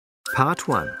Part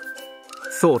 1.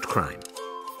 Thought Crime.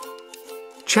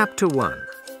 Chapter 1.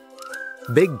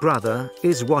 Big Brother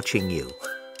is watching you.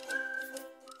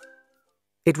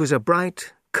 It was a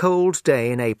bright, cold day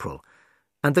in April,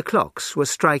 and the clocks were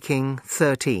striking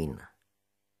 13.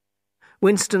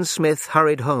 Winston Smith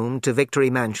hurried home to Victory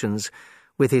Mansions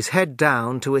with his head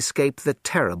down to escape the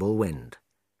terrible wind.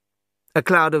 A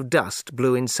cloud of dust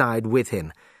blew inside with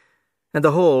him, and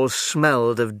the hall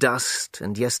smelled of dust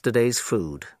and yesterday's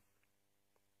food.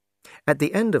 At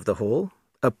the end of the hall,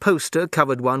 a poster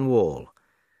covered one wall.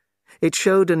 It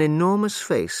showed an enormous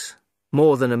face,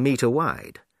 more than a metre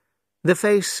wide, the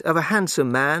face of a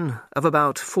handsome man of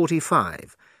about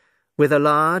 45, with a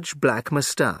large black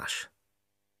moustache.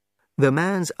 The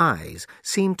man's eyes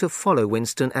seemed to follow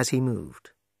Winston as he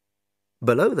moved.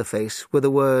 Below the face were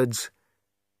the words,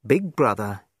 "Big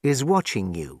Brother is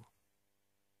watching you."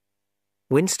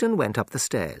 Winston went up the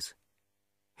stairs.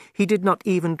 He did not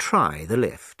even try the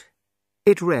lift.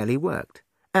 It rarely worked,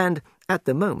 and, at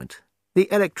the moment, the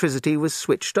electricity was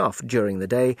switched off during the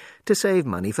day to save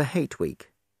money for Hate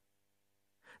Week.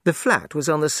 The flat was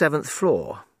on the 7th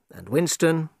floor, and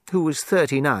Winston, who was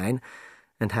 39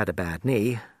 and had a bad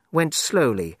knee, went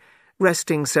slowly,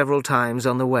 resting several times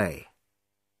on the way.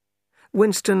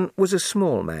 Winston was a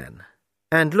small man,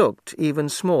 and looked even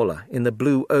smaller in the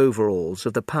blue overalls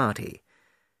of the party.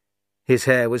 His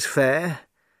hair was fair,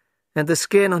 and the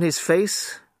skin on his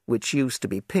face, which used to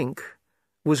be pink,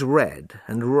 was red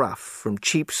and rough from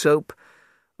cheap soap,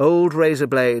 old razor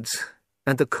blades,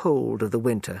 and the cold of the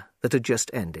winter that had just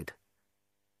ended.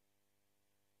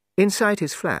 Inside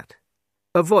his flat,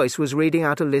 a voice was reading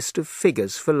out a list of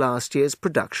figures for last year's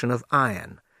production of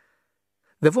Iron.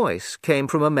 The voice came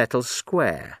from a metal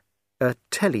square, a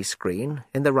telescreen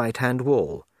in the right-hand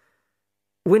wall.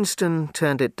 Winston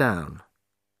turned it down,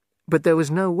 but there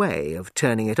was no way of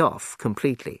turning it off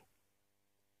completely.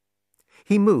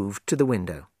 He moved to the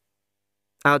window.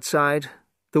 Outside,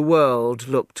 the world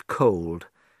looked cold.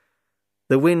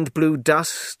 The wind blew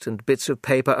dust and bits of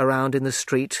paper around in the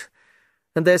street,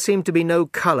 and there seemed to be no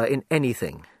colour in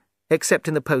anything, except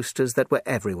in the posters that were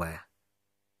everywhere.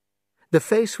 The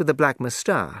face with the black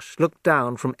moustache looked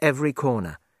down from every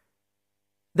corner.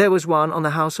 There was one on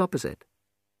the house opposite.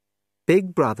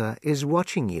 "Big Brother is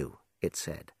watching you," it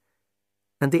said,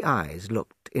 and the eyes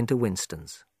looked into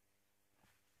Winston's.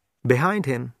 Behind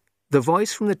him, the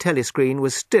voice from the telescreen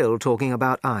was still talking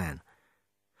about iron.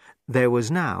 There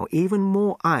was now even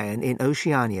more iron in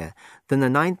Oceania than the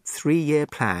 9th three-year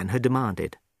plan had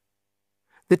demanded.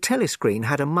 The telescreen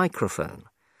had a microphone,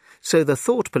 so the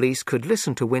thought police could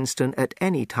listen to Winston at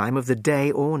any time of the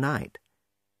day or night.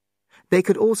 They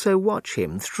could also watch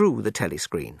him through the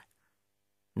telescreen.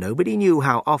 Nobody knew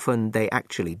how often they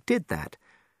actually did that,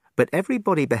 but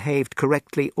everybody behaved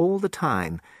correctly all the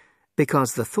time,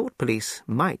 because the thought police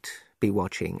might be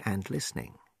watching and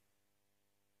listening.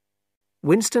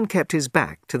 Winston kept his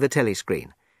back to the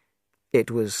telescreen.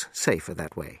 It was safer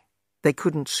that way. They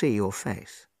couldn't see your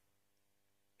face.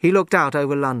 He looked out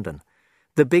over London,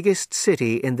 the biggest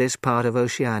city in this part of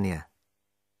Oceania.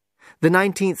 The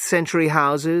 19th century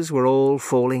houses were all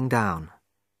falling down.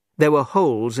 There were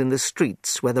holes in the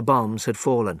streets where the bombs had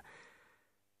fallen.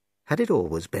 Had it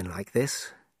always been like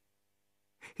this?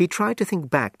 He tried to think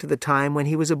back to the time when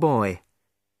he was a boy,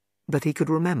 but he could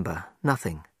remember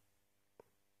nothing.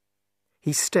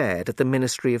 He stared at the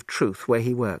Ministry of Truth where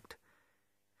he worked.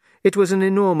 It was an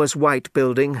enormous white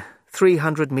building,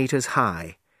 300 metres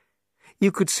high.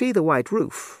 You could see the white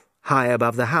roof, high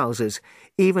above the houses,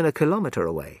 even a kilometre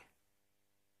away.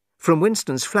 From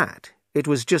Winston's flat, it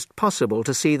was just possible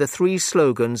to see the 3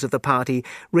 slogans of the party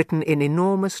written in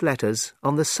enormous letters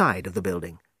on the side of the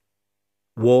building.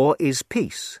 War is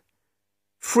peace.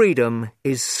 Freedom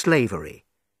is slavery.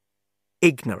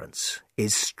 Ignorance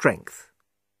is strength.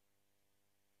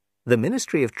 The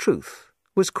Ministry of Truth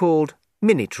was called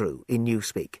Minitru in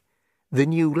Newspeak, the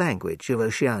new language of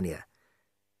Oceania.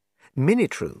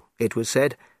 Minitru, it was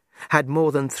said, had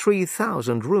more than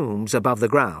 3,000 rooms above the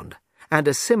ground, and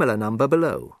a similar number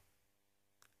below.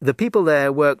 The people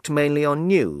there worked mainly on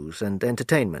news and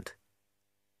entertainment.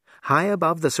 High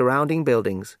above the surrounding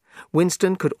buildings,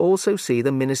 Winston could also see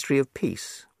the Ministry of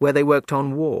Peace, where they worked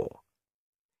on war.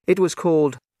 It was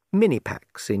called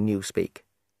Minipax in Newspeak,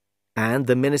 and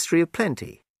the Ministry of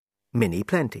Plenty, Mini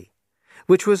Plenty,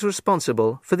 which was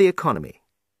responsible for the economy.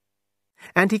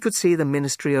 And he could see the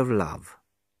Ministry of Love,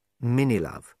 Mini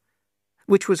Love,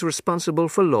 which was responsible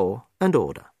for law and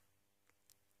order.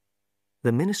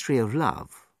 The Ministry of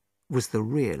Love was the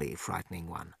really frightening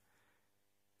one.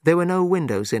 There were no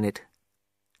windows in it.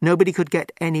 Nobody could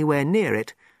get anywhere near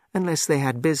it unless they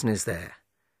had business there.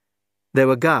 There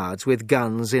were guards with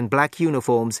guns in black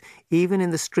uniforms even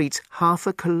in the streets half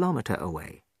a kilometre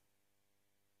away.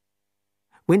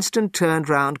 Winston turned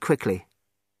round quickly.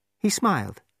 He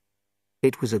smiled.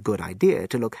 It was a good idea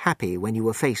to look happy when you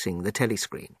were facing the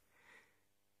telescreen.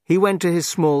 He went to his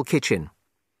small kitchen.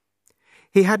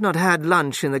 He had not had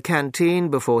lunch in the canteen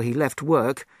before he left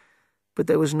work, but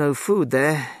there was no food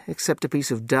there except a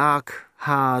piece of dark,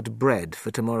 hard bread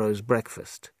for tomorrow's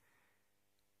breakfast.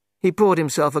 He poured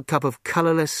himself a cup of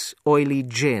colourless, oily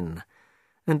gin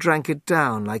and drank it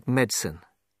down like medicine.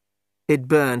 It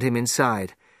burned him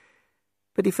inside,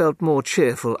 but he felt more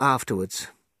cheerful afterwards.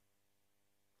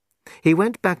 He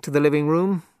went back to the living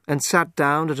room and sat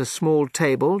down at a small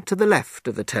table to the left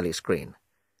of the telescreen.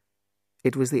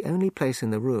 It was the only place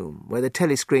in the room where the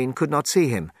telescreen could not see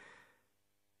him.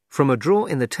 From a drawer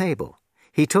in the table,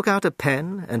 he took out a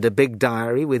pen and a big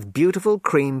diary with beautiful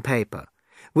cream paper,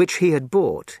 which he had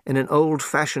bought in an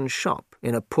old-fashioned shop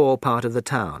in a poor part of the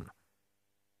town.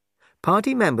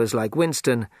 Party members like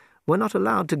Winston were not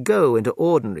allowed to go into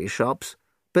ordinary shops,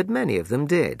 but many of them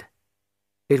did.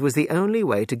 It was the only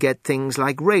way to get things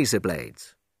like razor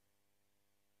blades.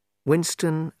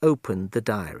 Winston opened the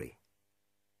diary.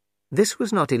 This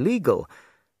was not illegal.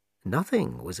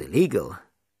 Nothing was illegal,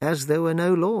 as there were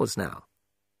no laws now.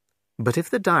 But if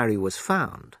the diary was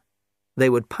found, they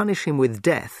would punish him with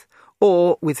death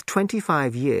or with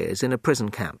 25 years in a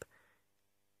prison camp.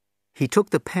 He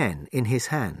took the pen in his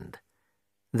hand,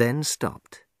 then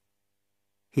stopped.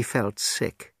 He felt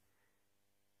sick.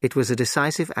 It was a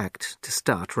decisive act to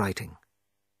start writing.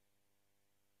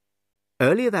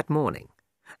 Earlier that morning,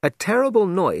 a terrible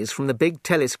noise from the big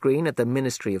telescreen at the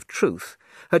Ministry of Truth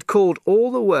had called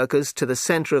all the workers to the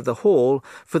centre of the hall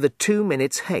for the 2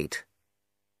 minutes hate.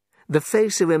 The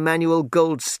face of Emmanuel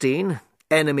Goldstein,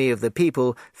 enemy of the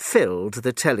people, filled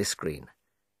the telescreen.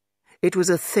 It was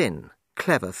a thin,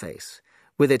 clever face,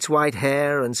 with its white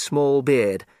hair and small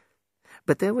beard,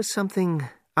 but there was something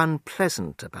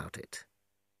unpleasant about it.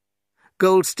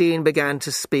 Goldstein began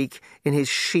to speak in his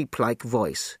sheep-like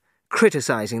voice,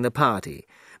 criticising the party,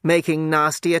 making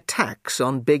nasty attacks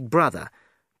on Big Brother,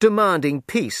 demanding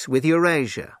peace with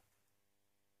Eurasia.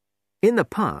 In the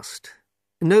past,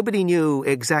 nobody knew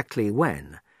exactly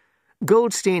when,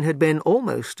 Goldstein had been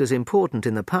almost as important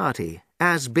in the party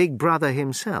as Big Brother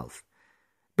himself,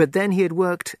 but then he had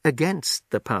worked against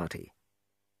the party.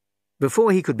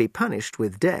 Before he could be punished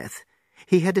with death,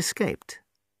 he had escaped.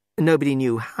 Nobody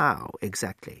knew how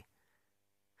exactly.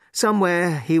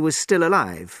 Somewhere he was still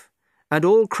alive, and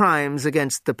all crimes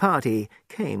against the party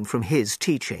came from his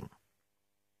teaching.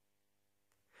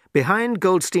 Behind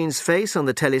Goldstein's face on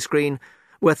the telescreen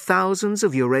were thousands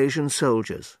of Eurasian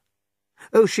soldiers.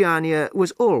 Oceania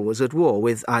was always at war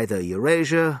with either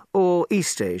Eurasia or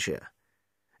Eastasia.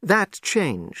 That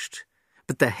changed,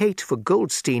 but the hate for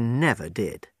Goldstein never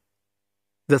did.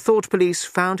 The thought police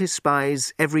found his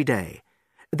spies every day.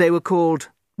 They were called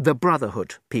the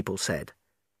Brotherhood, people said,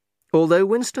 although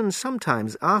Winston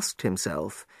sometimes asked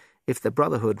himself if the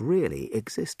Brotherhood really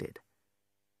existed.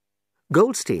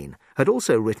 Goldstein had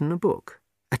also written a book,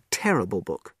 a terrible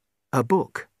book, a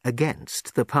book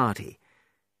against the party.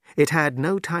 It had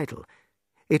no title.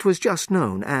 It was just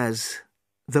known as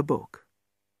the book.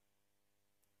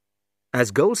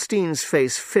 As Goldstein's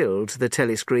face filled the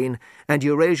telescreen and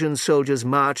Eurasian soldiers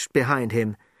marched behind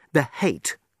him, the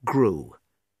hate grew.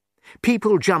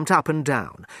 People jumped up and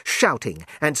down, shouting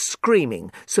and screaming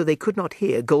so they could not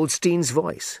hear Goldstein's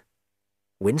voice.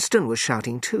 Winston was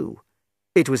shouting too.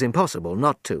 It was impossible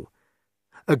not to.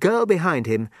 A girl behind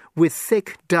him, with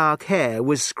thick, dark hair,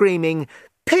 was screaming,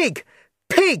 "Pig!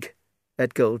 Pig!"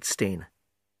 at Goldstein.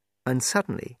 And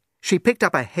suddenly she picked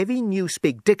up a heavy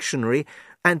Newspeak dictionary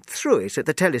and threw it at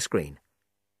the telescreen.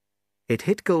 It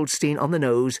hit Goldstein on the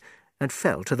nose and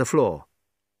fell to the floor.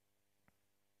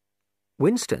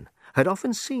 Winston had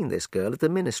often seen this girl at the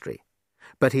ministry,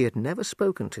 but he had never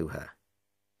spoken to her.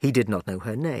 He did not know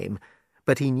her name,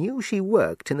 but he knew she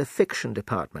worked in the fiction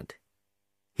department.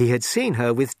 He had seen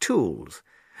her with tools,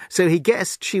 so he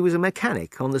guessed she was a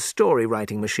mechanic on the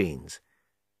story-writing machines.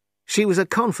 She was a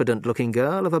confident-looking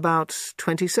girl of about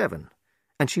 27,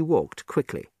 and she walked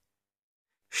quickly.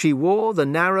 She wore the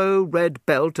narrow red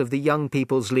belt of the Young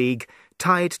People's League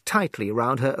tied tightly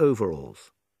round her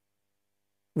overalls.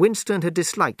 Winston had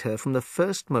disliked her from the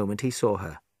first moment he saw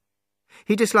her.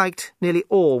 He disliked nearly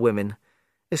all women,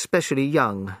 especially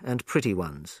young and pretty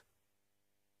ones.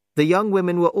 The young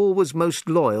women were always most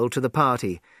loyal to the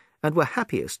party and were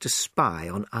happiest to spy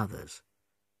on others.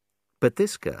 But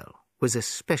this girl was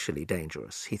especially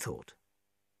dangerous, he thought.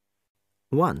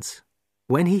 Once,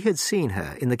 when he had seen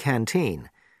her in the canteen,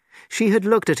 She had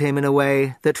looked at him in a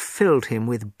way that filled him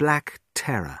with black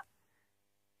terror.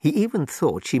 He even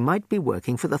thought she might be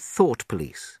working for the thought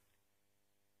police.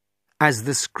 As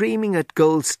the screaming at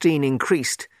Goldstein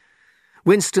increased,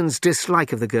 Winston's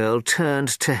dislike of the girl turned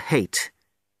to hate.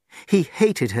 He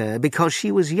hated her because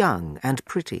she was young and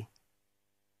pretty.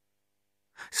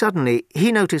 Suddenly,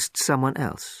 he noticed someone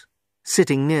else,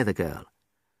 sitting near the girl,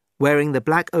 wearing the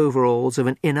black overalls of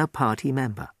an inner party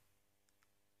member.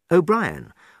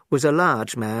 O'Brien was a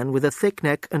large man with a thick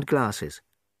neck and glasses.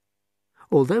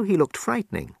 Although he looked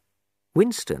frightening,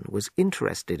 Winston was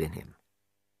interested in him.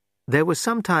 There was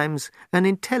sometimes an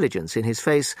intelligence in his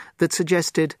face that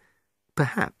suggested,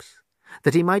 perhaps,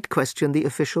 that he might question the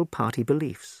official party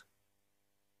beliefs.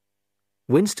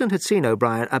 Winston had seen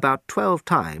O'Brien about 12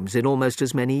 times in almost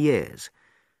as many years.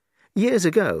 Years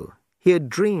ago, he had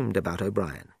dreamed about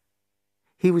O'Brien.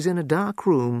 He was in a dark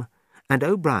room, and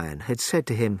O'Brien had said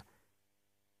to him,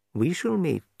 "We shall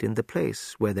meet in the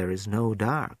place where there is no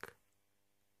dark."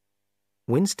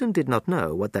 Winston did not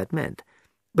know what that meant,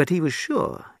 but he was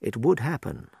sure it would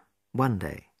happen one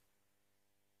day.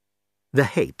 The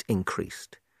hate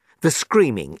increased. The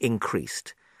screaming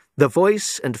increased. The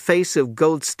voice and face of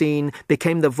Goldstein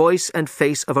became the voice and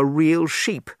face of a real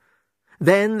sheep.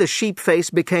 Then the sheep face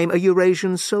became a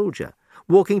Eurasian soldier,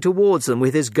 walking towards them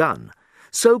with his gun,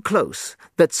 so close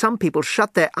that some people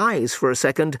shut their eyes for a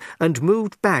second and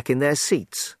moved back in their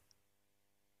seats.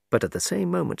 But at the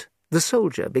same moment, the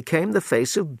soldier became the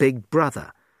face of Big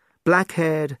Brother,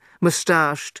 black-haired,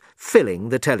 moustached, filling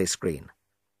the telescreen.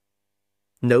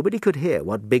 Nobody could hear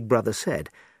what Big Brother said,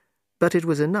 but it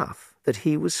was enough that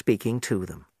he was speaking to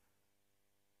them.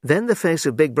 Then the face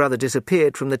of Big Brother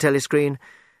disappeared from the telescreen,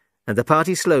 and the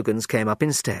party slogans came up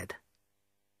instead.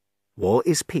 War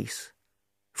is peace.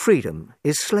 Freedom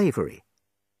is slavery.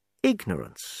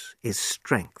 Ignorance is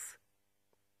strength.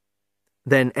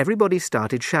 Then everybody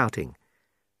started shouting,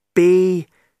 "B,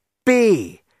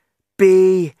 B,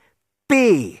 B,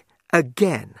 B,"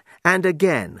 again and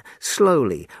again,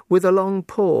 slowly, with a long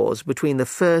pause between the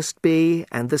first B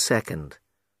and the second.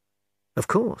 Of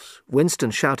course,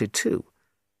 Winston shouted too.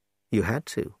 You had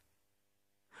to.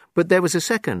 But there was a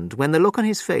second when the look on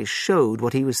his face showed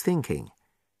what he was thinking.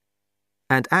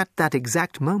 And at that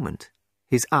exact moment,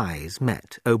 his eyes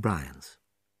met O'Brien's.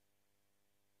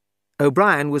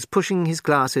 O'Brien was pushing his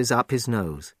glasses up his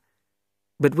nose.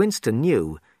 But Winston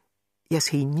knew, yes,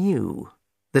 he knew,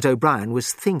 that O'Brien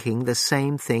was thinking the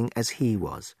same thing as he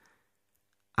was.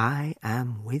 "I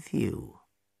am with you,"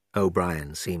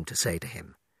 O'Brien seemed to say to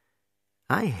him.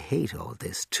 "I hate all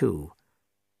this too."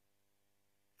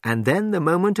 And then the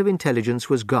moment of intelligence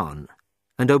was gone,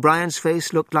 and O'Brien's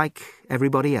face looked like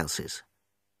everybody else's.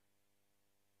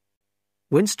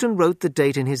 Winston wrote the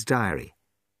date in his diary,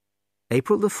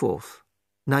 April the 4th,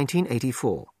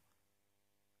 1984.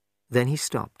 Then he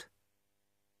stopped.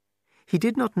 He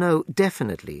did not know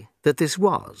definitely that this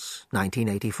was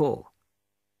 1984.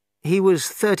 He was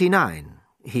 39,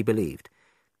 he believed.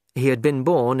 He had been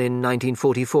born in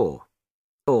 1944,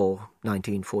 or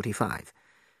 1945.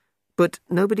 But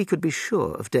nobody could be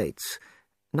sure of dates.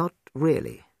 Not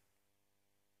really.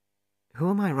 "Who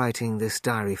am I writing this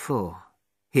diary for?"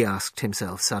 he asked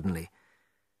himself suddenly.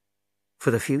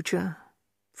 For the future?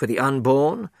 For the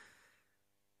unborn?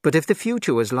 But if the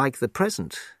future was like the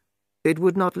present, it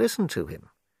would not listen to him.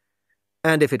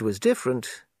 And if it was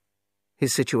different,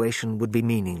 his situation would be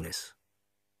meaningless.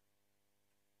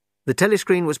 The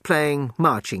telescreen was playing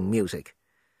marching music.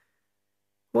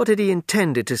 What had he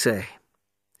intended to say?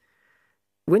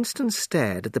 Winston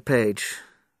stared at the page,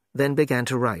 then began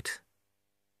to write.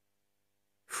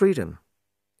 Freedom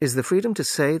is the freedom to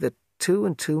say that 2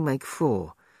 and 2 make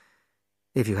 4.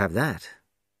 If you have that,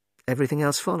 everything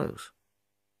else follows.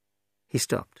 He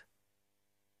stopped.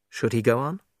 Should he go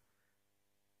on?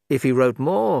 If he wrote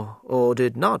more, or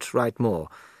did not write more,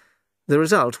 the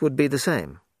result would be the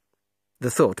same.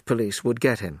 The thought police would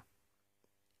get him.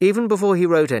 Even before he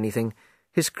wrote anything,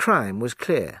 his crime was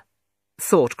clear.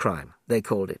 Thought crime, they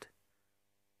called it.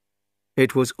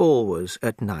 It was always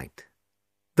at night.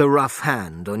 The rough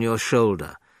hand on your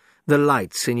shoulder, the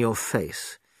lights in your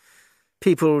face.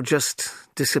 People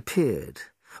just disappeared,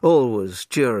 always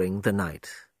during the night.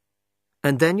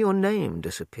 And then your name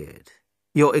disappeared.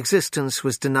 Your existence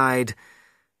was denied,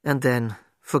 and then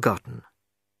forgotten.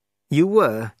 You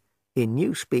were, in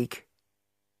newspeak,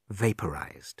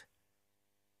 vaporized.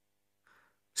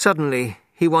 Suddenly,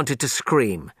 he wanted to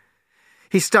scream.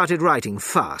 He started writing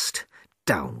fast.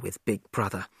 Down with Big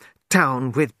Brother.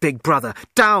 Down with Big Brother.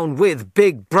 Down with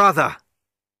Big Brother.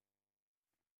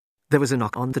 There was a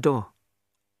knock on the door.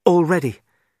 Already.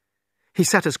 He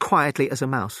sat as quietly as a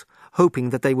mouse, hoping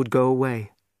that they would go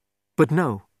away. But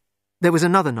no, there was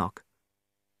another knock.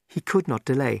 He could not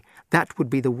delay. That would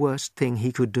be the worst thing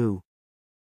he could do.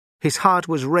 His heart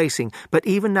was racing, but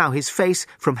even now his face,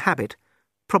 from habit,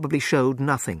 probably showed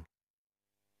nothing.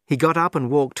 He got up and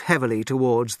walked heavily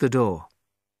towards the door.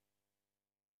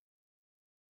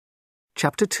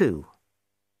 Chapter 2.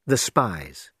 The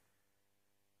Spies.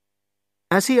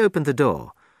 As he opened the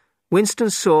door, Winston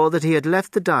saw that he had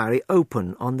left the diary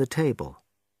open on the table.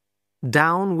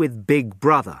 "Down with Big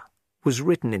Brother" was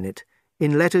written in it,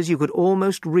 in letters you could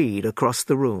almost read across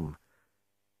the room.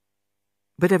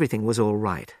 But everything was all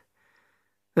right.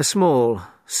 A small,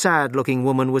 sad-looking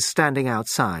woman was standing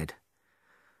outside.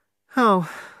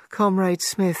 "Oh, Comrade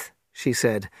Smith," she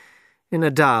said, in a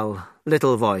dull,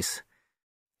 little voice.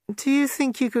 "Do you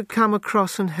think you could come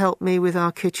across and help me with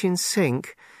our kitchen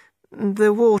sink?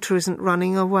 The water isn't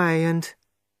running away and—"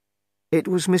 It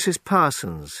was Mrs.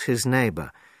 Parsons, his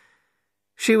neighbour.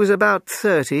 She was about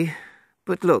 30,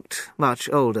 but looked much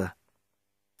older.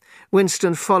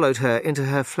 Winston followed her into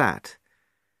her flat.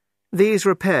 These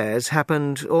repairs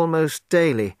happened almost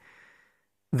daily.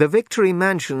 The Victory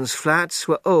Mansions flats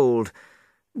were old,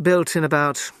 built in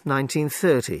about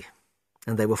 1930,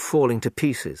 and they were falling to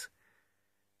pieces.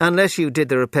 Unless you did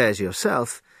the repairs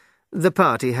yourself, the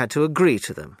party had to agree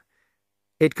to them.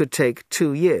 It could take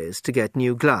 2 years to get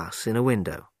new glass in a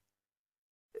window.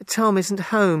 "Tom isn't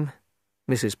home,"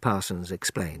 Mrs. Parsons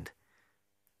explained.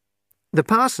 The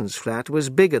Parsons flat was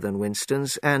bigger than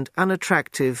Winston's and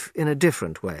unattractive in a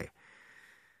different way.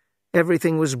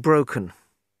 Everything was broken.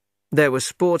 There were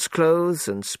sports clothes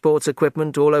and sports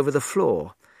equipment all over the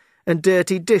floor, and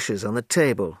dirty dishes on the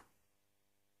table.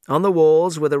 On the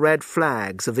walls were the red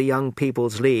flags of the Young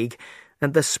People's League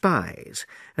and the Spies,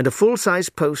 and a full-size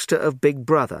poster of Big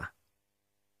Brother.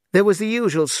 There was the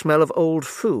usual smell of old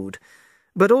food,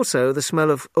 but also the smell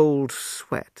of old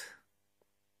sweat.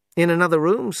 In another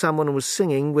room, someone was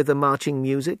singing with the marching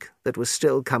music that was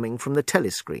still coming from the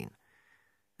telescreen.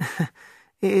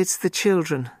 "It's the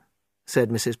children,"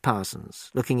 said Mrs. Parsons,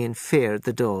 looking in fear at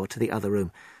the door to the other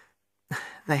room.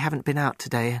 "They haven't been out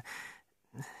today,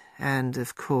 and,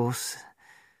 of course—"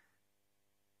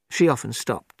 She often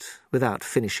stopped without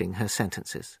finishing her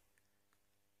sentences.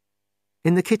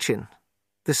 In the kitchen,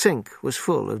 the sink was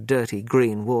full of dirty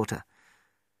green water.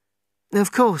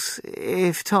 "Of course,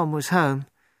 if Tom was home,"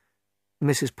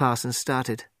 Mrs. Parsons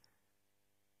started.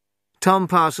 Tom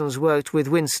Parsons worked with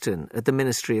Winston at the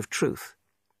Ministry of Truth.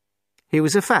 He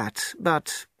was a fat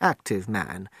but active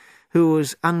man who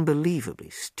was unbelievably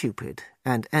stupid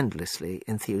and endlessly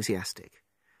enthusiastic.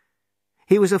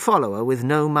 He was a follower with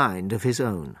no mind of his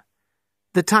own,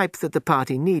 the type that the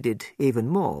party needed even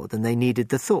more than they needed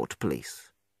the thought police.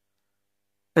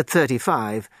 At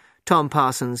 35, Tom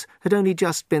Parsons had only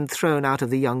just been thrown out of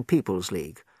the Young People's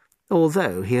League,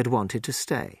 although he had wanted to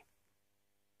stay.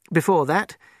 Before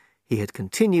that, he had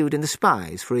continued in the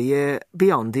Spies for a year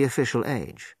beyond the official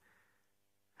age.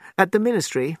 At the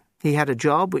ministry, he had a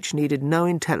job which needed no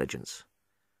intelligence,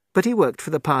 but he worked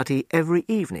for the party every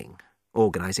evening,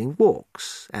 organising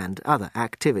walks and other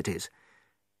activities.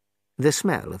 The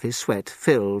smell of his sweat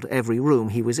filled every room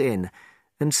he was in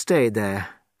and stayed there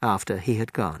after he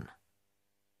had gone.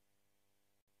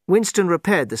 Winston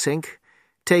repaired the sink,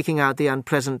 taking out the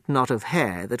unpleasant knot of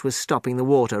hair that was stopping the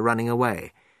water running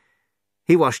away.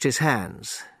 He washed his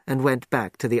hands and went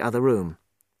back to the other room.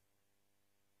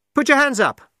 "Put your hands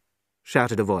up!"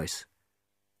 shouted a voice.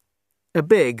 A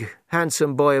big,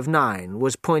 handsome boy of 9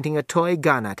 was pointing a toy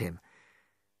gun at him.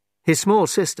 His small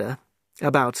sister,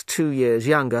 about 2 years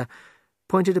younger,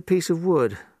 pointed a piece of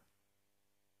wood.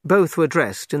 Both were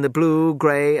dressed in the blue,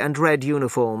 grey and red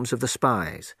uniforms of the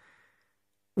Spies.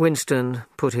 Winston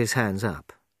put his hands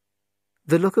up.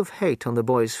 The look of hate on the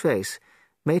boy's face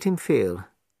made him feel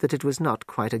that it was not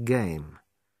quite a game.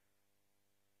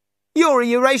 "You're a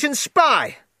Eurasian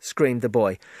spy!" screamed the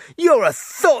boy. "You're a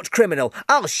thought criminal!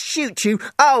 I'll shoot you!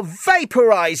 I'll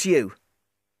vaporize you!"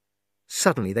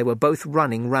 Suddenly they were both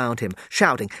running round him,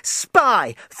 shouting,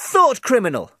 "Spy! Thought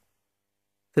criminal!"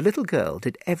 The little girl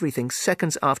did everything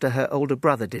seconds after her older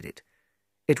brother did it.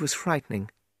 It was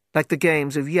frightening, like the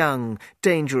games of young,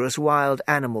 dangerous wild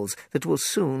animals that will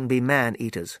soon be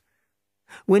man-eaters.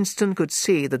 Winston could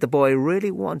see that the boy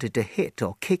really wanted to hit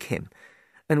or kick him,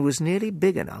 and was nearly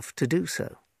big enough to do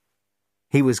so.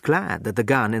 He was glad that the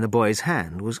gun in the boy's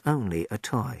hand was only a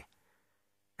toy.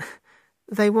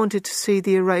 "They wanted to see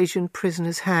the Eurasian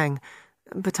prisoners hang,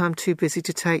 but I'm too busy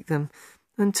to take them,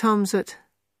 and Tom's at—"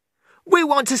 "We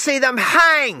want to see them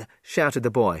hang!" shouted the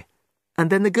boy, and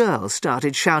then the girl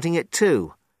started shouting it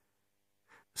too.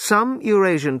 Some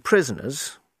Eurasian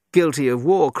prisoners, guilty of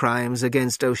war crimes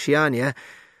against Oceania,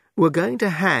 were going to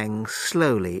hang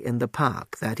slowly in the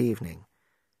park that evening.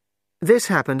 This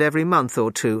happened every month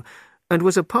or two, and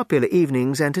was a popular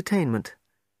evening's entertainment.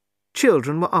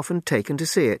 Children were often taken to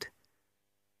see it.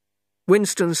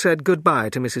 Winston said goodbye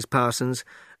to Mrs. Parsons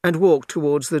and walked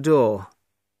towards the door.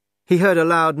 He heard a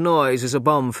loud noise as a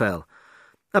bomb fell.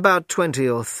 About 20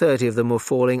 or 30 of them were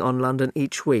falling on London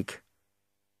each week.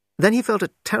 Then he felt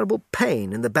a terrible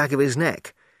pain in the back of his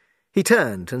neck. He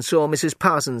turned and saw Mrs.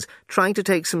 Parsons trying to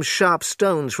take some sharp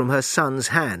stones from her son's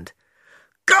hand.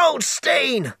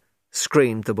 "Goldstein!"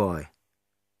 screamed the boy.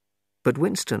 But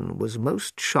Winston was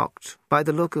most shocked by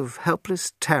the look of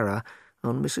helpless terror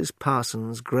on Mrs.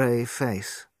 Parsons' grey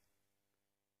face.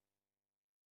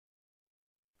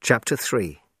 Chapter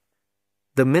 3.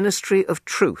 The Ministry of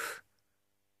Truth.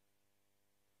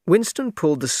 Winston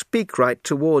pulled the speakwrite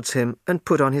towards him and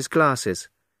put on his glasses.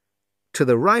 To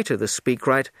the right of the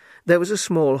speakwrite there was a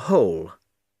small hole.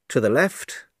 To the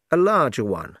left, a larger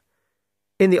one.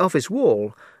 In the office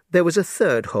wall there was a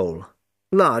third hole,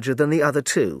 larger than the other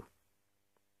two.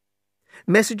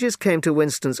 Messages came to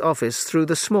Winston's office through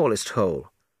the smallest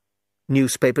hole.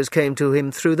 Newspapers came to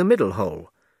him through the middle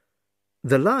hole.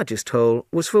 The largest hole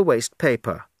was for waste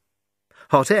paper.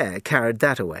 Hot air carried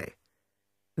that away.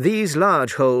 These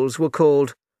large holes were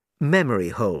called memory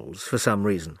holes for some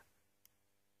reason.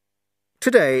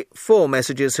 Today, 4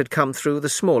 messages had come through the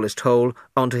smallest hole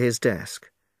onto his desk.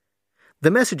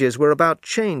 The messages were about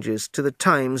changes to the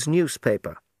Times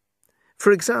newspaper.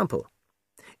 For example,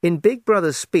 in Big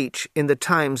Brother's speech in the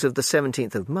Times of the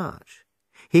 17th of March,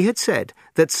 he had said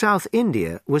that South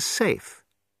India was safe.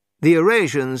 The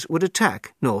Eurasians would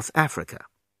attack North Africa.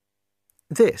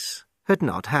 This had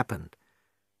not happened.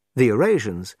 The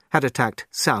Eurasians had attacked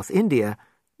South India,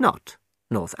 not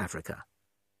North Africa.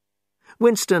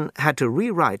 Winston had to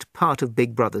rewrite part of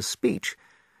Big Brother's speech,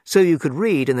 so you could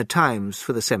read in the Times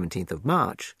for the 17th of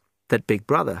March that Big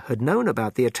Brother had known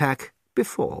about the attack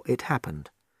before it happened.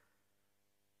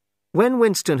 When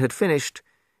Winston had finished,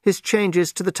 his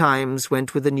changes to the Times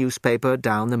went with the newspaper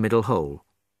down the middle hole.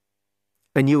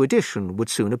 A new edition would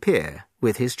soon appear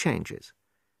with his changes.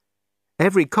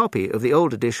 Every copy of the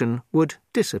old edition would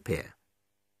disappear,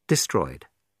 destroyed.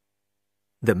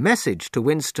 The message to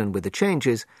Winston with the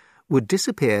changes would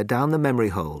disappear down the memory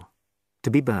hole,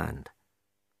 to be burned.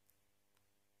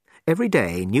 Every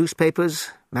day, newspapers,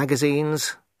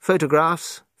 magazines,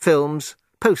 photographs, films,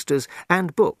 posters,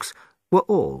 and books were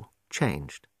all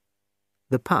changed.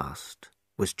 The past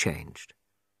was changed.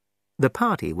 The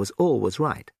party was always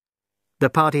right. The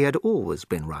party had always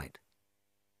been right.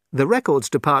 The records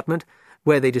department,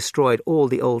 where they destroyed all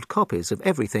the old copies of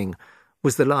everything,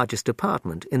 was the largest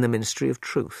department in the Ministry of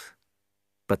Truth.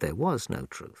 But there was no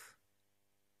truth.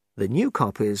 The new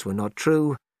copies were not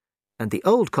true, and the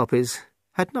old copies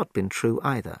had not been true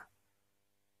either.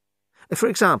 For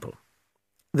example,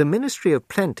 the Ministry of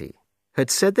Plenty had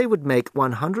said they would make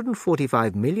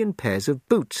 145 million pairs of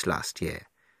boots last year.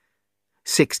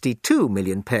 62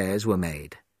 million pairs were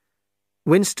made.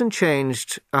 Winston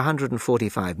changed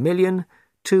 145 million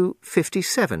to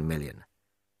 57 million.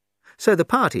 So the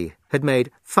party had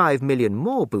made 5 million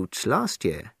more boots last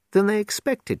year than they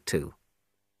expected to.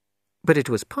 But it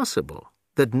was possible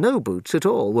that no boots at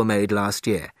all were made last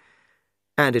year,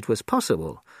 and it was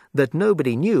possible that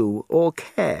nobody knew or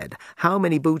cared how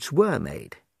many boots were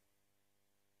made.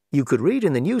 You could read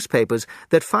in the newspapers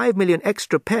that 5 million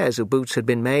extra pairs of boots had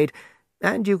been made,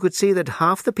 and you could see that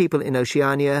half the people in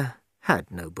Oceania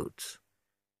had no boots.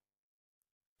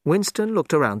 Winston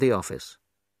looked around the office.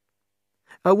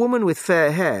 A woman with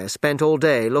fair hair spent all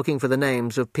day looking for the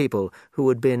names of people who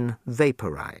had been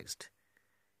vaporized.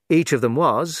 Each of them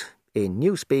was, in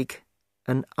newspeak,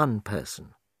 an unperson.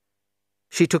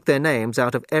 She took their names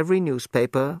out of every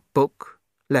newspaper, book,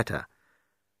 letter.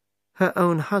 Her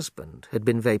own husband had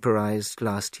been vaporized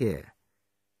last year.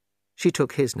 She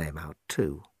took his name out,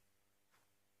 too.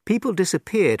 People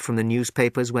disappeared from the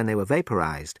newspapers when they were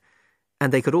vaporized,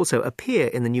 and they could also appear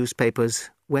in the newspapers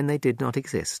when they did not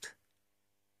exist.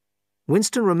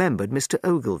 Winston remembered Mr.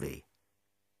 Ogilvy.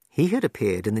 He had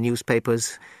appeared in the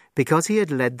newspapers because he had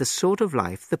led the sort of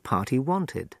life the party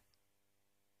wanted.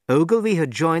 Ogilvy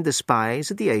had joined the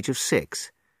spies at the age of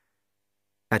 6.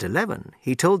 At 11,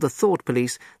 he told the thought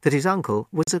police that his uncle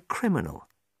was a criminal.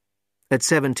 At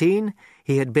 17,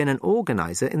 he had been an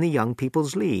organizer in the Young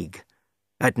People's League.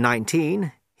 At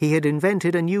 19, he had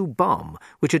invented a new bomb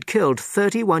which had killed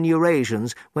 31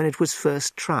 Eurasians when it was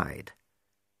first tried.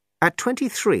 At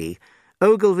 23,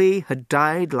 Ogilvy had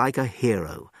died like a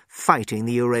hero, fighting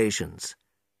the Eurasians.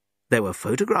 There were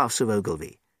photographs of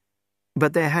Ogilvy.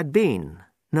 But there had been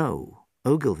no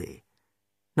Ogilvy.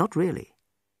 Not really.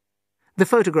 The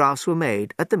photographs were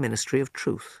made at the Ministry of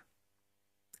Truth.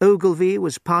 Ogilvy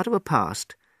was part of a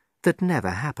past that never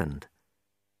happened.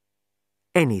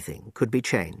 Anything could be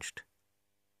changed.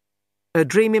 A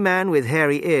dreamy man with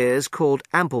hairy ears called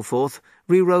Ampleforth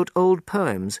rewrote old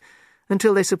poems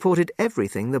until they supported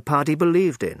everything the party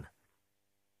believed in.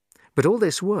 But all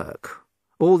this work,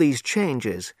 all these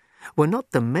changes, were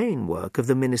not the main work of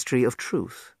the Ministry of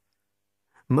Truth.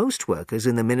 Most workers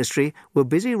in the ministry were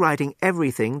busy writing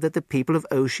everything that the people of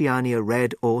Oceania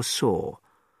read or saw.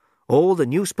 All the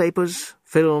newspapers,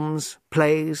 films,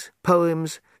 plays,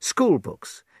 poems, school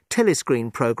books,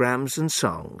 telescreen programs and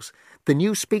songs, the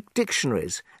Newspeak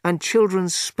dictionaries and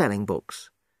children's spelling books.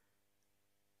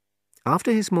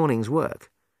 After his morning's work,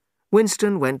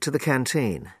 Winston went to the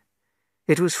canteen.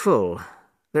 It was full,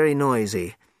 very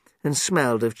noisy, and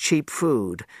smelled of cheap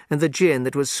food and the gin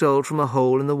that was sold from a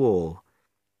hole in the wall.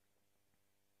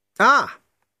 "Ah,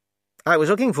 I was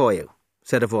looking for you,"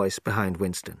 said a voice behind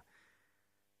Winston.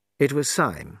 It was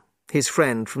Syme, his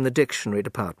friend from the dictionary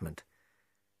department.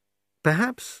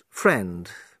 Perhaps friend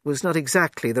was not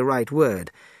exactly the right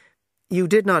word. You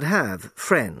did not have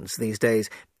friends these days.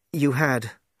 You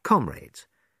had comrades.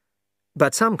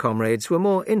 But some comrades were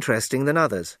more interesting than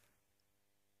others.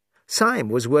 Syme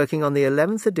was working on the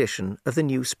 11th edition of the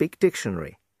Newspeak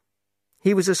Dictionary.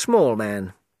 He was a small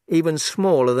man, even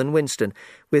smaller than Winston,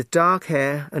 with dark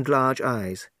hair and large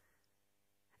eyes.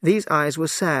 These eyes were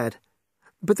sad,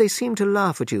 but they seemed to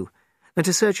laugh at you and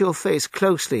to search your face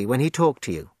closely when he talked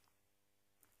to you.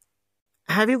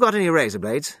 "Have you got any razor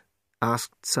blades?"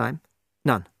 asked Syme.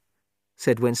 "None,"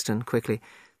 said Winston quickly.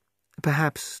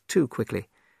 Perhaps too quickly.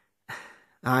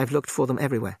 "I've looked for them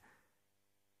everywhere."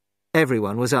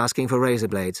 Everyone was asking for razor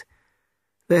blades.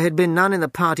 There had been none in the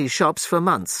party shops for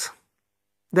months.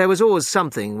 There was always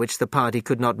something which the party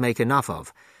could not make enough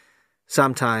of.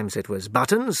 Sometimes it was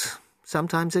buttons,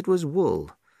 sometimes it was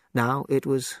wool. Now it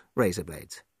was razor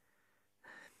blades.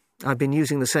 "I've been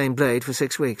using the same blade for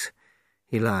 6 weeks,"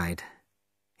 he lied.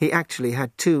 He actually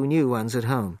had 2 new ones at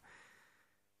home.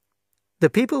 The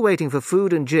people waiting for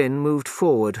food and gin moved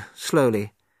forward,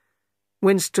 slowly.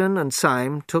 Winston and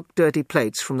Syme took dirty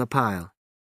plates from the pile.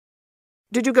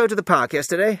 "Did you go to the park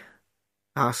yesterday?"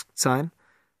 asked Syme.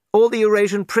 "All the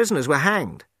Eurasian prisoners were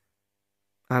hanged."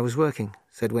 "I was working,"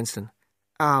 said Winston.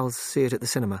 "I'll see it at the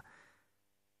cinema."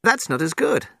 "That's not as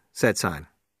good," said Syme.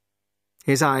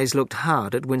 His eyes looked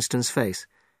hard at Winston's face.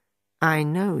 "I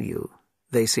know you,"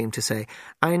 they seemed to say.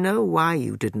 "I know why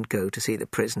you didn't go to see the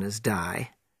prisoners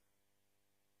die."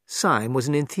 Syme was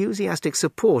an enthusiastic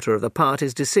supporter of the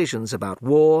party's decisions about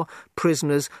war,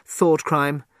 prisoners, thought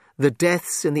crime, the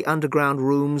deaths in the underground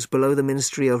rooms below the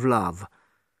Ministry of Love.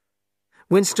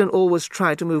 Winston always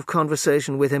tried to move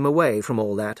conversation with him away from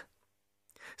all that.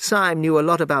 Syme knew a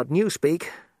lot about Newspeak,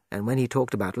 and when he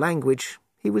talked about language,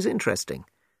 he was interesting.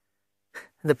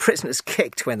 "The prisoners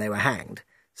kicked when they were hanged,"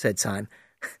 said Syme.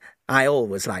 "I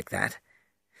always like that.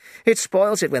 It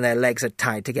spoils it when their legs are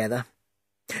tied together.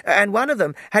 And one of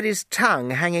them had his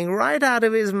tongue hanging right out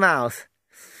of his mouth.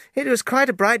 It was quite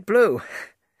a bright blue.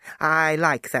 I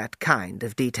like that kind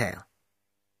of detail."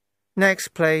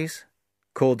 "Next, please,"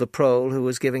 called the prole who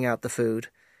was giving out the food,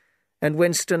 and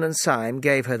Winston and Syme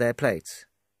gave her their plates.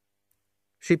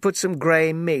 She put some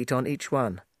grey meat on each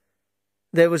one.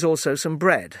 There was also some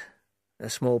bread, a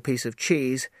small piece of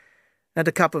cheese, and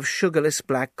a cup of sugarless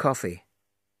black coffee.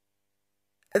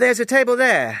 "There's a table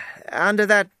there, under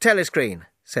that telescreen,"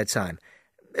 said Syme.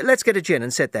 "Let's get a gin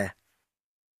and sit there."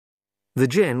 The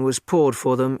gin was poured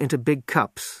for them into big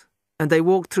cups, and they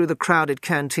walked through the crowded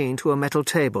canteen to a metal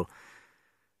table.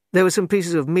 There were some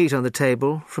pieces of meat on the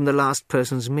table from the last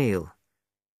person's meal.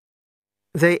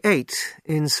 They ate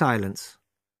in silence.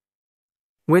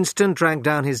 Winston drank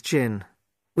down his gin,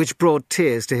 which brought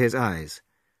tears to his eyes.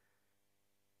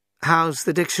 "How's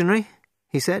the dictionary?"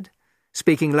 he said,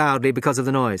 speaking loudly because of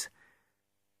the noise.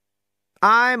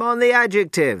 "I'm on the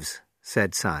adjectives,"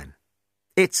 said Syme.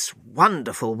 "It's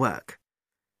wonderful work."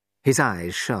 His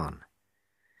eyes shone.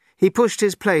 He pushed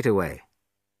his plate away,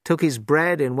 took his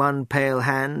bread in one pale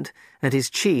hand and his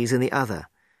cheese in the other,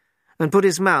 and put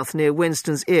his mouth near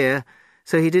Winston's ear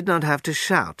so he did not have to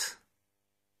shout.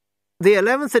 "The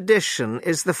 11th edition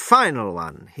is the final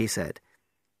one," he said.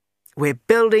 "We're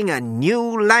building a new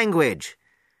language.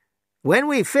 When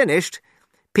we've finished,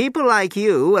 people like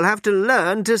you will have to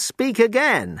learn to speak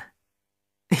again.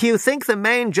 You think the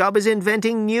main job is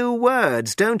inventing new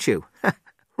words, don't you?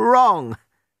 Wrong.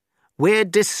 We're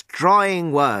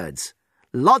destroying words.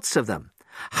 Lots of them.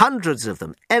 Hundreds of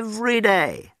them every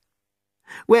day.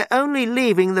 We're only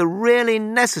leaving the really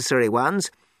necessary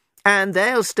ones, and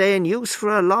they'll stay in use for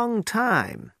a long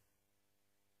time."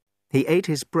 He ate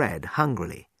his bread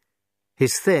hungrily.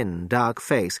 His thin, dark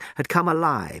face had come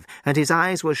alive, and his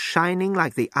eyes were shining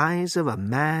like the eyes of a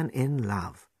man in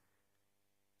love.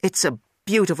 "It's a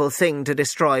beautiful thing to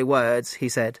destroy words," he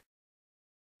said.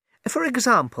 "For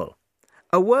example,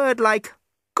 a word like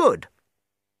good.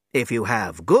 If you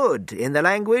have good in the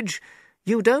language,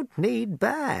 you don't need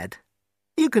bad.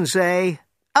 You can say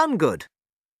ungood."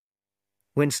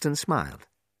 Winston smiled.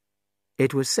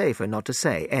 It was safer not to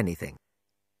say anything.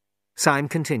 Syme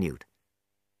continued.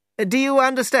 "Do you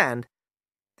understand?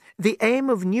 The aim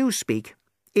of Newspeak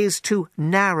is to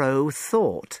narrow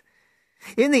thought.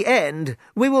 In the end,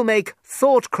 we will make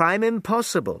thought crime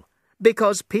impossible,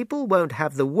 because people won't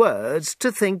have the words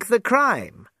to think the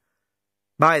crime.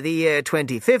 By the year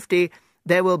 2050,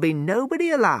 there will be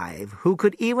nobody alive who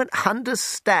could even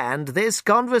understand this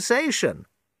conversation."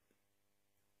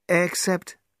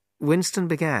 "Except," Winston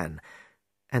began,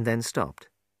 and then stopped.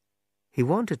 He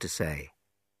wanted to say,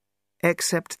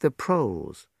 "except the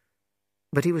proles,"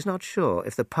 but he was not sure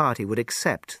if the party would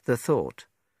accept the thought.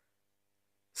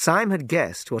 Syme had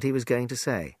guessed what he was going to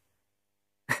say.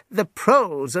 "The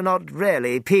proles are not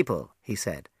really people," he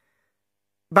said.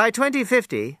 "By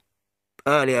 2050,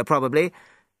 earlier probably,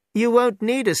 you won't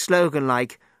need a slogan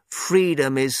like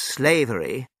 'freedom is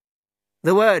slavery.'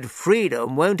 The word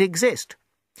freedom won't exist,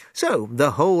 so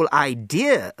the whole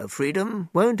idea of freedom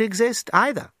won't exist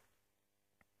either.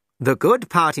 The good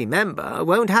party member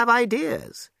won't have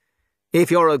ideas.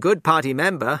 If you're a good party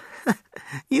member,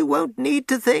 you won't need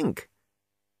to think."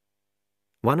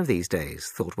 One of these days,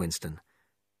 thought Winston,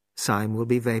 Syme will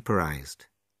be vaporized.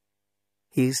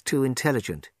 He's too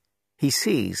intelligent. He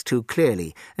sees too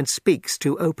clearly and speaks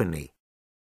too openly.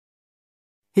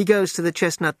 He goes to the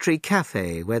Chestnut Tree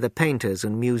Cafe, where the painters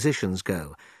and musicians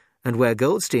go, and where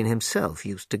Goldstein himself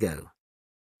used to go.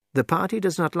 The party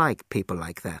does not like people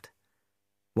like that.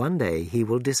 One day he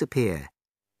will disappear.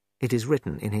 It is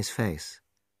written in his face.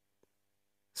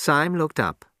 Syme looked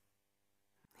up.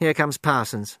 "Here comes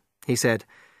Parsons," he said.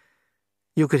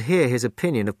 You could hear his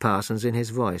opinion of Parsons in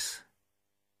his voice.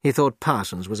 He thought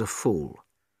Parsons was a fool.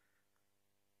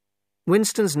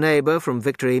 Winston's neighbour from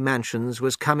Victory Mansions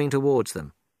was coming towards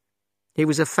them. He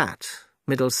was a fat,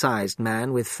 middle-sized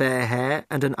man with fair hair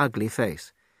and an ugly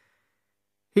face.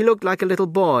 He looked like a little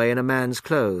boy in a man's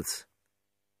clothes.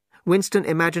 Winston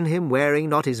imagined him wearing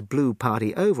not his blue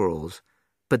party overalls,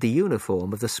 but the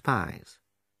uniform of the spies.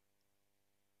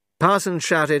 Parsons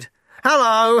shouted,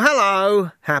 "Hello,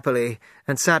 hello," happily,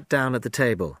 and sat down at the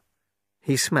table.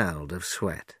 He smelled of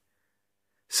sweat.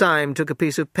 Syme took a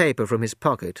piece of paper from his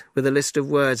pocket with a list of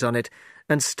words on it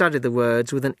and studied the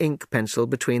words with an ink pencil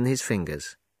between his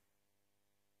fingers.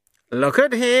 "Look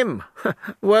at him,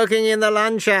 working in the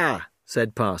lunch hour,"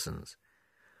 said Parsons.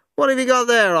 "What have you got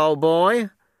there, old boy?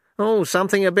 Oh,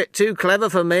 something a bit too clever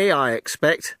for me, I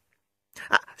expect.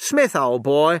 Smith, old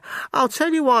boy, I'll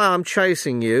tell you why I'm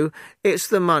chasing you. It's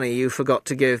the money you forgot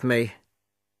to give me."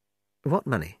 "What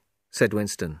money?" said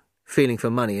Winston, feeling for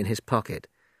money in his pocket.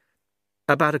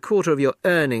 "About a quarter of your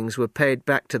earnings were paid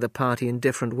back to the party in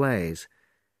different ways."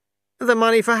 "The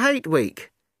money for Hate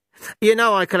Week. You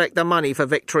know I collect the money for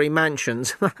Victory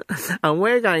Mansions, and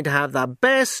we're going to have the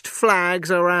best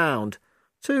flags around.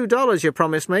 $2 you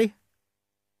promised me."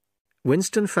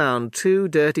 Winston found 2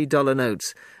 dirty dollar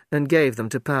notes and gave them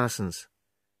to Parsons.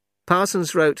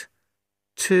 Parsons wrote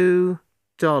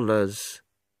 $2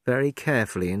 very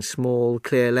carefully in small,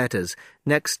 clear letters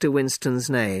next to Winston's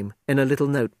name in a little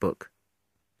notebook.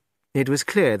 It was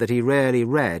clear that he rarely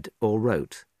read or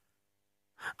wrote.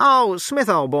 "Oh, Smith,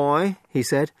 old boy," he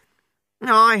said,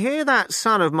 "I hear that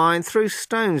son of mine threw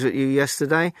stones at you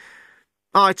yesterday.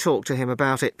 I talked to him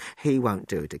about it. He won't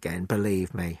do it again,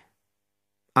 believe me."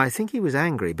 "I think he was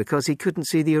angry because he couldn't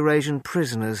see the Eurasian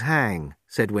prisoners hang,"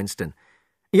 said Winston.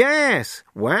 "Yes,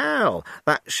 well,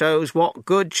 that shows what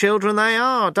good children they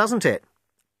are, doesn't it?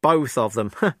 Both of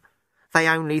them. They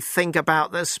only think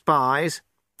about the spies.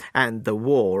 And the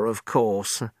war, of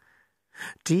course.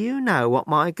 Do you know what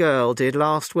my girl did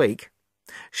last week?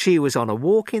 She was on a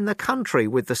walk in the country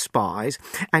with the spies,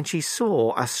 and she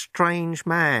saw a strange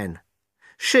man.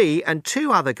 She and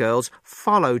 2 other girls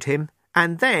followed him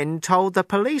and then told the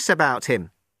police about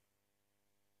him."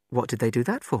 "What did they do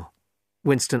that for?"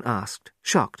 Winston asked,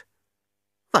 shocked.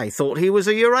 "They thought he was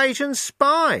a Eurasian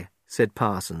spy," said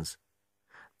Parsons.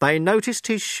 "They noticed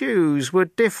his shoes were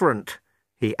different,"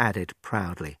 he added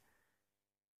proudly.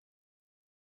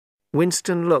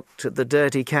 Winston looked at the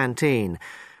dirty canteen,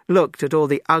 looked at all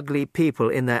the ugly people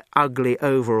in their ugly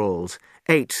overalls,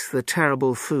 ate the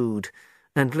terrible food,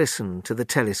 and listened to the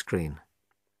telescreen.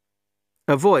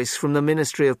 A voice from the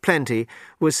Ministry of Plenty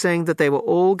was saying that they were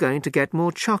all going to get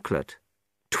more chocolate.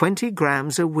 20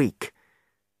 grams a week.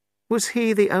 Was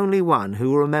he the only one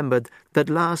who remembered that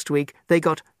last week they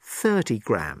got 30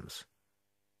 grams?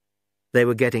 They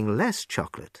were getting less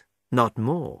chocolate, not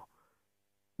more.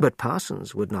 But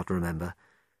Parsons would not remember,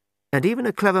 and even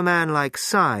a clever man like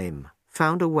Syme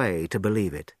found a way to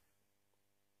believe it.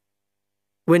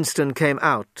 Winston came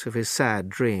out of his sad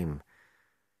dream.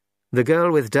 The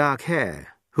girl with dark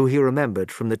hair, who he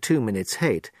remembered from the 2 minutes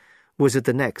hate, was at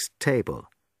the next table.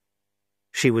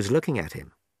 She was looking at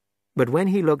him, but when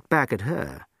he looked back at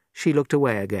her, she looked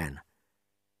away again.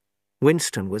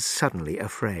 Winston was suddenly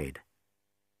afraid.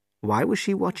 Why was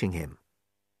she watching him?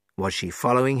 Was she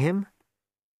following him?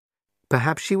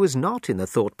 Perhaps she was not in the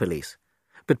thought police,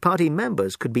 but party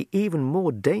members could be even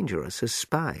more dangerous as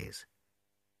spies.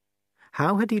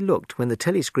 How had he looked when the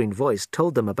telescreen voice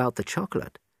told them about the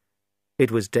chocolate?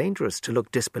 It was dangerous to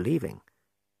look disbelieving.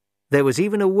 There was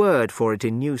even a word for it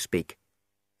in newspeak.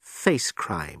 Face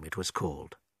crime, it was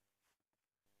called.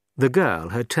 The girl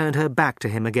had turned her back to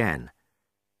him again.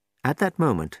 At that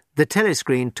moment, the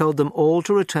telescreen told them all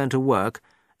to return to work,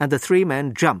 and the 3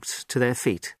 men jumped to their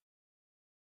feet.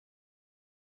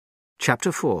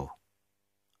 Chapter 4.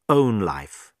 Own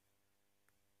Life.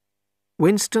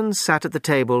 Winston sat at the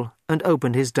table and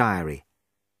opened his diary.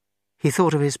 He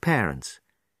thought of his parents.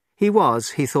 He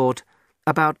was, he thought,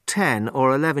 about 10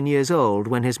 or 11 years old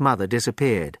when his mother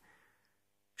disappeared.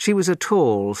 She was a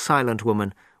tall, silent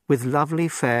woman with lovely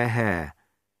fair hair.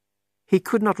 He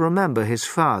could not remember his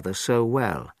father so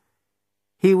well.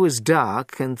 He was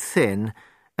dark and thin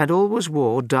and always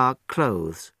wore dark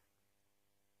clothes.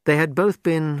 They had both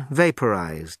been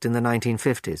vaporized in the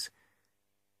 1950s.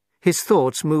 His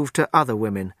thoughts moved to other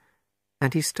women,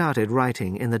 and he started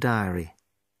writing in the diary.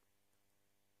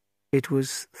 It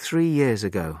was 3 years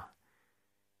ago.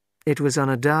 It was on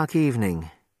a dark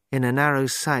evening, in a narrow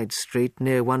side street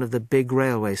near one of the big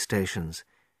railway stations.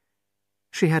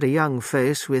 She had a young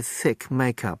face with thick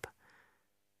makeup.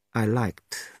 I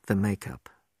liked the makeup.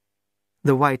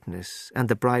 The whiteness and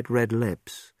the bright red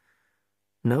lips.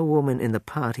 No woman in the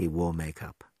party wore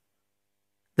makeup.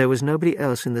 There was nobody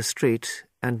else in the street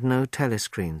and no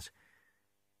telescreens.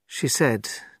 She said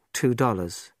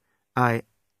 $2.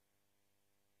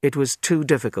 It was too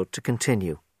difficult to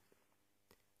continue.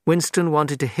 Winston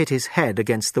wanted to hit his head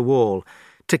against the wall,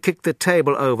 to kick the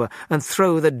table over and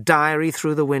throw the diary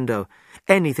through the window,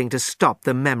 anything to stop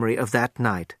the memory of that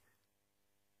night.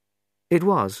 It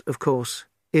was, of course,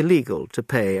 illegal to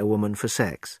pay a woman for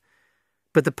sex,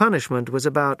 but the punishment was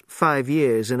about 5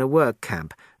 years in a work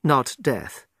camp, not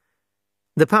death.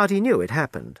 The party knew it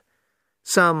happened.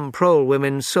 Some prole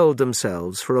women sold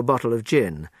themselves for a bottle of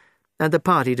gin, and the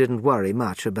party didn't worry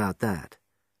much about that.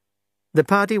 The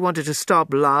party wanted to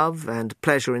stop love and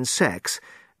pleasure in sex,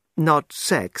 not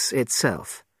sex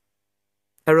itself.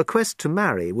 A request to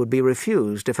marry would be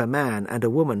refused if a man and a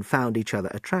woman found each other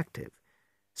attractive.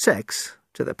 Sex,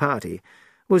 to the party,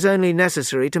 was only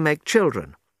necessary to make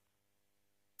children.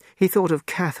 He thought of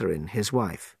Catherine, his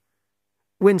wife.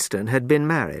 Winston had been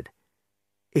married.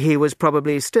 He was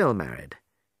probably still married.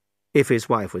 If his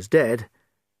wife was dead,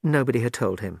 nobody had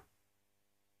told him.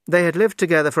 They had lived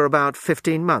together for about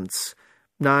 15 months,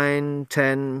 9,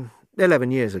 10,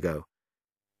 11 years ago.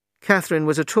 Catherine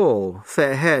was a tall,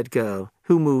 fair-haired girl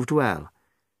who moved well.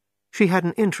 She had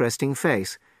an interesting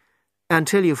face,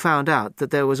 until you found out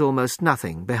that there was almost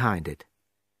nothing behind it.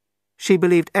 She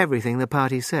believed everything the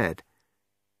party said.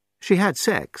 She had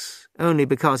sex only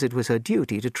because it was her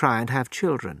duty to try and have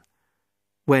children.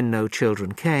 When no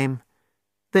children came,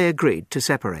 they agreed to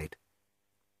separate.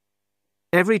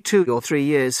 Every 2 or 3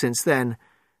 years since then,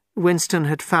 Winston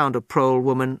had found a prole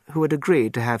woman who had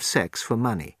agreed to have sex for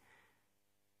money.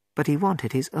 But he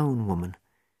wanted his own woman.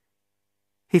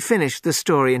 He finished the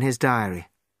story in his diary.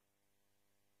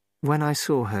 When I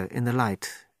saw her in the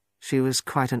light, she was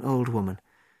quite an old woman.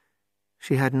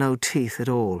 She had no teeth at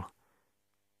all.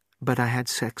 But I had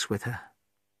sex with her.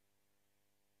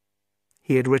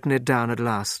 He had written it down at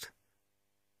last,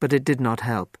 but it did not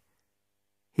help.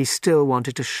 He still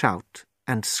wanted to shout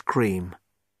and scream.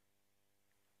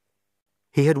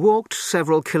 He had walked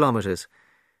several kilometres.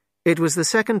 It was the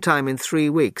second time in 3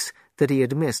 weeks that he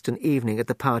had missed an evening at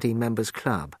the party members'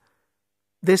 club.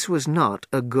 This was not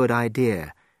a good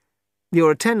idea.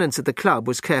 Your attendance at the club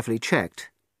was carefully checked.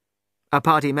 A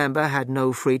party member had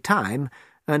no free time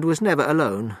and was never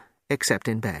alone, except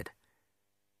in bed.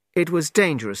 It was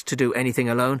dangerous to do anything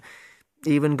alone,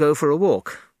 even go for a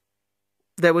walk.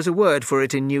 There was a word for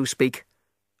it in Newspeak.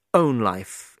 Own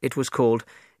life, it was called,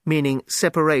 meaning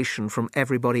separation from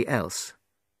everybody else.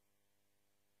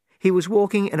 He was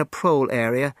walking in a prole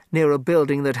area near a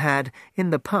building that had,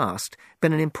 in the past,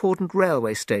 been an important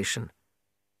railway station.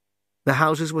 The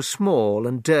houses were small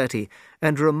and dirty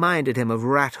and reminded him of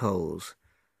rat holes.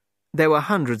 There were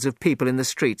hundreds of people in the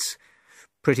streets,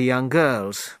 pretty young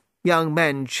girls, young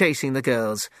men chasing the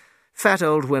girls, fat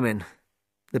old women,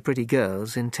 the pretty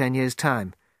girls in 10 years'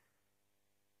 time.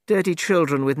 Dirty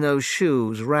children with no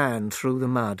shoes ran through the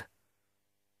mud.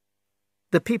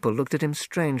 The people looked at him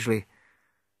strangely.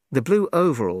 The blue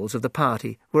overalls of the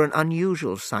party were an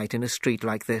unusual sight in a street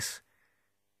like this.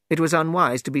 It was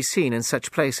unwise to be seen in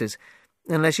such places,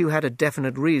 unless you had a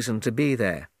definite reason to be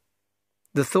there.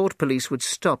 The thought police would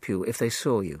stop you if they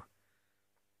saw you.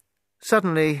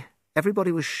 Suddenly,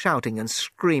 everybody was shouting and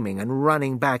screaming and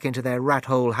running back into their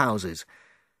rat-hole houses.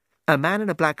 A man in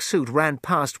a black suit ran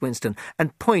past Winston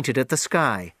and pointed at the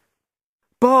sky.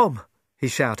 "Bomb!" he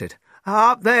shouted.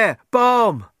 "Up there!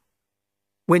 Bomb!"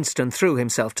 Winston threw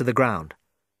himself to the ground.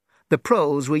 The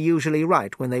proles were usually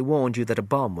right when they warned you that a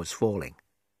bomb was falling.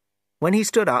 When he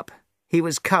stood up, he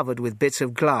was covered with bits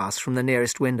of glass from the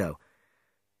nearest window.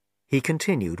 He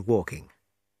continued walking.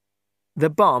 The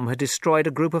bomb had destroyed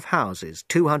a group of houses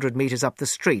 200 metres up the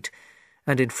street,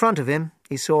 and in front of him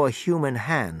he saw a human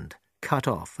hand cut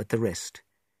off at the wrist.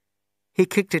 He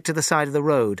kicked it to the side of the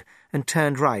road and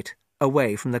turned right,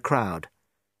 away from the crowd.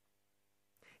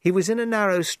 He was in a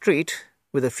narrow street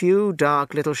with a few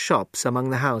dark little shops among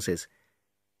the houses.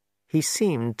 He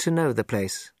seemed to know the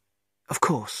place. Of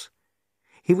course.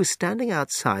 He was standing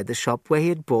outside the shop where he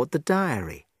had bought the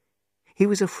diary. He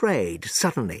was afraid,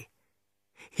 suddenly.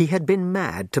 He had been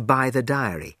mad to buy the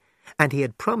diary, and he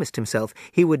had promised himself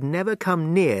he would never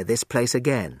come near this place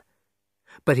again.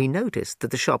 But he noticed that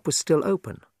the shop was still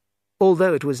open,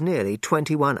 although it was nearly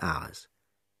 21 hours.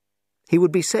 He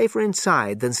would be safer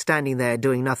inside than standing there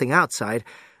doing nothing outside,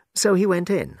 so he went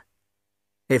in.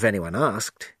 If anyone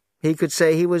asked, he could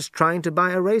say he was trying to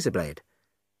buy a razor blade.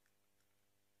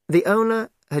 The owner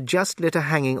had just lit a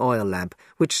hanging oil lamp,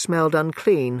 which smelled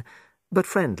unclean, but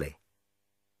friendly.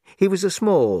 He was a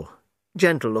small,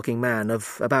 gentle-looking man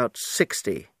of about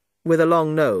 60, with a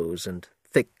long nose and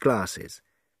thick glasses.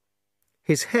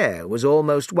 His hair was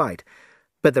almost white,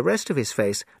 but the rest of his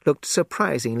face looked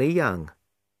surprisingly young.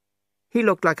 He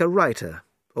looked like a writer,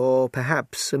 or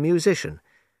perhaps a musician.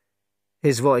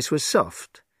 His voice was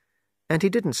soft, and he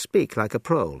didn't speak like a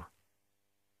prole.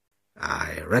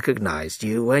 "I recognized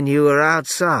you when you were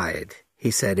outside," he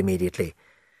said immediately.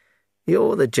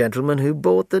 "You're the gentleman who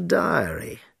bought the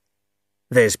diary.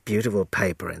 There's beautiful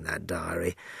paper in that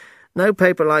diary. No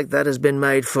paper like that has been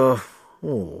made for,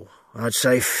 I'd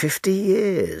say 50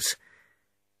 years.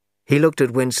 He looked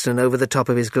at Winston over the top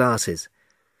of his glasses.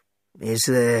 "Is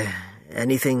there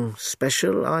anything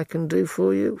special I can do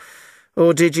for you?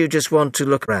 Or did you just want to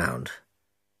look round?"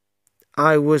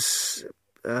 "I was,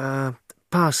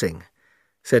 passing,"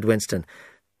 said Winston.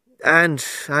 "And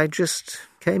I just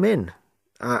came in.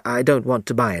 I don't want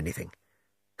to buy anything."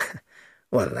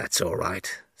 "Well, that's all right,"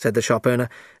 said the shop owner,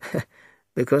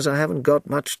 "because I haven't got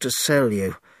much to sell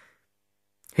you."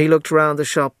 He looked round the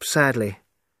shop sadly.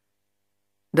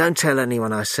 "Don't tell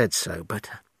anyone I said so, but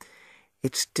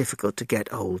it's difficult to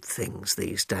get old things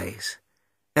these days.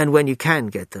 And when you can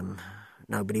get them,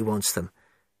 nobody wants them."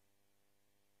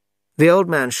 The old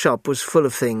man's shop was full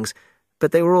of things,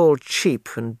 but they were all cheap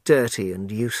and dirty and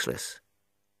useless.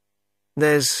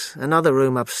 "There's another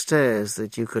room upstairs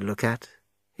that you could look at,"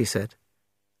 he said.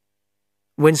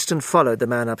 Winston followed the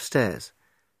man upstairs.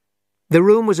 The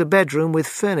room was a bedroom with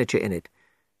furniture in it.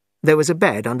 There was a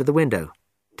bed under the window,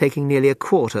 taking nearly a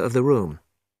quarter of the room.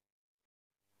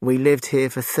 "We lived here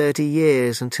for 30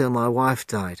 years until my wife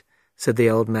died," said the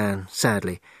old man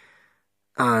sadly.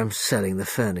 "I'm selling the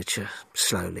furniture,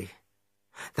 slowly.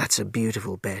 That's a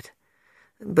beautiful bed,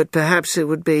 but perhaps it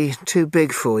would be too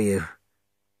big for you."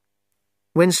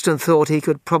 Winston thought he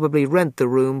could probably rent the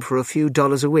room for a few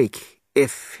dollars a week,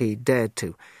 if he dared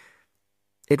to.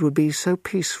 It would be so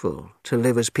peaceful to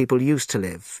live as people used to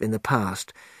live in the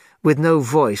past, with no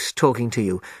voice talking to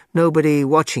you, nobody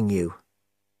watching you.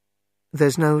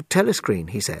 "There's no telescreen,"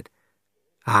 he said.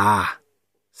 "Ah,"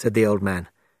 said the old man.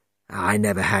 "I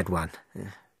never had one.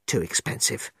 Too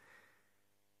expensive."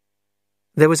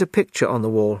 There was a picture on the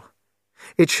wall.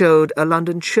 It showed a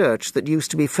London church that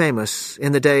used to be famous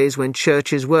in the days when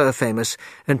churches were famous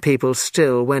and people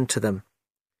still went to them.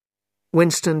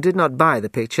 Winston did not buy the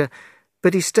picture,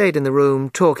 but he stayed in the room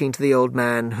talking to the old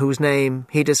man whose name,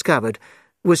 he discovered,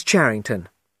 was Charrington.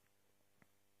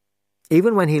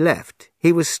 Even when he left,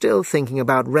 he was still thinking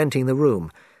about renting the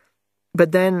room.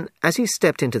 But then, as he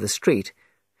stepped into the street,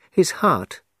 his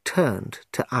heart turned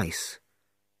to ice.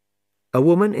 A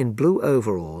woman in blue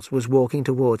overalls was walking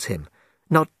towards him,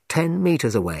 not 10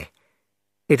 meters away.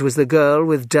 It was the girl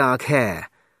with dark hair,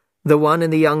 the one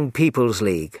in the Young People's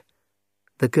League.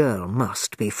 The girl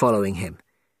must be following him.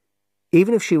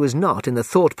 Even if she was not in the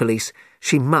thought police,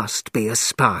 she must be a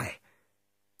spy.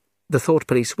 The thought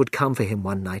police would come for him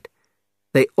one night.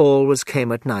 They always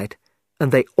came at night,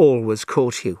 and they always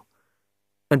caught you.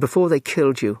 And before they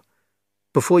killed you,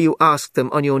 before you asked them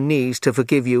on your knees to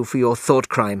forgive you for your thought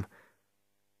crime,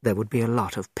 there would be a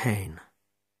lot of pain.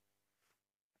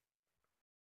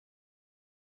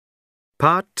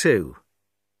 Part 2.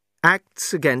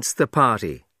 Acts Against the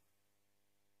Party.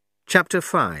 Chapter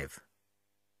 5.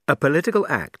 A Political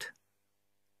Act.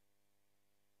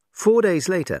 4 days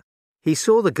later, he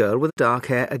saw the girl with dark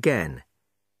hair again.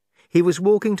 He was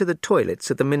walking to the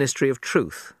toilets at the Ministry of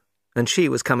Truth, and she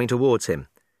was coming towards him.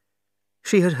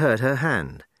 She had hurt her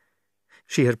hand.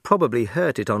 She had probably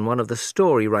hurt it on one of the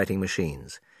story-writing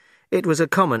machines. It was a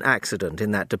common accident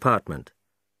in that department.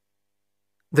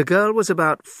 The girl was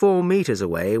about 4 meters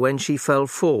away when she fell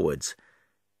forwards.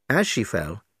 As she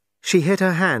fell, she hit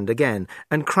her hand again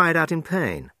and cried out in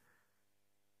pain.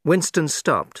 Winston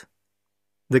stopped.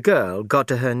 The girl got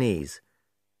to her knees.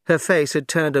 Her face had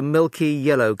turned a milky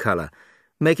yellow color,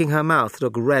 making her mouth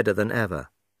look redder than ever.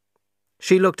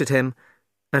 She looked at him,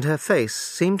 and her face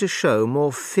seemed to show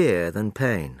more fear than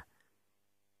pain.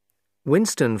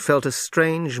 Winston felt a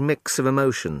strange mix of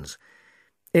emotions.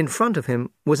 In front of him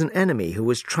was an enemy who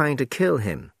was trying to kill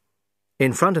him.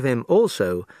 In front of him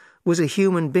also was a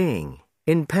human being,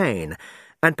 in pain,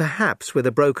 and perhaps with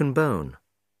a broken bone.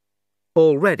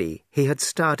 Already he had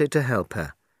started to help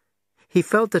her. He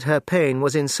felt that her pain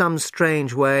was in some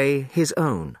strange way his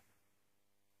own.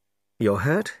 "You're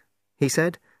hurt?" he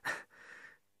said.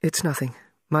 "It's nothing.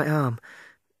 My arm.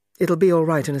 It'll be all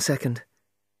right in a second."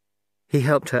 He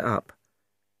helped her up.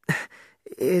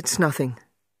 "It's nothing,"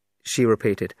 she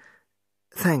repeated.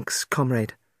 "Thanks,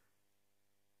 comrade."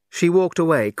 She walked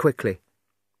away quickly.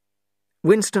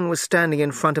 Winston was standing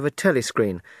in front of a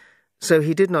telescreen, so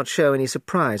he did not show any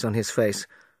surprise on his face,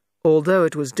 although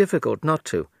it was difficult not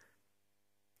to.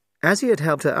 As he had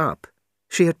helped her up,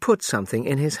 she had put something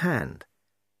in his hand.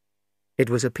 It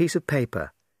was a piece of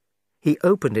paper. He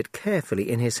opened it carefully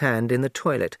in his hand in the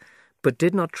toilet, but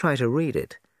did not try to read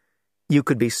it. You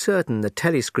could be certain the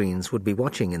telescreens would be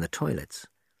watching in the toilets.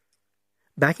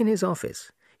 Back in his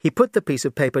office, he put the piece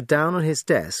of paper down on his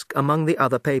desk among the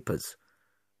other papers.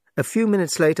 A few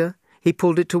minutes later, he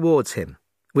pulled it towards him,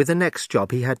 with the next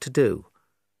job he had to do.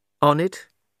 On it,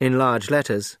 in large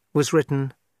letters, was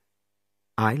written,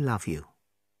 "I love you."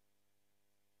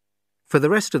 For the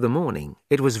rest of the morning,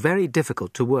 it was very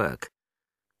difficult to work.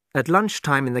 At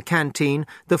lunchtime in the canteen,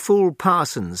 the fool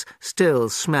Parsons, still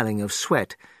smelling of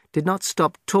sweat, did not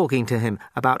stop talking to him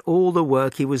about all the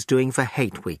work he was doing for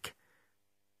Hate Week.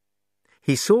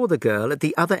 He saw the girl at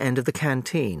the other end of the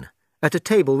canteen, at a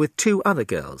table with 2 other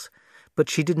girls, but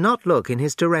she did not look in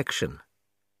his direction.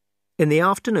 In the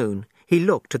afternoon, he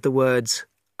looked at the words,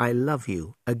 "I love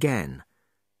you," again,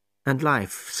 and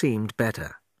life seemed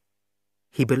better.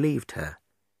 He believed her.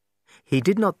 He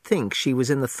did not think she was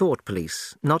in the thought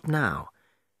police, not now.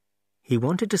 He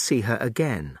wanted to see her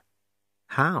again.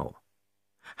 How?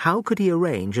 How could he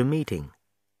arrange a meeting?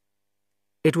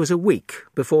 It was a week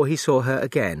before he saw her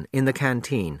again in the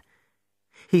canteen.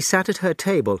 He sat at her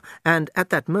table and at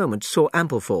that moment saw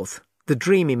Ampleforth, the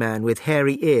dreamy man with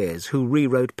hairy ears who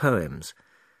rewrote poems.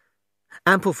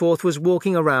 Ampleforth was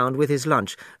walking around with his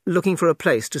lunch, looking for a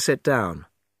place to sit down.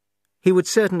 He would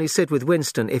certainly sit with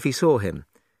Winston if he saw him.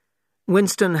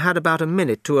 Winston had about a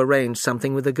minute to arrange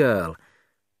something with the girl.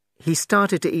 He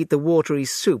started to eat the watery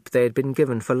soup they had been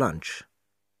given for lunch.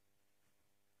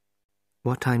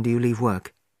 "What time do you leave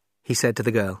work?" he said to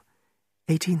the girl.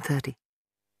 18:30.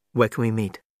 "Where can we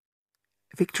meet?"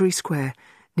 "Victory Square,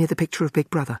 near the picture of Big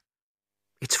Brother.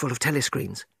 It's full of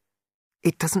telescreens.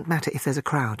 It doesn't matter if there's a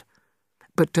crowd.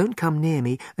 But don't come near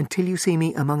me until you see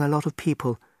me among a lot of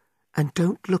people. And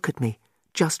don't look at me.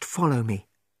 Just follow me."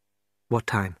 "What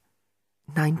time?"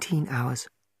 19 hours.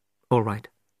 "All right."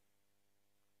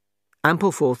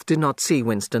 Ampleforth did not see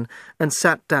Winston and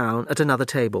sat down at another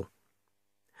table.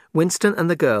 Winston and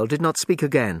the girl did not speak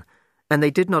again, and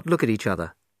they did not look at each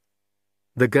other.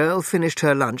 The girl finished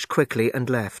her lunch quickly and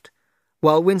left,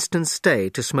 while Winston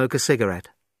stayed to smoke a cigarette.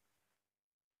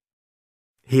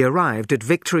 He arrived at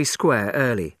Victory Square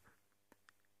early.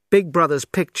 Big Brother's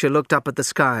picture looked up at the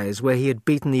skies where he had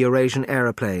beaten the Eurasian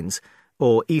aeroplanes,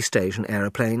 or East Asian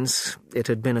aeroplanes, it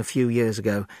had been a few years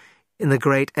ago, in the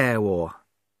Great Air War.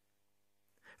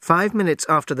 5 minutes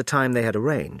after the time they had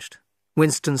arranged,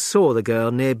 Winston saw the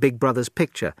girl near Big Brother's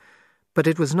picture, but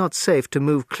it was not safe to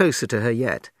move closer to her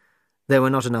yet. There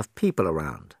were not enough people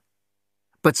around.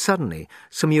 But suddenly,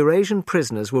 some Eurasian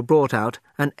prisoners were brought out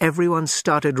and everyone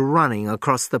started running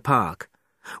across the park.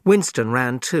 Winston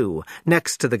ran too,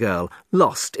 next to the girl,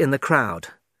 lost in the crowd.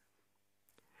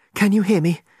 "Can you hear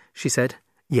me?" she said.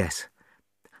 Yes.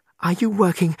 "Are you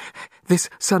working this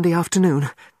Sunday afternoon?"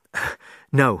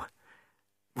 No.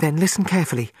 "Then listen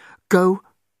carefully. Go—"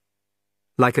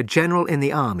 Like a general in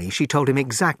the army, she told him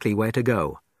exactly where to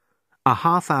go. A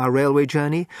half-hour railway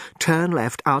journey, turn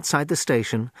left outside the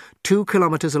station, 2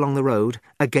 kilometres along the road,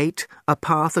 a gate, a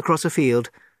path across a field.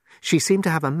 She seemed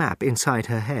to have a map inside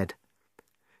her head.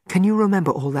 "Can you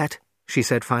remember all that?" she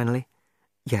said finally.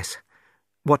 "Yes."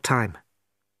 "What time?"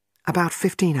 "About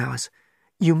 15 hours.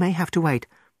 You may have to wait.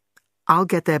 I'll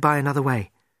get there by another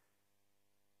way."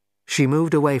 She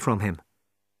moved away from him.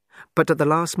 But at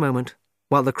the last moment,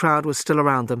 while the crowd was still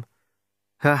around them,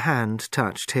 her hand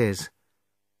touched his,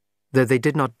 though they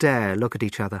did not dare look at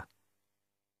each other.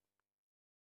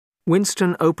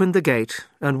 Winston opened the gate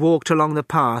and walked along the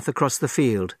path across the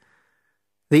field.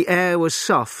 The air was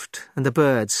soft and the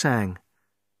birds sang.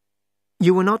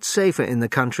 You were not safer in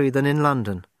the country than in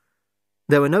London.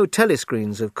 There were no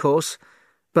telescreens, of course,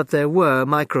 but there were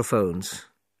microphones,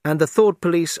 and the thought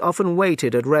police often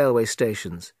waited at railway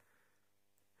stations.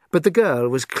 But the girl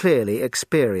was clearly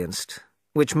experienced,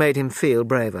 which made him feel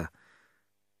braver.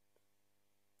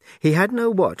 He had no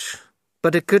watch,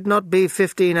 but it could not be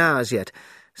 15 hours yet,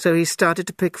 so he started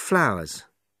to pick flowers.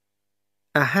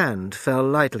 A hand fell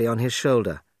lightly on his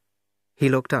shoulder. He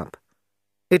looked up.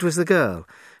 It was the girl,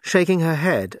 shaking her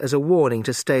head as a warning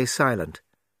to stay silent.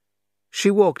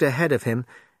 She walked ahead of him,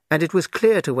 and it was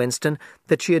clear to Winston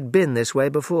that she had been this way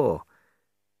before.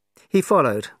 He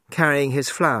followed, carrying his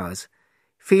flowers,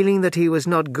 feeling that he was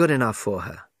not good enough for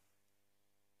her.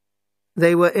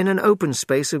 They were in an open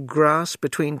space of grass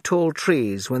between tall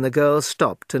trees when the girl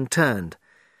stopped and turned.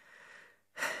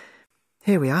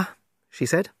 "Here we are," she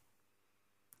said.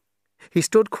 He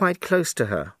stood quite close to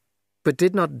her, but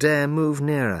did not dare move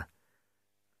nearer.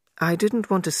 "I didn't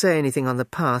want to say anything on the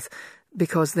path,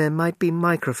 because there might be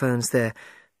microphones there,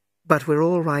 but we're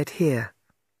all right here."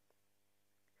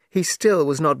 He still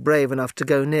was not brave enough to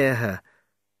go near her.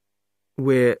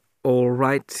 "We're all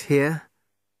right here?"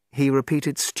 he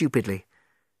repeated stupidly.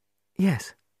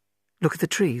 "Yes. Look at the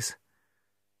trees."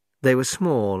 They were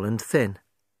small and thin.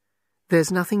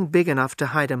 "There's nothing big enough to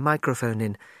hide a microphone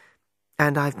in,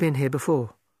 and I've been here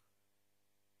before."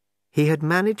 He had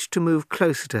managed to move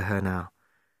closer to her now.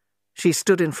 She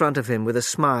stood in front of him with a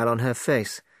smile on her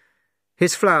face.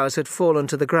 His flowers had fallen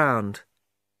to the ground.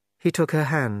 He took her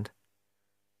hand.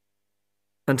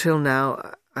 "Until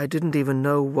now, I didn't even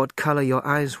know what colour your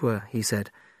eyes were," he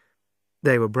said.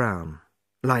 "They were brown,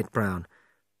 light brown.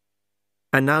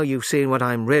 And now you've seen what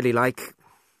I'm really like.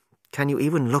 Can you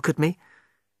even look at me?"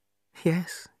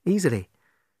 "Yes, easily."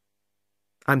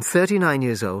 "I'm 39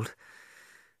 years old.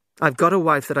 I've got a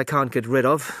wife that I can't get rid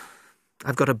of.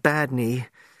 I've got a bad knee.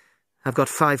 I've got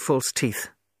 5 false teeth."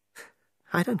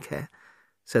 "I don't care,"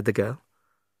 said the girl.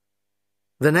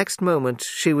 The next moment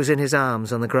she was in his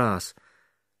arms on the grass.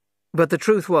 But the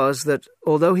truth was that,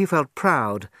 although he felt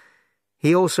proud,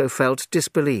 he also felt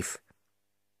disbelief.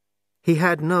 He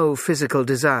had no physical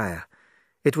desire.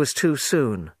 It was too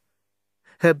soon.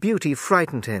 Her beauty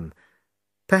frightened him.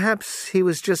 Perhaps he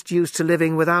was just used to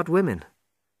living without women.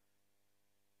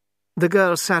 The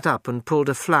girl sat up and pulled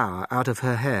a flower out of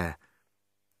her hair.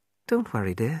 "Don't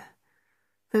worry, dear.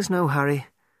 There's no hurry.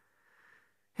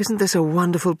 Isn't this a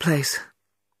wonderful place?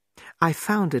 I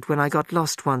found it when I got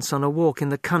lost once on a walk in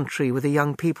the country with the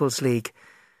Young People's League.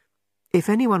 If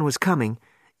anyone was coming,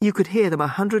 you could hear them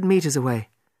 100 metres away."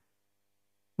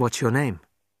 "What's your name?"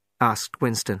 asked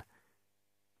Winston.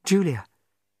 "Julia.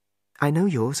 I know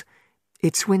yours.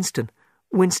 It's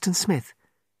Winston Smith.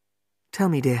 Tell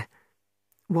me, dear,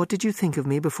 what did you think of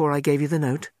me before I gave you the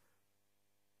note?"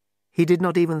 He did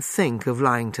not even think of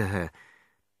lying to her.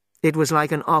 It was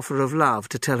like an offer of love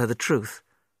to tell her the truth.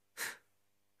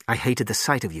 "I hated the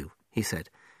sight of you," he said.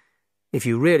 "If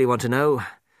you really want to know,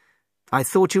 I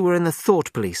thought you were in the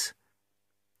thought police."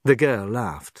 The girl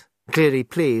laughed, clearly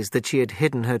pleased that she had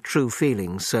hidden her true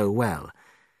feelings so well.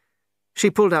 She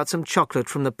pulled out some chocolate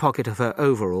from the pocket of her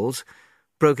overalls,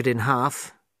 broke it in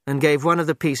half, and gave one of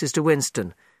the pieces to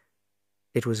Winston.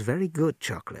 It was very good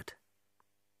chocolate.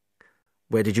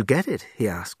 "Where did you get it?" he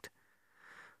asked.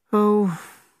 "Oh,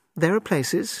 there are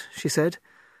places," she said.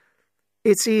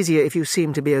 It's easier if you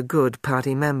seem to be a good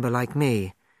party member like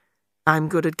me. I'm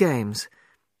good at games.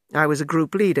 I was a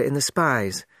group leader in the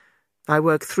Spies. I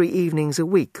work 3 evenings a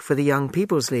week for the Young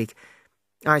People's League.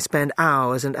 I spend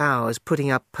hours and hours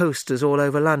putting up posters all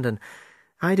over London.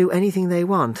 I do anything they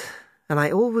want, and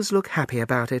I always look happy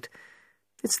about it.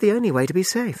 It's the only way to be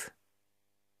safe."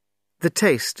 The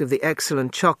taste of the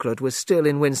excellent chocolate was still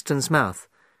in Winston's mouth.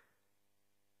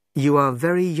 "You are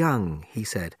very young," he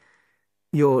said.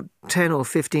 "You're 10 or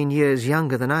 15 years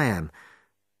younger than I am.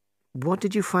 What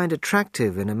did you find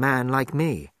attractive in a man like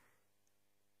me?"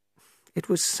 "It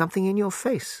was something in your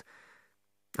face.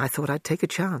 I thought I'd take a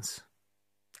chance.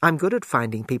 I'm good at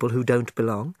finding people who don't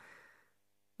belong.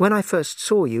 When I first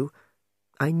saw you,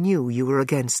 I knew you were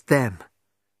against them."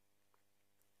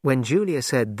 When Julia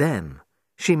said them,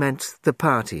 she meant the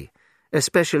party,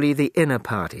 especially the inner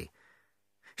party.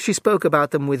 She spoke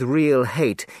about them with real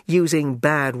hate, using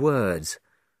bad words.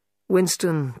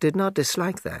 Winston did not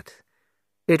dislike that.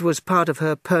 It was part of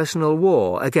her personal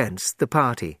war against the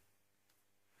party.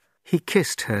 He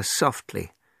kissed her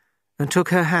softly and took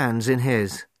her hands in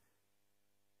his.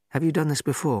 "Have you done this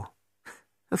before?"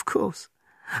 "Of course.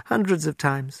 Hundreds of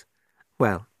times.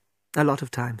 Well, a lot of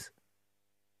times."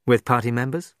 "With party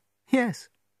members?" "Yes."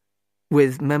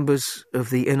 "With members of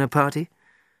the inner party?"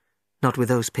 "Not with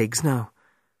those pigs, no.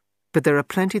 But there are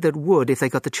plenty that would if they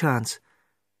got the chance.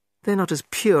 They're not as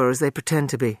pure as they pretend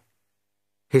to be."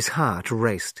 His heart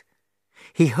raced.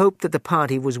 He hoped that the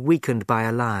party was weakened by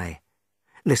a lie.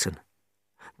 "Listen,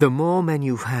 the more men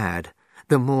you've had,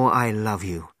 the more I love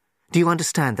you. Do you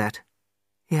understand that?"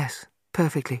 "Yes,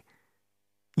 perfectly."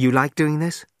 "You like doing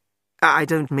this? I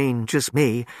don't mean just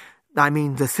me. I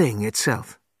mean the thing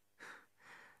itself."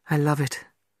 "I love it."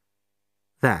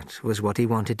 That was what he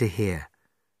wanted to hear.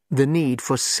 The need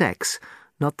for sex,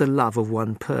 not the love of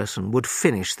one person, would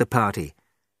finish the party.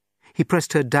 He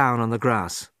pressed her down on the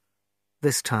grass.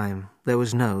 This time there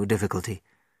was no difficulty.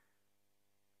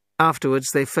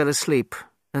 Afterwards they fell asleep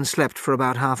and slept for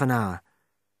about half an hour.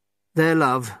 Their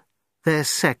love, their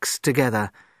sex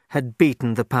together, had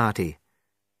beaten the party.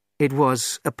 It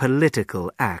was a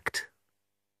political act.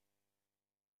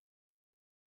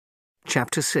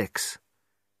 Chapter 6.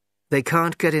 They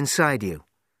Can't Get Inside You.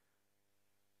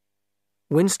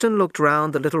 Winston looked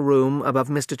round the little room above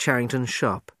Mr. Charrington's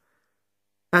shop.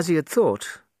 As he had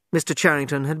thought, Mr.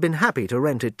 Charrington had been happy to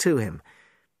rent it to him.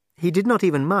 He did not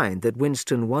even mind that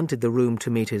Winston wanted the room to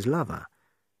meet his lover.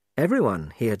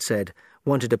 Everyone, he had said,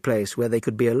 wanted a place where they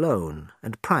could be alone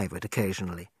and private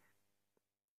occasionally.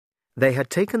 They had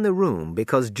taken the room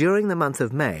because during the month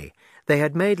of May they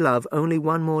had made love only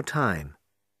one more time.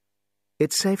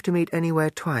 "It's safe to meet anywhere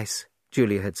twice,"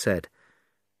 Julia had said.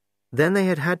 Then they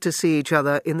had had to see each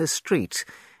other in the street,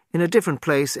 in a different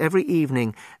place every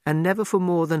evening, and never for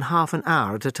more than half an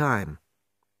hour at a time.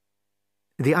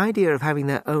 The idea of having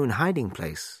their own hiding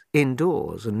place,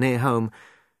 indoors and near home,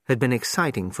 had been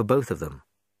exciting for both of them.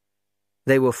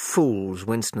 They were fools,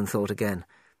 Winston thought again.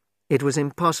 It was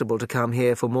impossible to come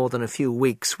here for more than a few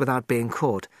weeks without being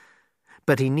caught.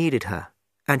 But he needed her,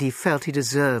 and he felt he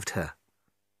deserved her.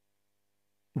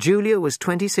 Julia was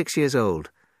 26 years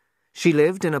old. She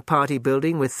lived in a party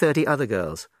building with 30 other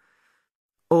girls.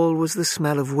 "All was the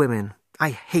smell of women.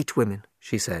 I hate women,"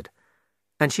 she said.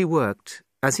 And she worked,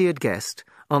 as he had guessed,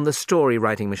 on the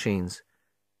story-writing machines.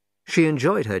 She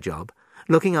enjoyed her job,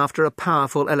 looking after a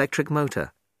powerful electric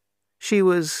motor. She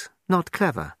was not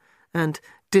clever, and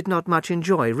did not much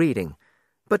enjoy reading,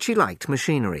 but she liked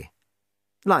machinery.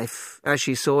 Life, as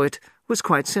she saw it, was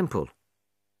quite simple.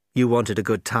 You wanted a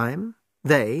good time.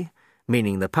 They,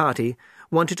 meaning the party,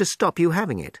 wanted to stop you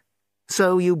having it.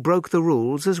 So you broke the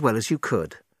rules as well as you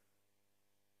could.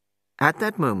 At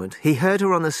that moment, he heard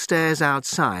her on the stairs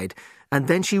outside, and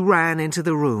then she ran into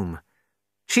the room.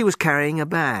 She was carrying a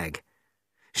bag.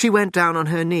 She went down on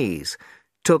her knees,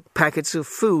 took packets of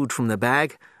food from the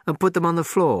bag, and put them on the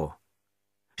floor.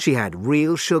 She had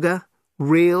real sugar,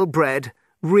 real bread,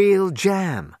 real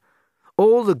jam,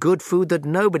 all the good food that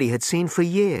nobody had seen for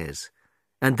years.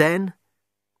 And then...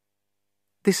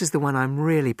 "This is the one I'm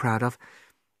really proud of.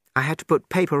 I had to put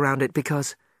paper round it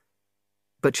because—"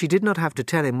 But she did not have to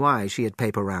tell him why she had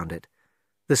paper round it.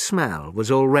 The smell was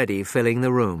already filling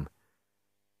the room.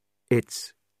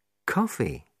 "It's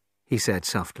coffee," he said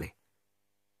softly.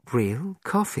 "Real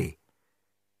coffee.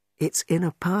 It's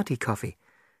inner-party coffee.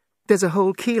 There's a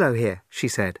whole kilo here," she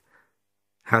said.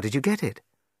 "How did you get it?"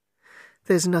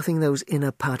 "There's nothing those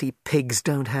inner-party pigs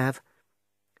don't have.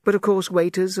 But of course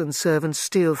waiters and servants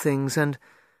steal things, and...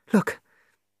 Look,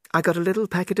 I got a little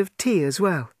packet of tea as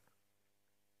well."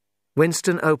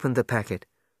 Winston opened the packet.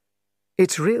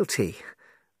 "It's real tea.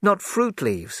 not fruit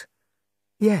leaves."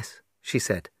 "Yes," she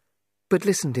said. "But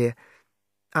listen, dear,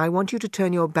 I want you to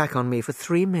turn your back on me for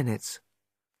 3 minutes.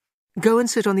 Go and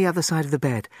sit on the other side of the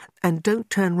bed, and don't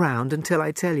turn round until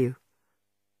I tell you."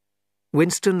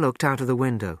 Winston looked out of the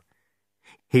window.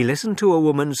 He listened to a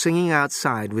woman singing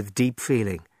outside with deep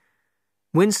feeling.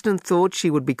 Winston thought she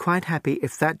would be quite happy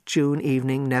if that June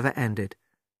evening never ended.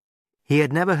 He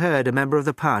had never heard a member of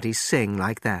the party sing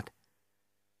like that.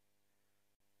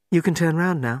 "You can turn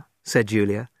round now," said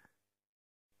Julia.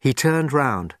 He turned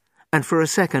round, and for a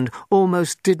second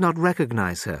almost did not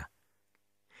recognize her.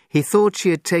 He thought she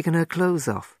had taken her clothes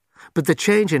off, but the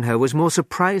change in her was more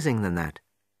surprising than that.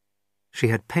 She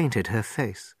had painted her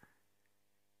face.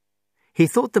 He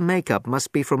thought the makeup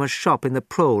must be from a shop in the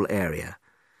Prole area.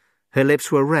 Her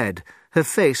lips were red, her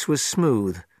face was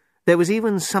smooth. There was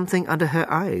even something under her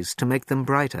eyes to make them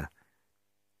brighter.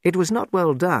 It was not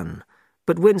well done,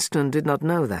 but Winston did not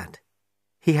know that.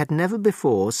 He had never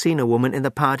before seen a woman in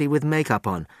the party with makeup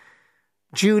on.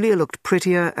 Julia looked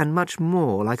prettier and much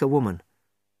more like a woman.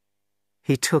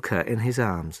 He took her in his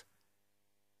arms.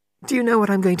 "Do you know what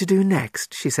I'm going to do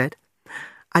next?" she said.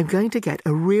 "I'm going to get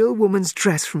a real woman's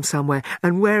dress from somewhere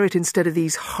and wear it instead of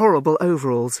these horrible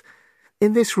overalls.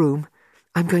 In this room,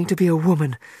 I'm going to be a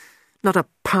woman, not a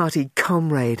party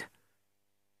comrade."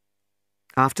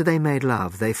 After they made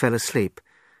love, they fell asleep,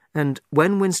 and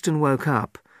when Winston woke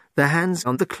up, the hands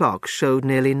on the clock showed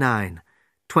nearly 9,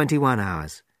 21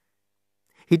 hours.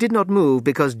 He did not move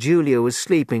because Julia was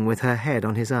sleeping with her head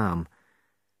on his arm.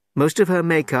 Most of her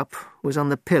makeup was on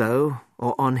the pillow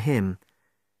or on him.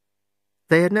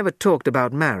 They had never talked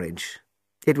about marriage.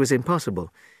 It was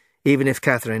impossible, even if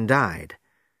Catherine died.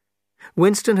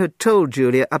 Winston had told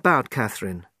Julia about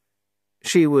Catherine.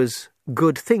 She was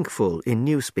good-thinkful in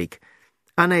newspeak,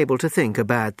 unable to think a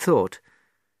bad thought.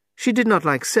 She did not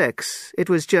like sex. It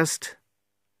was just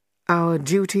 "Our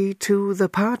duty to the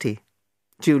party."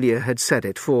 Julia had said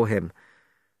it for him.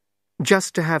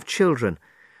 Just to have children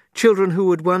who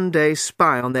would one day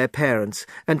spy on their parents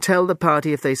and tell the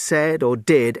party if they said or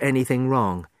did anything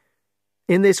wrong.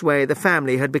 In this way, the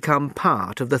family had become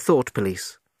part of the thought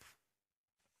police.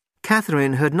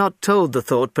 Catherine had not told the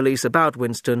thought police about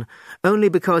Winston only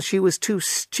because she was too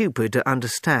stupid to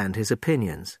understand his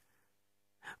opinions.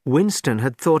 Winston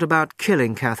had thought about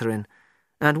killing Catherine,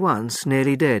 and once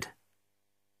nearly did.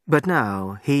 But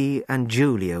now he and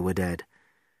Julia were dead.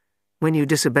 When you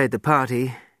disobeyed the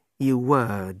party, you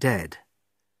were dead.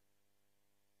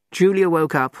 Julia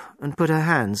woke up and put her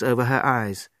hands over her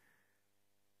eyes.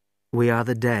 "We are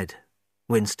the dead,"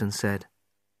 Winston said.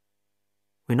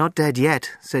 "We're not dead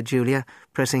yet," said Julia,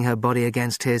 pressing her body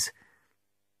against his.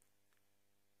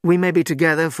 "We may be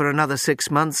together for another 6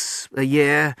 months, a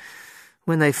year.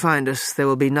 When they find us, there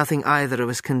will be nothing either of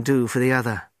us can do for the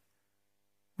other."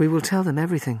 "We will tell them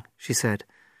everything," she said.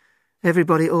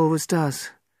 "Everybody always does.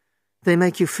 They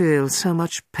make you feel so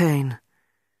much pain."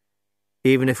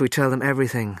 "Even if we tell them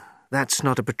everything, that's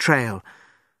not a betrayal.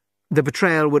 The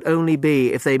betrayal would only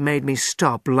be if they made me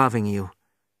stop loving you."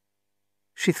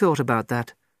 She thought about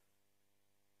that.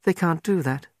 "They can't do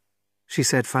that," she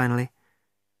said finally.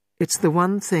 "It's the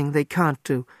one thing they can't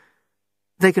do.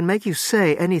 They can make you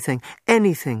say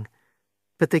anything,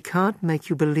 but they can't make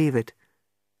you believe it.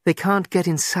 They can't get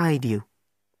inside you."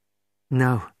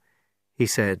 "No," he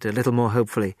said, a little more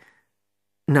hopefully.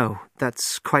 "No,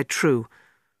 that's quite true.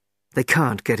 They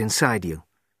can't get inside you."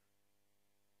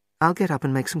 "I'll get up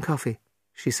and make some coffee,"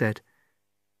 she said.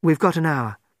 "We've got an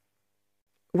hour.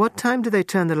 What time do they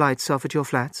turn the lights off at your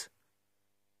flats?"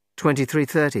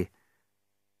 23:30.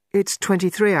 "It's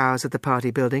 23 hours at the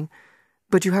party building,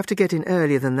 but you have to get in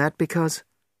earlier than that because—"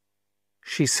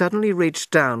 She suddenly reached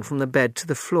down from the bed to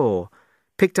the floor,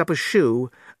 picked up a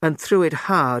shoe, and threw it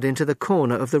hard into the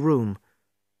corner of the room.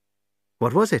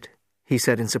 "What was it?" he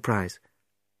said in surprise.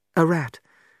 "A rat.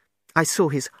 I saw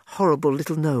his horrible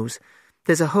little nose.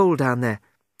 There's a hole down there.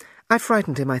 I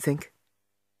frightened him, I think."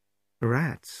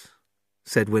 "Rats,"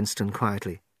 said Winston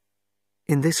quietly.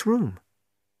 "In this room."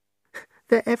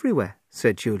 "They're everywhere,"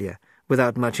 said Julia,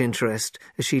 without much interest,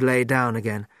 as she lay down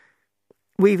again.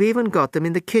 "We've even got them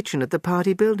in the kitchen at the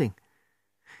party building.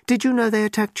 Did you know they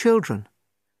attack children?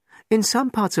 In some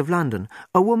parts of London,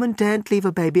 a woman daren't leave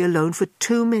a baby alone for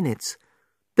 2 minutes.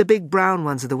 The big brown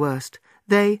ones are the worst.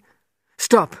 They—"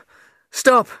 "Stop!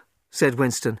 Stop!" said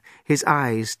Winston, his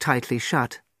eyes tightly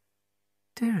shut.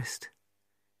 "Dearest,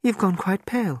 you've gone quite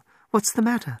pale. What's the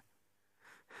matter?"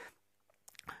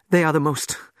 "They are the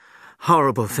most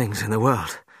horrible things in the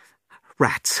world.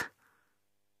 Rats."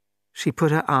 She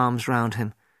put her arms round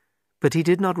him, but he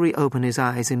did not reopen his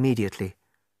eyes immediately.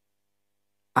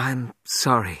 "I'm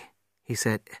sorry," he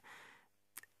said.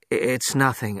 "It's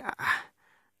nothing.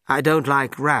 I don't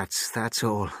like rats, that's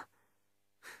all."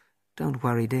 "Don't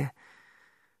worry, dear.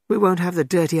 We won't have the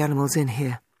dirty animals in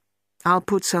here. I'll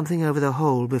put something over the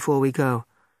hole before we go."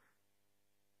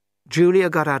 Julia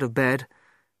got out of bed,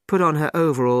 put on her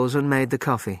overalls and made the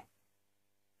coffee.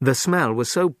 The smell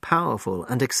was so powerful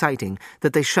and exciting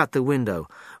that they shut the window,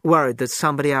 worried that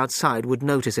somebody outside would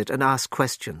notice it and ask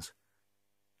questions.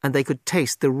 And they could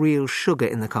taste the real sugar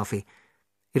in the coffee.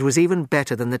 It was even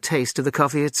better than the taste of the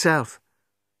coffee itself.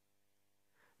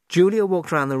 Julia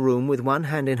walked round the room with one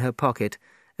hand in her pocket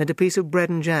and a piece of bread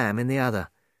and jam in the other.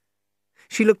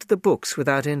 She looked at the books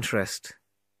without interest.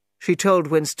 She told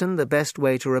Winston the best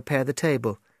way to repair the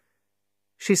table.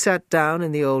 She sat down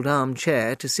in the old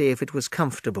armchair to see if it was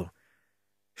comfortable.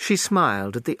 She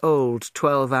smiled at the old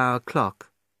 12-hour clock.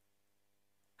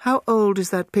 "How old is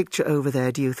that picture over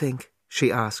there, do you think?"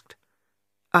 she asked.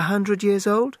 100 years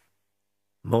old?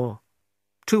 More.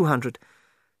 200.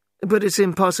 But it's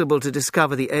impossible to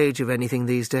discover the age of anything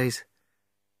these days.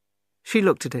 She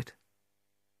looked at it.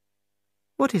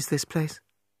 "What is this place?"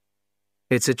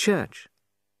 "It's a church.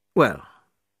 Well,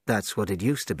 that's what it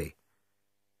used to be."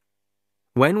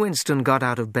 When Winston got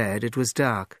out of bed, it was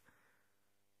dark.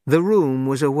 The room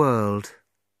was a world,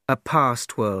 a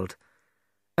past world,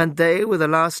 and they were the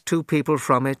last two people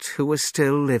from it who were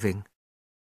still living.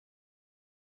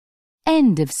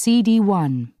 End of CD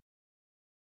 1.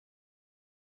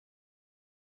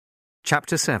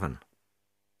 Chapter 7.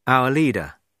 Our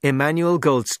leader, Emmanuel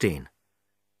Goldstein.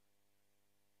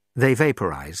 They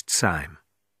vaporized Syme.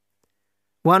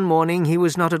 One morning he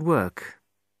was not at work.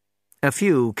 A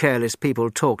few careless people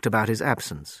talked about his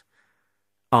absence.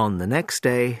 On the next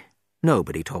day,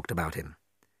 nobody talked about him.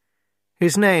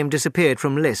 His name disappeared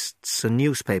from lists and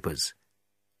newspapers.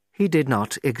 He did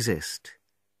not exist.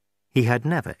 He had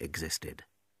never existed.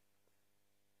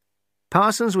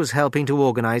 Parsons was helping to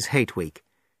organize Hate Week.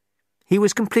 He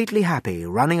was completely happy,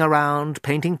 running around,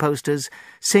 painting posters,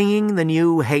 singing the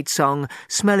new hate song,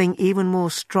 smelling even more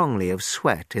strongly of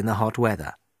sweat in the hot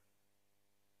weather.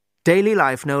 Daily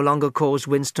life no longer caused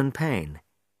Winston pain.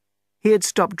 He had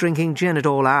stopped drinking gin at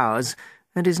all hours,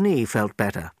 and his knee felt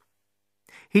better.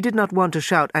 He did not want to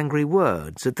shout angry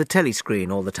words at the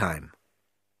telescreen all the time.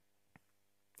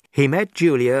 He met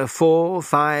Julia 4,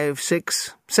 5,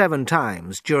 6, 7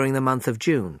 times during the month of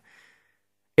June.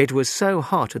 It was so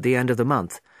hot at the end of the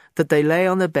month that they lay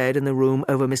on the bed in the room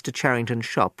over Mr. Charrington's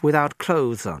shop without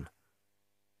clothes on.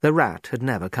 The rat had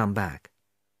never come back.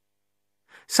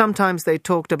 Sometimes they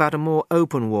talked about a more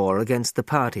open war against the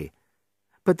party,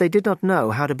 but they did not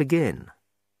know how to begin.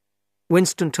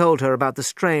 Winston told her about the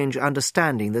strange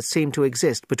understanding that seemed to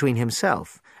exist between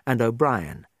himself and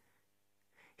O'Brien.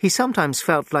 He sometimes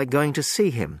felt like going to see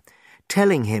him,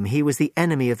 telling him he was the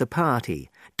enemy of the party,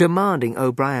 demanding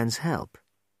O'Brien's help.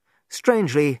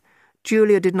 Strangely,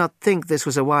 Julia did not think this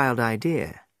was a wild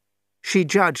idea. She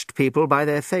judged people by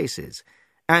their faces,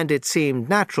 and it seemed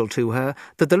natural to her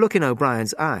that the look in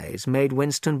O'Brien's eyes made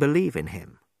Winston believe in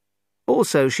him.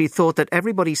 Also, she thought that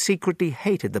everybody secretly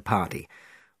hated the party,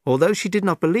 although she did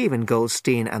not believe in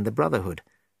Goldstein and the Brotherhood.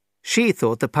 She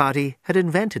thought the party had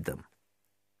invented them.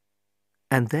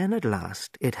 And then at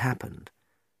last it happened.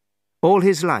 All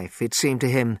his life, it seemed to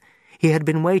him, he had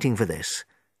been waiting for this.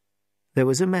 There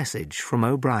was a message from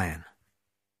O'Brien.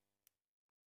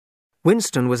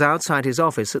 Winston was outside his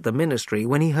office at the ministry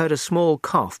when he heard a small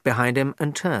cough behind him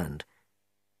and turned.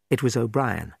 It was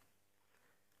O'Brien.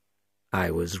 "I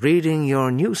was reading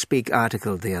your Newspeak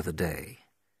article the other day.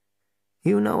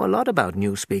 You know a lot about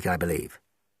Newspeak, I believe."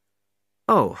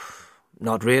 "Oh,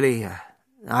 not really.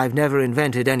 I've never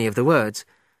invented any of the words."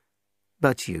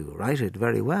 "But you write it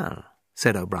very well,"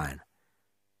 said O'Brien.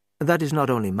 "That is not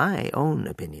only my own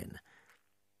opinion.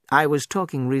 I was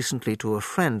talking recently to a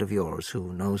friend of yours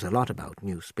who knows a lot about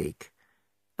Newspeak.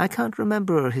 I can't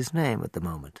remember his name at the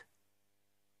moment."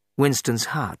 Winston's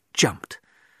heart jumped.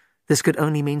 This could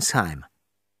only mean Syme.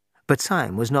 But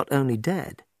Syme was not only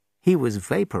dead, he was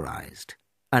vaporized,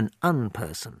 an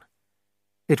unperson.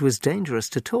 It was dangerous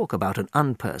to talk about an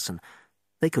unperson.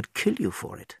 They could kill you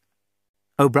for it.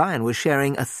 O'Brien was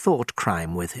sharing a thought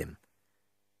crime with him.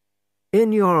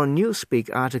 "In your Newspeak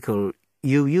article,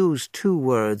 you use 2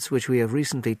 words which we have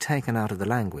recently taken out of the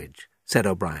language," said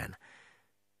O'Brien.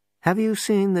 "Have you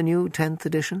seen the new 10th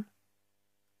edition?"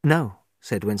 "No,"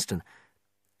 said Winston.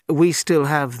 "We still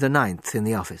have the 9th in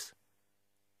the office.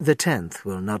 The 10th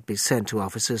will not be sent to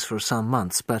offices for some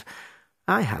months, but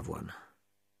I have one.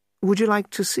 Would you like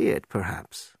to see it,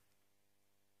 perhaps?"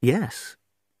 "Yes,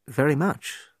 very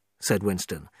much," said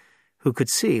Winston, who could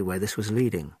see where this was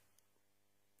leading.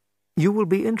 You will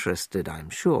be interested, I'm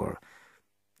sure.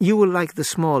 You will like the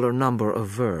smaller number of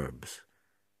verbs.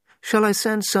 Shall I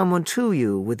send someone to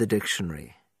you with the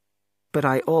dictionary? But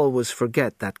I always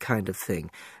forget that kind of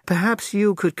thing. Perhaps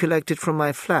you could collect it from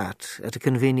my flat at a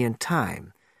convenient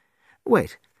time.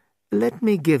 Wait, let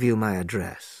me give you my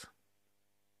address.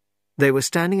 They were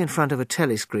standing in front of a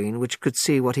telescreen which could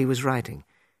see what he was writing.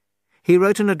 He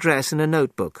wrote an address in a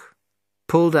notebook,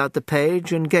 pulled out the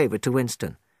page and gave it to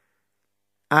Winston.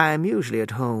 I am usually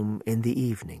at home in the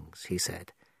evenings, he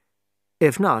said.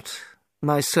 If not,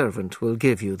 my servant will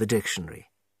give you the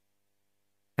dictionary.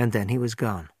 And then he was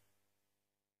gone.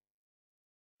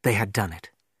 They had done it.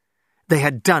 They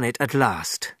had done it at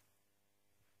last.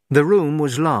 The room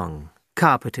was long,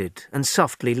 carpeted, and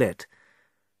softly lit.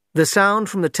 The sound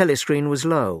from the telescreen was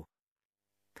low.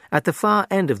 At the far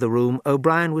end of the room,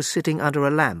 O'Brien was sitting under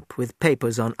a lamp with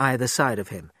papers on either side of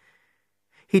him.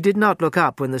 He did not look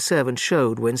up when the servant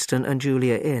showed Winston and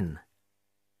Julia in.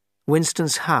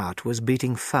 Winston's heart was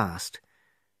beating fast.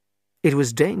 It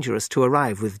was dangerous to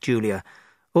arrive with Julia,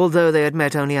 although they had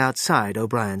met only outside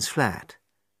O'Brien's flat.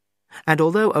 And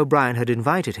although O'Brien had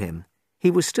invited him,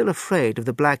 he was still afraid of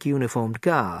the black-uniformed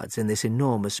guards in this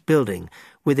enormous building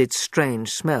with its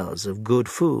strange smells of good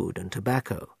food and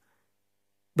tobacco.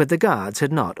 But the guards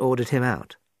had not ordered him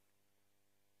out.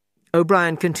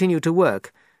 O'Brien continued to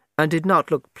work and did not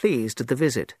look pleased at the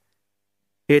visit.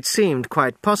 It seemed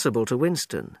quite possible to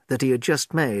Winston that he had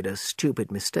just made a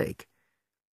stupid mistake.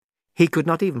 He could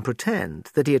not even pretend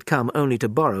that he had come only to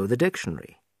borrow the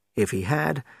dictionary. If he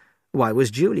had, why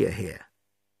was Julia here?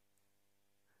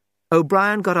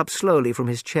 O'Brien got up slowly from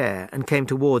his chair and came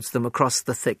towards them across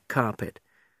the thick carpet.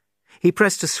 He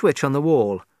pressed a switch on the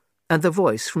wall, and the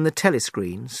voice from the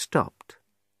telescreen stopped.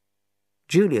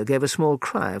 Julia gave a small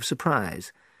cry of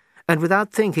surprise, and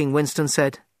without thinking, Winston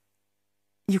said,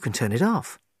 "You can turn it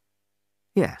off."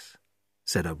 "Yes,"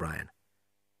 said O'Brien.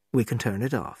 "We can turn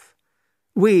it off.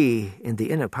 We, in the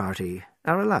inner party,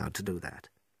 are allowed to do that."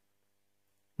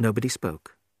 Nobody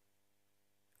spoke.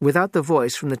 Without the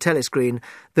voice from the telescreen,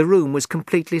 the room was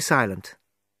completely silent.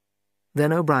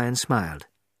 Then O'Brien smiled.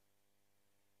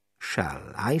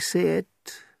 "Shall I say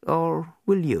it, or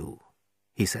will you?"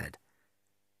 he said.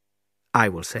 "I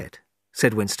will say it,"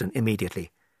 said Winston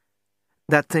immediately.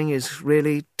 "That thing is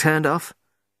really turned off?"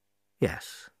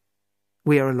 "Yes.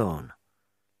 We are alone."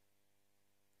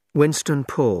 Winston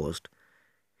paused.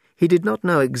 He did not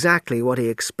know exactly what he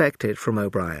expected from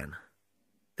O'Brien.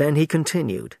 Then he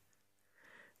continued.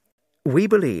 "We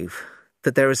believe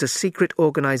that there is a secret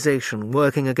organization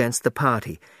working against the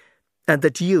party, and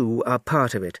that you are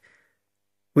part of it.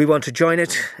 We want to join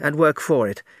it and work for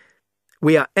it.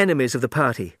 We are enemies of the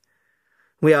party.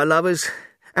 We are lovers,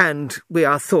 and we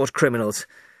are thought criminals.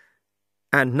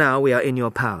 And now we are in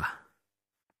your power."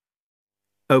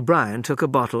 O'Brien took a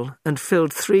bottle and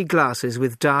filled 3 glasses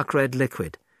with dark red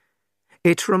liquid.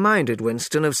 It reminded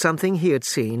Winston of something he had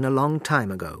seen a long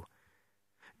time ago.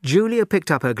 Julia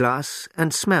picked up her glass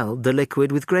and smelled the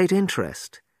liquid with great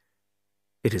interest.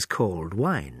 "It is called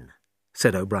wine,"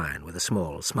 said O'Brien with a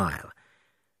small smile.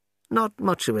 "Not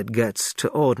much of it gets to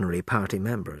ordinary party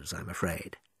members, I'm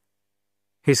afraid."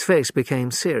 His face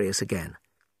became serious again,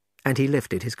 and he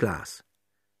lifted his glass.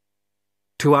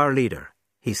 "To our leader,"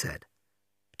 he said.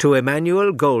 "To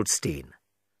Emmanuel Goldstein."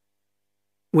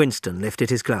 Winston lifted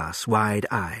his glass,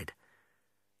 wide-eyed.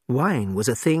 Wine was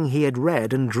a thing he had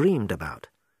read and dreamed about.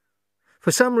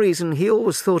 For some reason he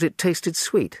always thought it tasted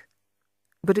sweet,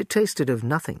 but it tasted of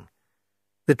nothing.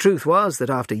 The truth was that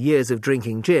after years of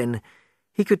drinking gin,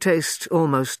 he could taste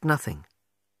almost nothing.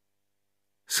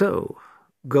 "So,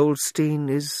 Goldstein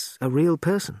is a real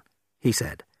person," he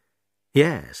said.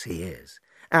 "Yes, he is.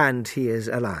 And he is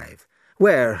alive.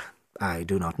 Where, I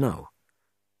do not know."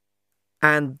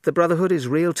 "And the Brotherhood is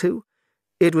real too?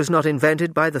 It was not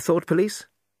invented by the thought police?"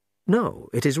 "No,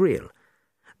 it is real.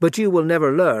 But you will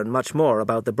never learn much more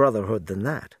about the Brotherhood than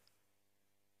that."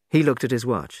 He looked at his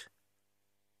watch.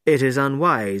 "It is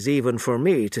unwise even for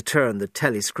me to turn the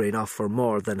telescreen off for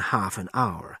more than half an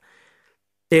hour.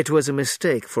 It was a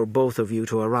mistake for both of you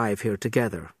to arrive here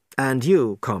together, and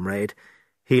you, comrade,"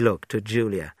 he looked at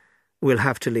Julia, "will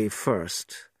have to leave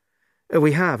first.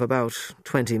 We have about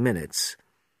 20 minutes.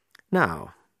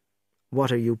 Now,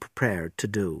 what are you prepared to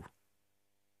do?"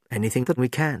 "Anything that we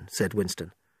can," said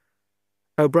Winston.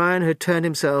 O'Brien had turned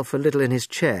himself a little in his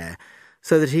chair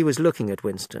so that he was looking at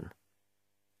Winston.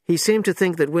 He seemed to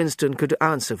think that Winston could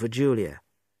answer for Julia.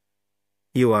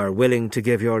 "You are willing to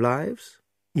give your lives?"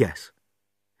 "Yes."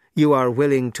 "You are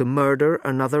willing to murder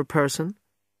another person?"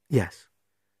 "Yes."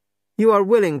 "You are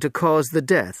willing to cause the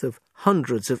death of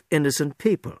hundreds of innocent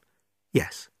people?"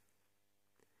 "Yes."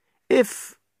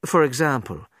 If, for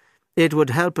example, it would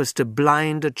help us to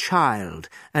blind a child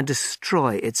and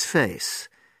destroy its face,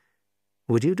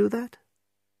 would you do that?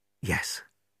 Yes.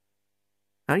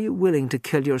 Are you willing to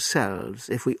kill yourselves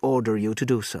if we order you to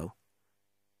do so?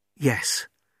 Yes.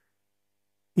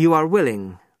 You are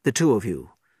willing, the two of you,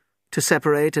 to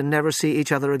separate and never see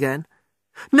each other again?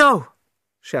 No!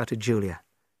 Shouted Julia.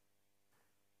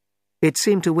 It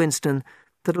seemed to Winston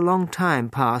that a long time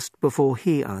passed before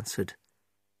he answered.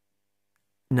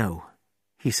 No,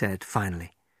 he said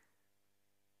finally.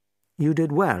 You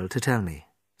did well to tell me,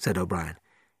 said O'Brien.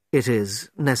 It is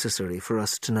necessary for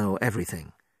us to know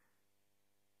everything.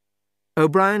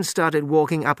 O'Brien started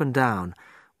walking up and down,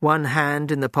 one hand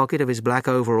in the pocket of his black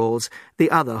overalls, the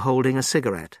other holding a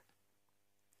cigarette.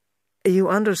 You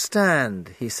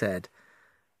understand, he said,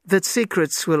 that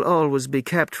secrets will always be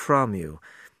kept from you.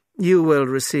 You will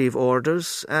receive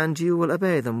orders, and you will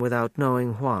obey them without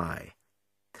knowing why.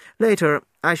 Later,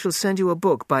 I shall send you a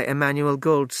book by Emmanuel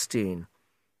Goldstein.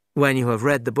 When you have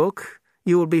read the book,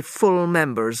 you will be full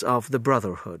members of the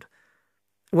Brotherhood.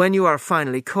 When you are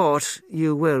finally caught,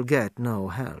 you will get no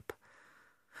help.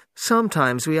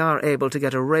 Sometimes we are able to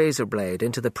get a razor blade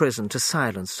into the prison to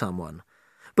silence someone,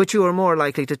 but you are more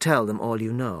likely to tell them all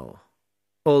you know,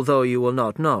 although you will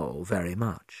not know very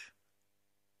much.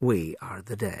 We are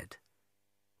the dead.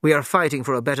 We are fighting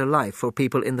for a better life for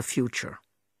people in the future.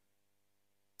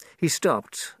 He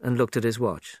stopped and looked at his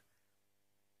watch.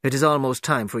 It is almost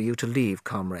time for you to leave,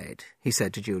 comrade, he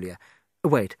said to Julia.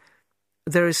 Wait,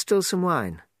 there is still some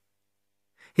wine.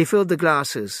 He filled the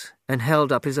glasses and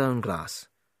held up his own glass.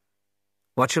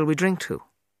 What shall we drink to?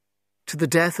 To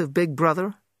the death of Big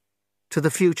Brother? To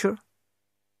the future?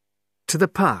 To the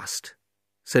past,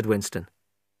 said Winston.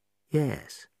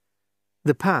 Yes,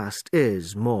 the past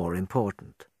is more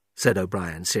important, said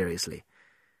O'Brien seriously.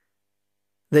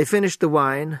 They finished the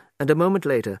wine, and a moment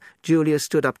later Julia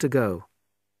stood up to go.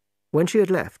 When she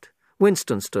had left,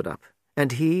 Winston stood up,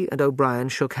 and he and O'Brien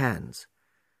shook hands.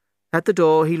 At the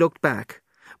door he looked back,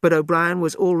 but O'Brien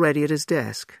was already at his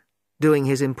desk, doing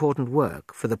his important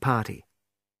work for the party.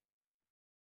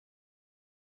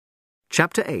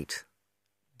 Chapter 8.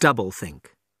 Doublethink.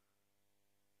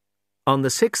 On the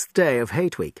 6th day of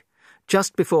Hate Week,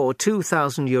 just before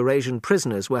 2,000 Eurasian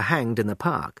prisoners were hanged in the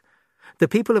park, the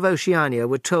people of Oceania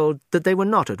were told that they were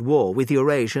not at war with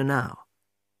Eurasia now.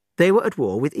 They were at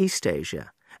war with Eastasia,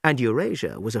 and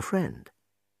Eurasia was a friend.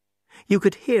 You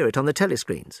could hear it on the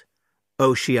telescreens.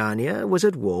 Oceania was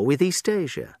at war with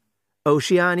Eastasia.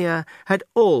 Oceania had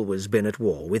always been at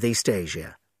war with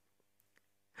Eastasia.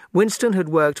 Winston had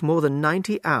worked more than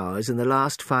 90 hours in the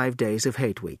last 5 days of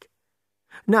Hate Week.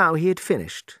 Now he had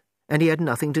finished, and he had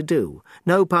nothing to do,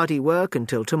 no party work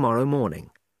until tomorrow morning.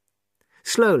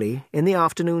 Slowly, in the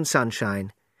afternoon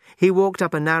sunshine, he walked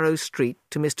up a narrow street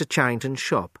to Mr. Charrington's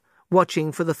shop,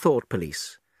 watching for the thought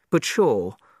police, but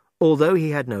sure, although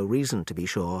he had no reason to be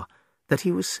sure, that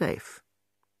he was safe.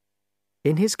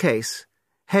 In his case,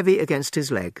 heavy against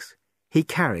his legs, he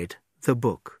carried the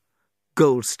book,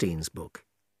 Goldstein's book.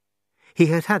 He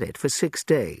had had it for 6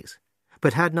 days,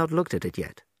 but had not looked at it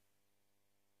yet.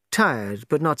 Tired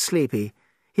but not sleepy,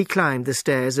 he climbed the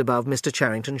stairs above Mr.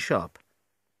 Charrington's shop.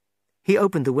 He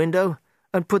opened the window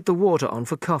and put the water on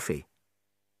for coffee.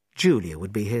 Julia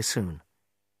would be here soon.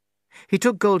 He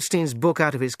took Goldstein's book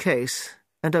out of his case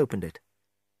and opened it.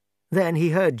 Then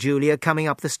he heard Julia coming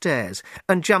up the stairs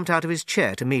and jumped out of his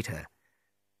chair to meet her.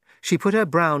 She put her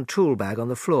brown tool bag on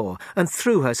the floor and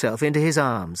threw herself into his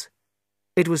arms.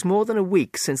 It was more than a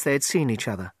week since they had seen each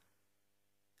other.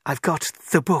 "I've got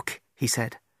the book," he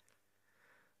said.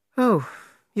 "Oh,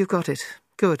 you've got it.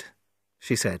 Good,"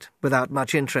 she said, without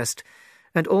much interest,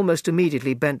 and almost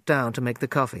immediately bent down to make the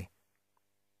coffee.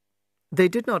 They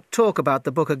did not talk about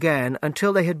the book again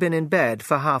until they had been in bed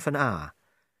for half an hour.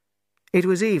 It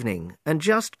was evening, and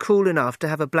just cool enough to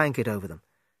have a blanket over them.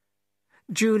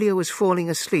 Julia was falling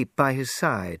asleep by his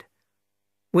side.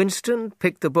 Winston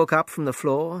picked the book up from the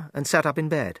floor and sat up in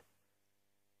bed.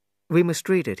 "We must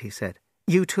read it," he said.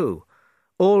 "You too.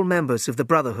 All members of the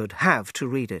Brotherhood have to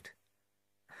read it."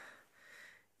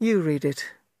 "You read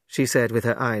it," she said with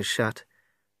her eyes shut.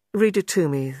 "Read it to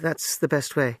me, that's the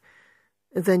best way.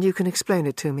 Then you can explain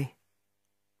it to me."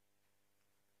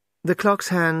 The clock's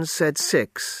hands said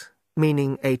 6,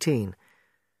 meaning 18.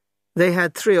 They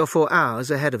had 3 or 4 hours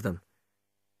ahead of them.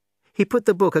 He put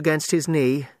the book against his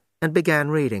knee and began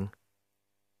reading.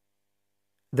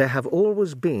 There have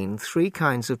always been 3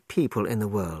 kinds of people in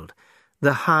the world: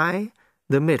 the high,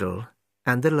 the middle,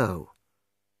 and the low.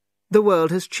 The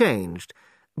world has changed,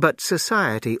 but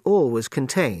society always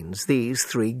contains these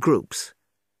 3 groups.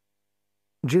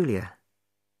 "Julia,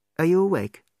 Are you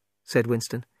awake? Said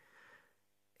Winston.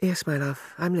 Yes, my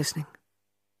love, I'm listening.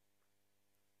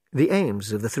 The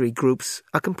aims of the three groups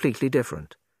are completely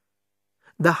different.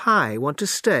 The high want to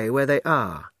stay where they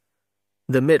are.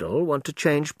 The middle want to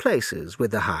change places with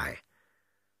the high.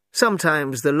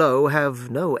 Sometimes the low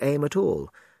have no aim at all,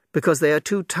 because they are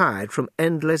too tired from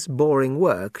endless boring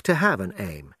work to have an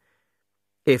aim.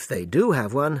 If they do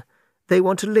have one, they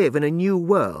want to live in a new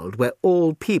world where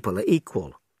all people are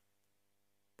equal.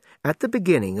 At the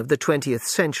beginning of the 20th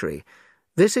century,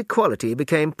 this equality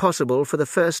became possible for the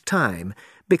first time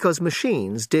because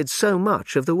machines did so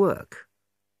much of the work.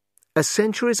 A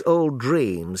centuries-old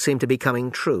dream seemed to be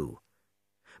coming true.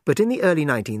 But in the early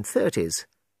 1930s,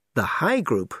 the high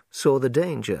group saw the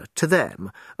danger, to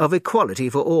them, of equality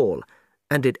for all,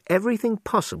 and did everything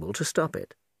possible to stop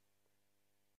it.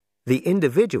 The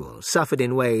individual suffered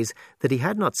in ways that he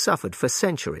had not suffered for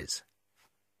centuries.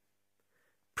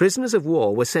 Prisoners of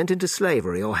war were sent into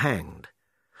slavery or hanged.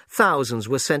 Thousands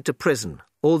were sent to prison,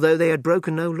 although they had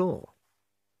broken no law.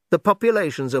 The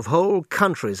populations of whole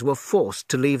countries were forced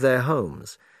to leave their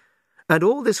homes. And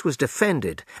all this was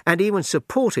defended and even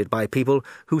supported by people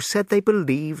who said they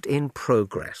believed in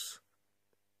progress.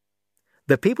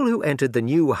 The people who entered the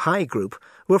new high group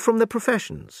were from the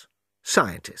professions: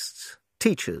 scientists,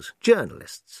 teachers,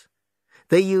 journalists.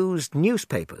 They used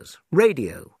newspapers,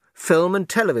 radio, film and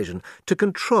television to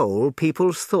control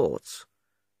people's thoughts.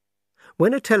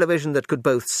 When a television that could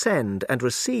both send and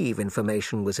receive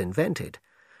information was invented,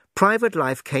 private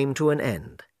life came to an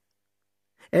end.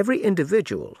 Every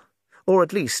individual, or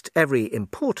at least every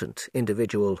important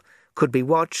individual, could be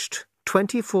watched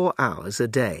 24 hours a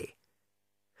day.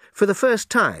 For the first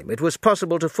time, it was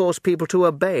possible to force people to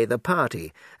obey the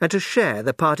party and to share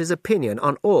the party's opinion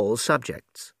on all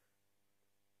subjects.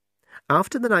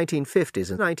 After the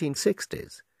 1950s and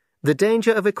 1960s, the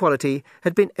danger of equality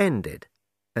had been ended,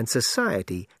 and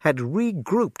society had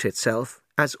regrouped itself,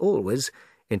 as always,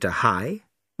 into high,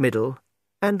 middle,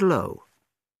 and low.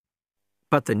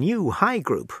 But the new high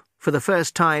group, for the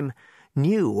first time,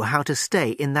 knew how to stay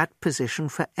in that position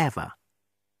forever.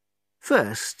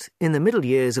 First, in the middle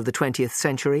years of the 20th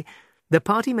century, the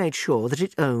party made sure that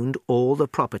it owned all the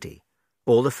property,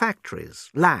 all the factories,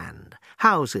 land,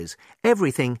 houses,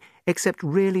 everything except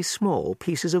really small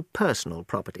pieces of personal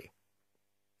property.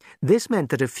 This meant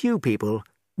that a few people,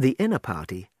 the inner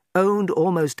party, owned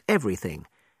almost everything,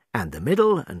 and the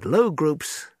middle and low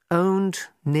groups owned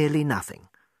nearly nothing.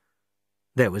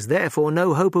 There was therefore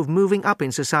no hope of moving up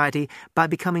in society by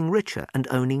becoming richer and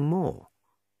owning more.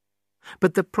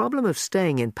 But the problem of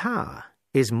staying in power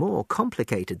is more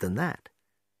complicated than that.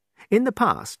 In the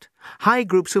past, high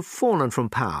groups have fallen from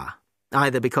power,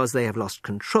 either because they have lost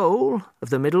control of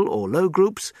the middle or low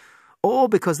groups, or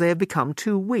because they have become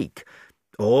too weak,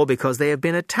 or because they have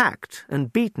been attacked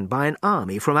and beaten by an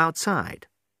army from outside.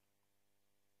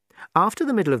 After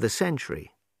the middle of the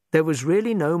century, there was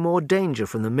really no more danger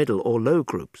from the middle or low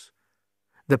groups.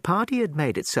 The party had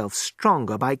made itself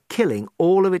stronger by killing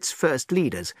all of its first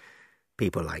leaders,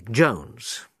 people like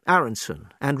Jones,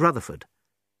 Aronson, and Rutherford.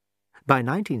 By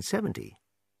 1970,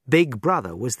 Big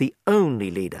Brother was the only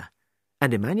leader,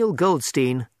 and Emmanuel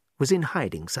Goldstein was in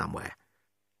hiding somewhere.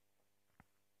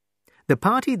 The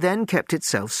party then kept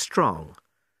itself strong.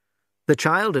 The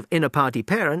child of inner party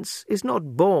parents is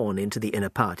not born into the inner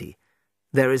party.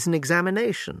 There is an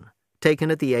examination,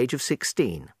 taken at the age of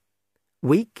 16.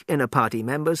 Weak inner party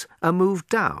members are moved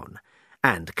down,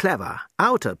 and clever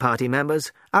outer party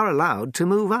members are allowed to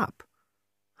move up.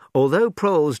 Although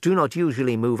proles do not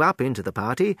usually move up into the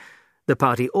party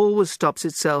always stops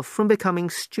itself from becoming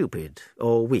stupid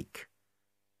or weak.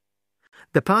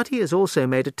 The party has also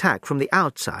made attack from the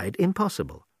outside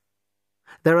impossible.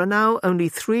 There are now only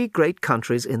 3 great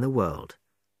countries in the world.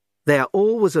 They are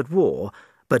always at war,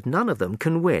 but none of them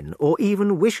can win or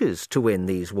even wishes to win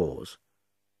these wars.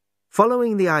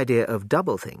 Following the idea of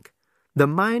doublethink, the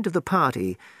mind of the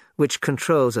party, which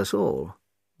controls us all,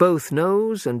 both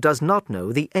knows and does not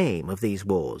know the aim of these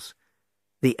wars.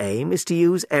 The aim is to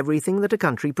use everything that a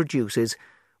country produces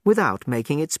without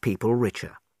making its people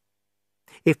richer.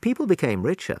 If people became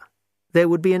richer, there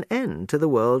would be an end to the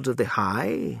worlds of the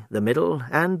high, the middle,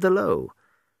 and the low.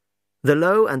 The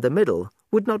low and the middle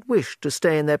would not wish to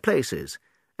stay in their places,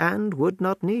 and would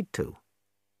not need to.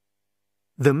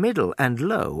 The middle and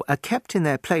low are kept in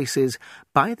their places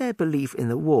by their belief in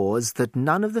the wars that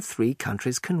none of the 3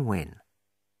 countries can win.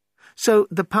 So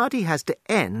the party has to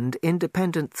end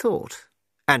independent thought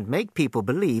and make people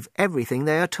believe everything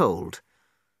they are told.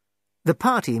 The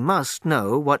party must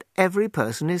know what every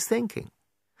person is thinking,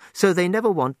 so they never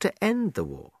want to end the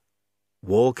war.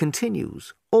 War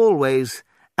continues, always,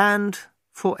 and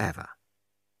forever.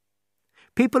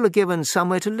 People are given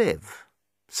somewhere to live,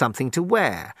 something to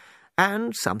wear,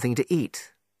 and something to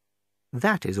eat.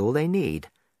 That is all they need,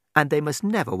 and they must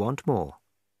never want more.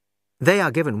 They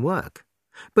are given work,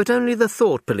 but only the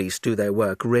thought police do their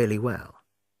work really well.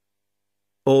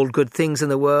 All good things in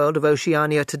the world of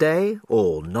Oceania today,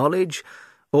 all knowledge,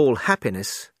 all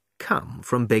happiness, come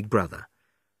from Big Brother.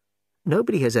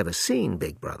 Nobody has ever seen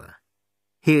Big Brother.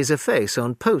 He is a face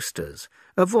on posters,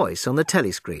 a voice on the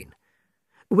telescreen.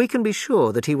 We can be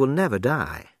sure that he will never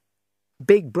die.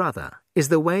 Big Brother is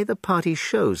the way the party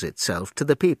shows itself to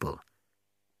the people.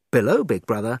 Below Big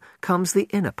Brother comes the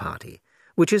inner party,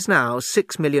 which is now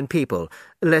 6 million people,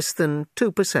 less than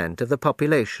 2% of the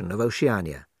population of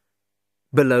Oceania.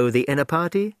 Below the inner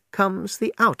party comes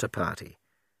the outer party.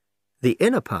 The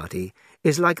inner party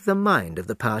is like the mind of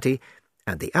the party,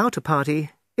 and the outer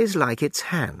party is like its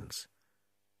hands.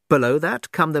 Below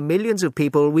that come the millions of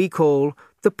people we call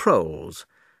the proles,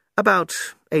 about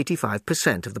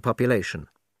 85% of the population.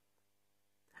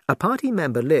 A party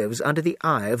member lives under the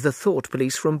eye of the thought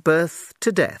police from birth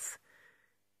to death.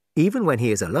 Even when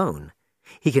he is alone,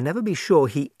 he can never be sure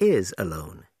he is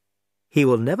alone. He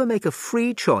will never make a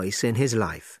free choice in his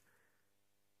life.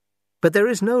 But there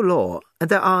is no law and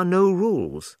there are no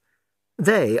rules.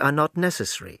 They are not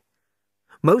necessary.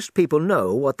 Most people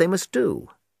know what they must do.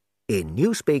 In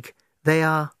Newspeak, they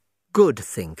are good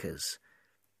thinkers.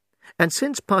 And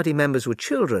since party members were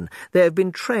children, they have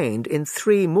been trained in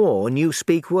 3 more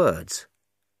Newspeak words: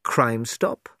 crime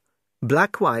stop,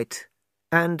 black-white,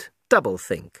 and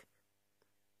double-think.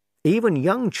 Even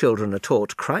young children are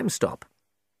taught crime stop.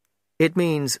 It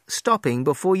means stopping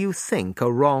before you think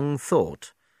a wrong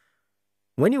thought.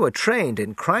 When you are trained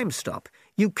in crime stop,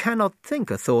 you cannot think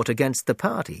a thought against the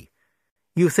party.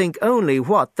 You think only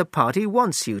what the party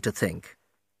wants you to think.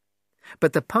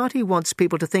 But the party wants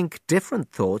people to think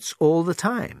different thoughts all the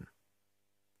time.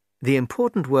 The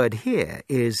important word here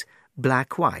is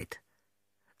black-white.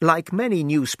 Like many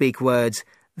Newspeak words,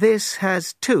 this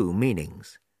has 2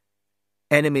 meanings.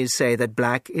 Enemies say that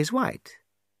black is white.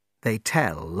 They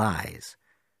tell lies.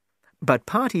 But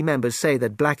party members say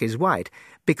that black is white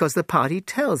because the party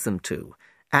tells them to,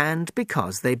 and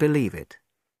because they believe it.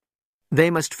 They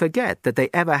must forget that they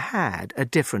ever had a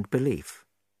different belief.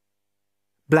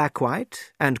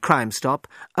 Black-white and crime stop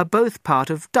are both part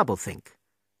of doublethink.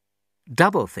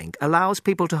 Doublethink allows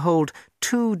people to hold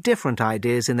 2 different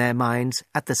ideas in their minds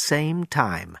at the same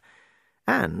time,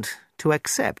 and to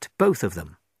accept both of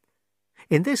them.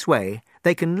 In this way,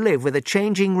 they can live with a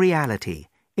changing reality,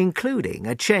 including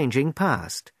a changing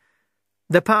past.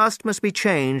 The past must be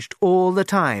changed all the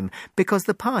time, because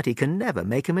the party can never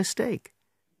make a mistake.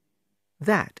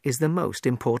 That is the most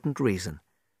important reason.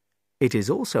 It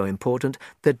is also important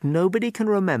that nobody can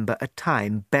remember a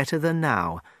time better than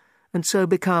now, and so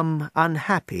become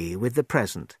unhappy with the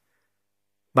present.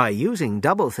 By using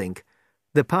doublethink,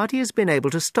 the party has been able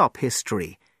to stop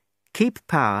history, keep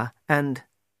power, and...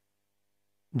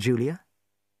 Julia?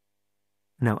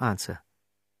 No answer.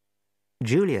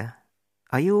 Julia,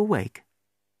 are you awake?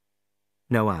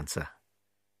 No answer.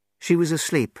 She was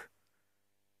asleep.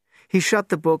 He shut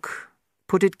the book,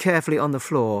 put it carefully on the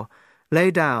floor, lay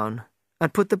down,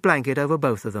 and put the blanket over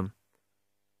both of them.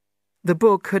 The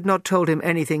book had not told him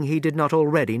anything he did not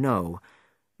already know,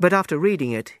 but after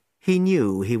reading it, he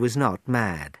knew he was not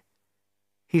mad.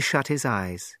 He shut his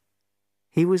eyes.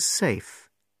 He was safe.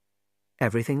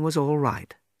 Everything was all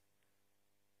right.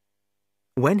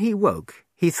 When he woke,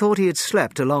 he thought he had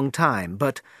slept a long time,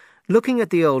 but, looking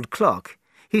at the old clock,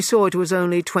 he saw it was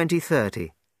only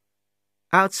 20:30.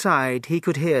 Outside he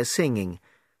could hear singing.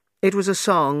 It was a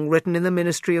song written in the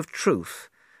Ministry of Truth,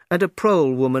 and a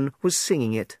prole woman was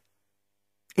singing it.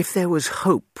 If there was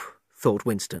hope, thought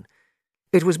Winston,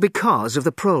 it was because of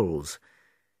the proles.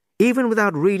 Even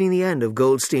without reading the end of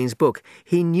Goldstein's book,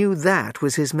 he knew that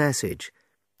was his message.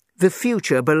 The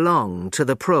future belonged to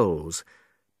the proles.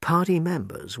 Party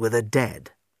members were the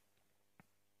dead.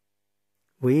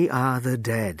 "We are the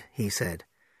dead," he said.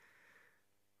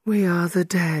 "We are the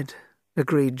dead,"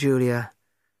 agreed Julia.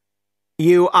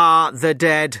 "You are the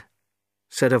dead,"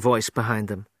 said a voice behind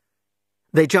them.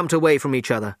 They jumped away from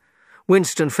each other.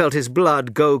 Winston felt his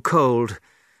blood go cold.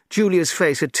 Julia's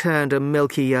face had turned a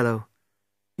milky yellow.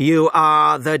 "You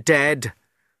are the dead,"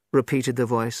 repeated the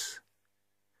voice.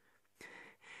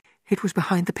 "It was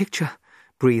behind the picture,"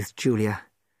 breathed Julia.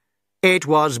 "It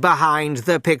was behind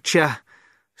the picture,"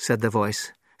 said the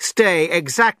voice. "Stay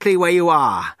exactly where you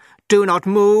are. Do not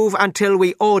move until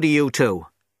we order you to."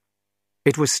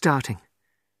 It was starting.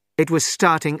 It was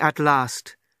starting at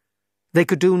last. They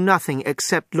could do nothing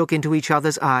except look into each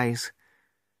other's eyes.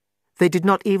 They did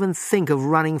not even think of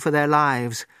running for their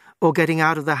lives or getting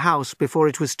out of the house before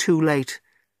it was too late.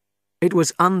 It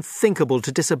was unthinkable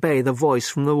to disobey the voice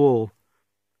from the wall.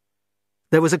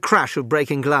 There was a crash of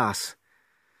breaking glass.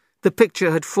 The picture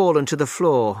had fallen to the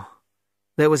floor.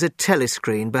 There was a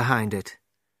telescreen behind it.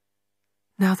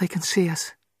 "Now they can see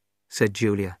us," said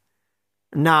Julia.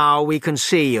 "Now we can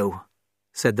see you,"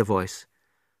 said the voice.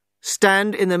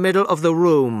 "Stand in the middle of the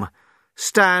room.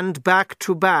 Stand back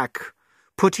to back.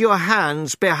 Put your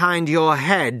hands behind your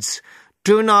heads.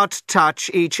 Do not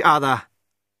touch each other."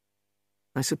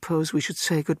 "I suppose we should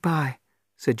say goodbye,"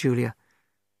 said Julia.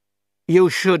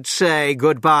 "You should say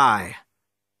goodbye,"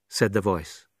 said the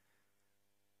voice.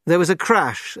 There was a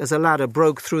crash as a ladder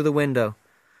broke through the window.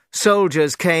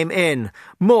 Soldiers came in.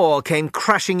 More came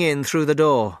crashing in through the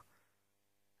door.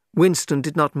 Winston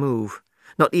did not move,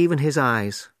 not even his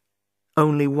eyes.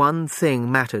 Only one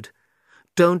thing mattered.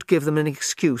 Don't give them an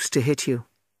excuse to hit you.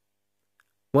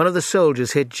 One of the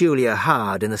soldiers hit Julia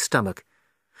hard in the stomach.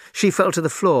 She fell to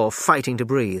the floor, fighting to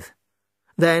breathe.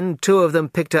 Then 2 of them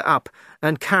picked her up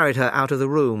and carried her out of the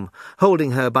room,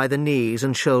 holding her by the knees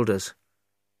and shoulders.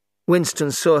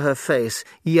 Winston saw her face,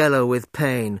 yellow with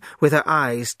pain, with her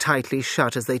eyes tightly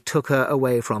shut as they took her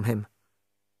away from him.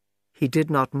 He did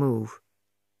not move.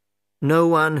 No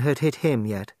one had hit him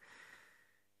yet.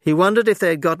 He wondered if they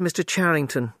had got Mr.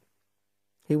 Charrington.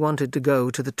 He wanted to go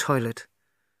to the toilet.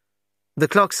 The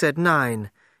clock said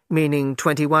 9, meaning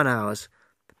 21 hours,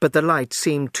 but the light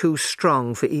seemed too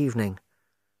strong for evening.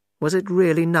 Was it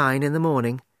really 9 in the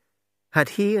morning? Had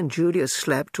he and Julia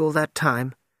slept all that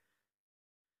time?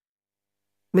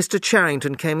 Mr.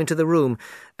 Charrington came into the room,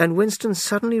 and Winston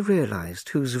suddenly realized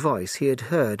whose voice he had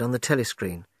heard on the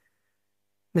telescreen.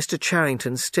 Mr.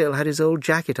 Charrington still had his old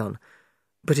jacket on,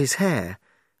 but his hair,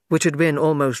 which had been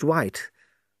almost white,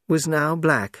 was now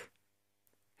black.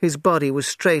 His body was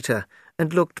straighter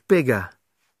and looked bigger.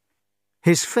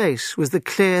 His face was the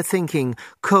clear-thinking,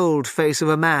 cold face of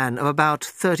a man of about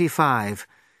 35.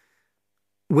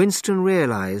 Winston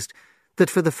realized that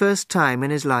for the first time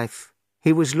in his life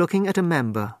he was looking at a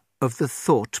member of the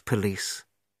thought police.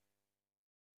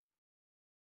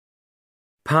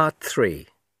 Part 3.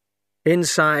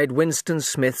 Inside Winston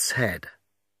Smith's Head.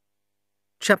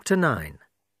 Chapter 9.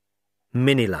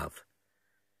 Minilove.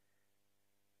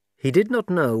 He did not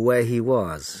know where he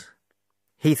was.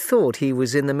 He thought he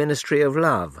was in the Ministry of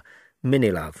Love,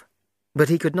 Minilove, but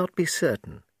he could not be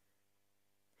certain.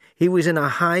 He was in a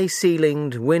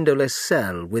high-ceilinged, windowless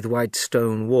cell with white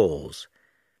stone walls.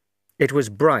 It was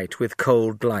bright with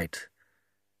cold light.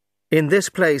 In this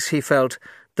place, he felt,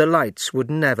 the lights would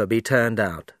never be turned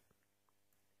out.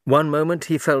 One moment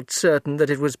he felt certain that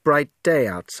it was bright day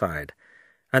outside,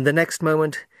 and the next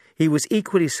moment he was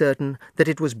equally certain that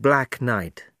it was black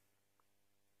night.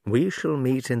 "We shall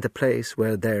meet in the place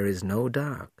where there is no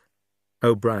dark,"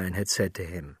 O'Brien had said to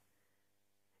him.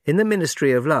 In the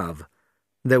Ministry of Love,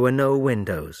 there were no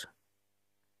windows.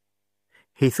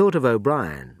 He thought of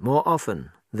O'Brien more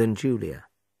often than Julia.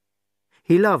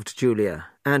 He loved Julia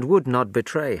and would not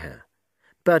betray her,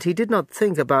 but he did not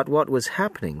think about what was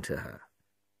happening to her.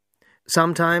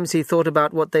 Sometimes he thought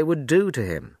about what they would do to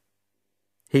him.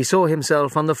 He saw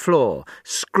himself on the floor,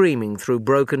 screaming through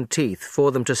broken teeth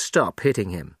for them to stop hitting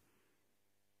him.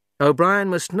 O'Brien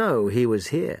must know he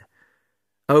was here.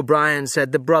 O'Brien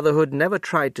said the Brotherhood never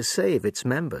tried to save its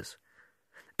members,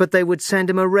 but they would send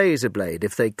him a razor blade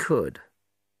if they could.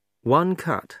 One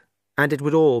cut, and it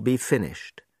would all be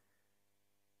finished.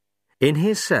 In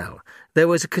his cell, there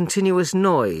was a continuous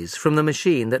noise from the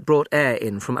machine that brought air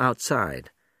in from outside.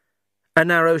 A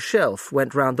narrow shelf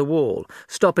went round the wall,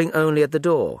 stopping only at the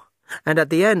door, and at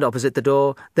the end opposite the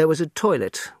door there was a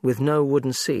toilet with no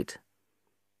wooden seat.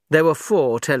 There were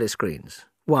 4 telescreens,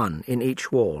 1 in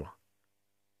each wall.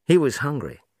 He was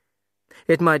hungry.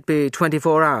 It might be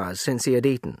 24 hours since he had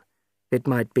eaten. It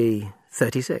might be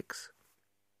 36.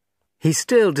 He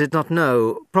still did not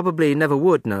know, probably never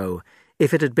would know,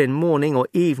 if it had been morning or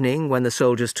evening when the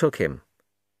soldiers took him.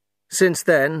 Since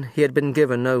then, he had been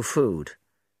given no food.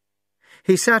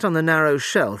 He sat on the narrow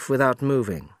shelf without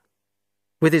moving,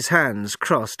 with his hands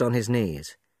crossed on his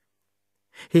knees.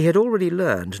 He had already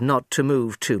learned not to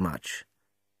move too much.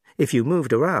 If you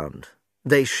moved around,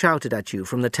 they shouted at you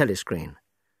from the telescreen.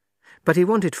 But he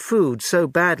wanted food so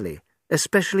badly,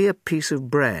 especially a piece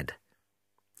of bread.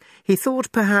 He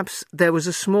thought perhaps there was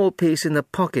a small piece in the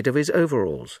pocket of his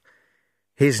overalls.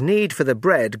 His need for the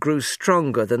bread grew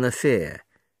stronger than the fear.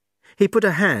 He put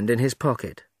a hand in his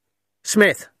pocket.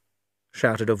 "Smith!"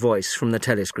 shouted a voice from the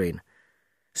telescreen.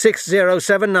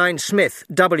 6079 Smith,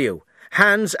 W.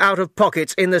 Hands out of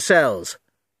pockets in the cells.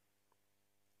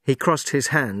 He crossed his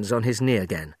hands on his knee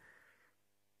again.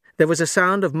 There was a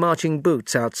sound of marching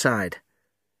boots outside.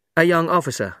 A young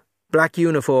officer,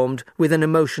 black-uniformed, with an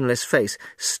emotionless face,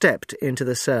 stepped into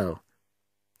the cell.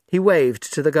 He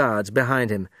waved to the guards behind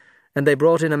him, and they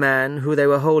brought in a man who they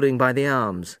were holding by the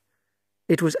arms.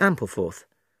 It was Ampleforth,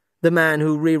 the man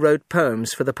who rewrote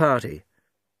poems for the party.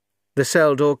 The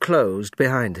cell door closed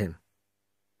behind him.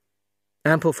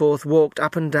 Ampleforth walked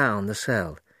up and down the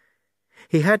cell.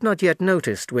 He had not yet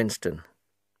noticed Winston.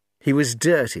 He was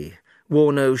dirty,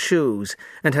 wore no shoes,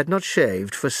 and had not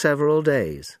shaved for several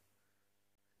days.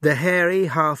 The hairy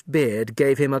half-beard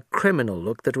gave him a criminal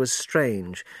look that was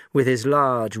strange, with his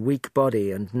large, weak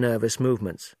body and nervous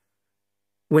movements.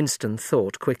 Winston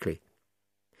thought quickly.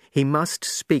 He must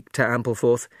speak to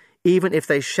Ampleforth, even if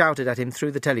they shouted at him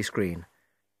through the telescreen.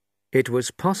 It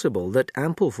was possible that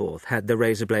Ampleforth had the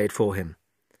razor blade for him.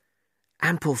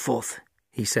 "Ampleforth,"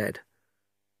 he said.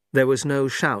 There was no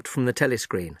shout from the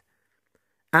telescreen.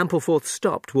 Ampleforth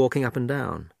stopped walking up and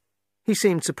down. He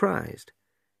seemed surprised.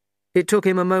 It took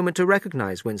him a moment to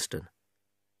recognize Winston.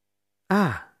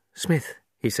 "Ah, Smith,"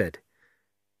 he said.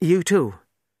 "You too.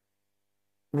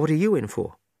 What are you in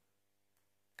for?"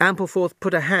 Ampleforth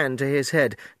put a hand to his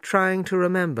head, trying to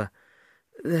remember.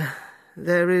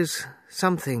 There is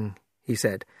something," he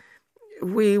said.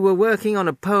 "We were working on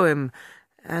a poem,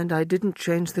 and I didn't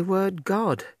change the word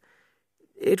God.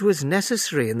 It was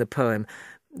necessary in the poem.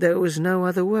 There was no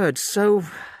other word, so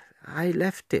I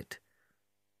left it."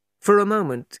 For a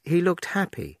moment he looked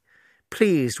happy,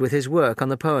 pleased with his work on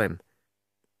the poem.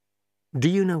 "Do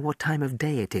you know what time of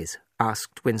day it is?"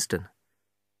 asked Winston.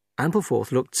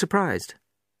 Ampleforth looked surprised.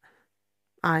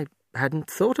 "I hadn't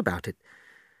thought about it.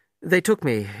 They took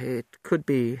me. It could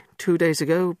be 2 days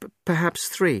ago, perhaps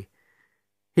 3.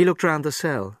 He looked round the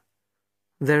cell.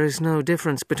 "There is no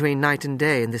difference between night and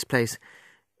day in this place.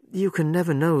 You can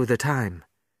never know the time."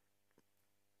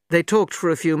 They talked for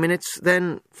a few minutes,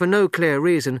 then, for no clear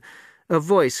reason, a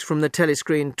voice from the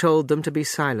telescreen told them to be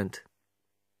silent.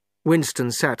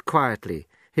 Winston sat quietly,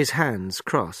 his hands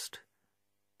crossed.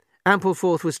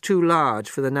 Ampleforth was too large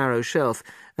for the narrow shelf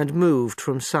and moved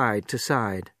from side to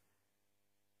side.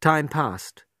 Time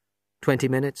passed. 20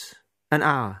 minutes, an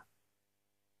hour.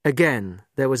 Again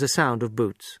there was a sound of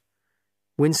boots.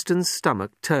 Winston's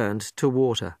stomach turned to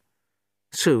water.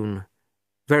 Soon,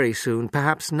 very soon,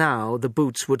 perhaps now, the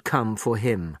boots would come for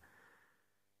him.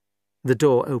 The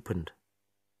door opened.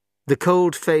 The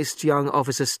cold-faced young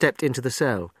officer stepped into the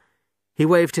cell. He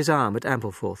waved his arm at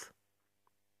Ampleforth.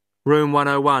 "Room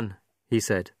 101, he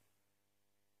said.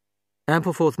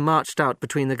 Ampleforth marched out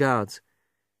between the guards.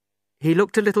 He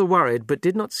looked a little worried, but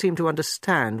did not seem to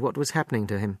understand what was happening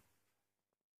to him.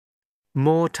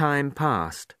 More time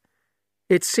passed.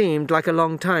 It seemed like a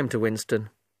long time to Winston.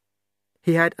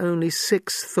 He had only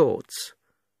 6 thoughts: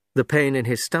 the pain in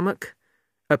his stomach,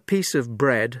 a piece of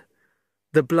bread,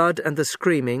 the blood and the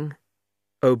screaming,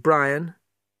 O'Brien,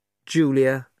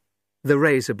 Julia, the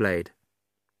razor blade.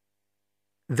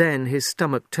 Then his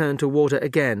stomach turned to water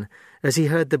again as he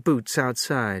heard the boots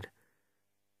outside.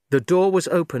 The door was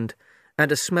opened,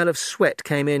 and a smell of sweat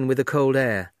came in with the cold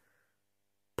air.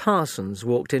 Parsons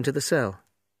walked into the cell.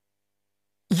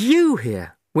 "You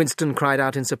here?" Winston cried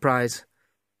out in surprise.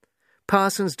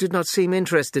 Parsons did not seem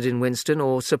interested in Winston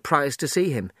or surprised to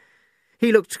see him.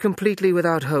 He looked completely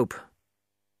without hope.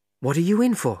 "What are you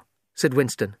in for?" said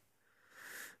Winston.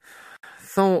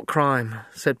 "Thought crime,"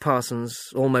 said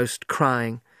Parsons, almost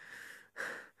crying.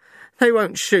 "They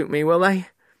won't shoot me, will they?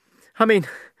 I mean,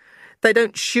 they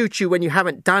don't shoot you when you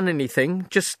haven't done anything,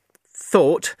 just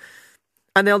thought.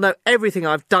 And they'll know everything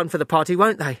I've done for the party,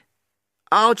 won't they?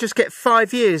 I'll just get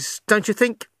 5 years, don't you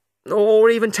think? Or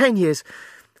even 10 years.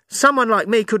 Someone like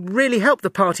me could really help the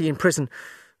party in prison.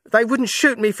 They wouldn't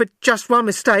shoot me for just one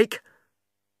mistake."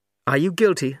 "Are you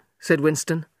guilty?" said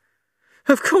Winston.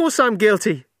 "Of course I'm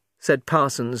guilty," said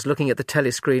Parsons, looking at the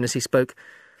telescreen as he spoke.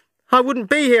 "I wouldn't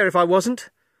be here if I wasn't.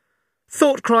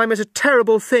 Thought crime is a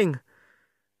terrible thing.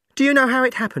 Do you know how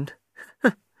it happened?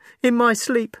 In my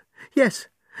sleep. Yes,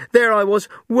 there I was,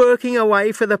 working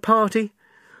away for the party.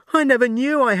 I never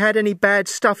knew I had any bad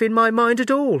stuff in my mind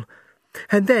at all.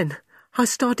 And then I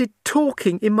started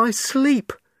talking in my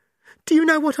sleep. Do you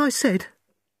know what I said?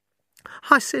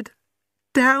 I said,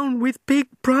 'Down with Big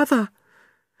Brother.'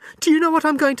 Do you know what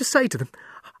I'm going to say to them?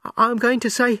 I'm going to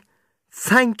say,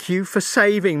 'Thank you for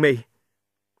saving me.'"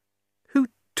 "Who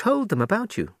told them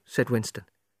about you?" said Winston.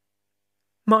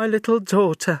 "My little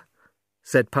daughter,"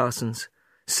 said Parsons,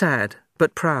 sad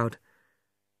but proud.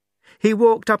 He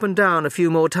walked up and down a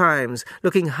few more times,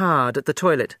 looking hard at the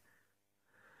toilet.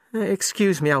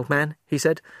 "Excuse me, old man," he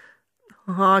said.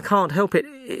 I can't help it.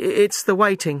 It's the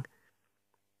waiting.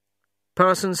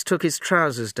 Parsons took his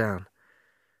trousers down.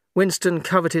 Winston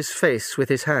covered his face with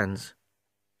his hands.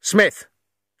 "Smith!"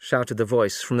 shouted the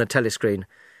voice from the telescreen.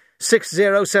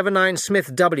 6079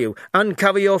 Smith W.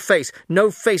 Uncover your face.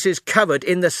 No faces covered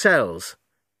in the cells.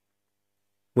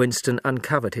 Winston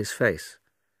uncovered his face.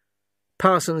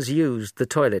 Parsons used the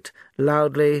toilet,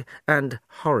 loudly and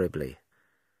horribly.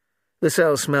 The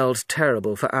cell smelled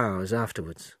terrible for hours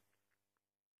afterwards.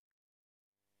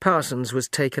 Parsons was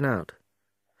taken out.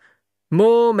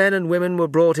 More men and women were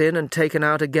brought in and taken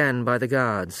out again by the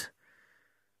guards.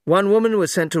 One woman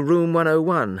was sent to room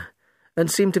 101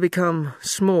 and seemed to become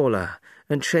smaller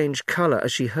and change colour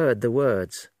as she heard the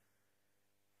words.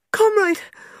 "Comrade,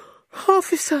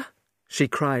 officer," she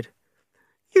cried,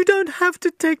 "you don't have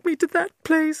to take me to that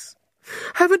place.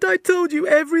 Haven't I told you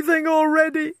everything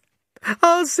already?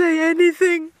 I'll say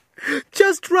anything.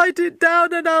 Just write it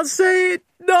down and I'll say it,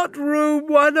 not room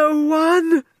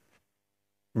 101.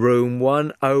 Room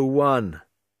 101,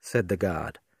 said the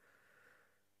guard.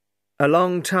 A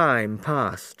long time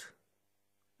passed.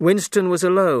 Winston was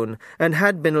alone, and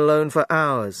had been alone for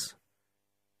hours.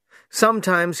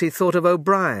 Sometimes he thought of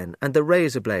O'Brien and the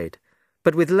razor blade,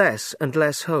 but with less and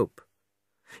less hope.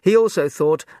 He also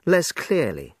thought less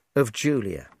clearly of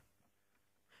Julia.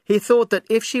 He thought that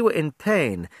if she were in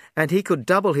pain, and he could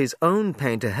double his own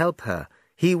pain to help her,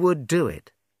 he would do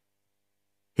it.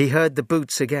 He heard the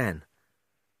boots again.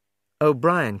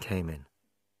 O'Brien came in.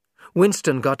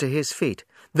 Winston got to his feet.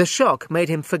 The shock made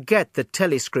him forget the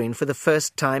telescreen for the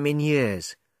first time in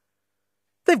years.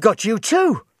 "They've got you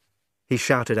too!" he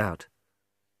shouted out.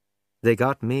 "They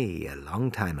got me a long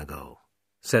time ago,"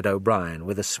 said O'Brien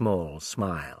with a small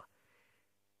smile.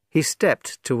 He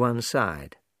stepped to one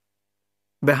side.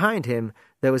 Behind him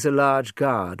there was a large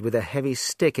guard with a heavy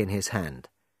stick in his hand.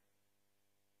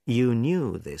 "You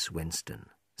knew this, Winston,"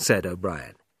 said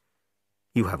O'Brien.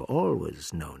 "You have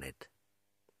always known it."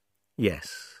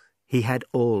 Yes, he had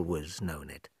always known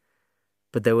it.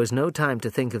 But there was no time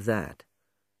to think of that.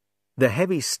 The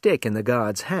heavy stick in the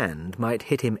guard's hand might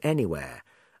hit him anywhere,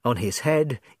 on his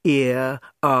head, ear,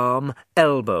 arm,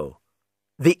 elbow.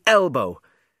 The elbow!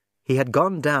 He had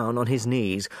gone down on his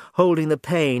knees, holding the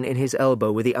pain in his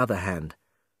elbow with the other hand.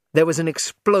 There was an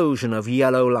explosion of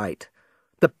yellow light.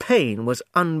 The pain was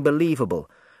unbelievable,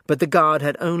 but the guard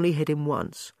had only hit him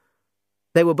once.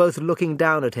 They were both looking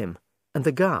down at him, and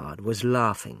the guard was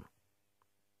laughing.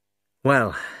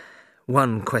 Well,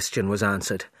 one question was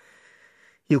answered.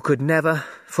 You could never,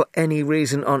 for any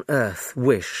reason on earth,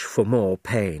 wish for more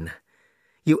pain.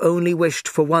 You only wished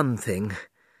for one thing,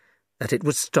 that it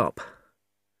would stop.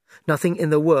 Nothing in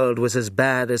the world was as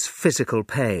bad as physical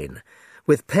pain.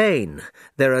 With pain,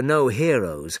 there are no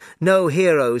heroes,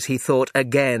 he thought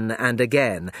again and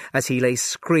again, as he lay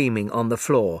screaming on the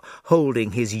floor,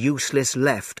 holding his useless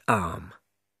left arm.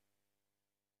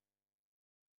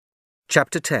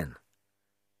 Chapter 10.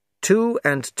 2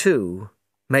 and 2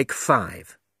 make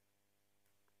 5.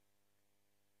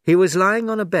 He was lying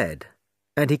on a bed,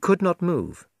 and he could not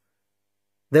move.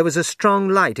 There was a strong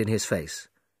light in his face.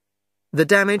 The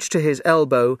damage to his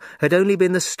elbow had only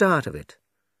been the start of it.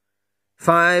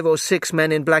 5 or 6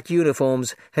 men in black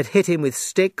uniforms had hit him with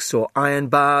sticks or iron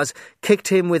bars, kicked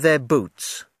him with their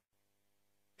boots.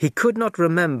 He could not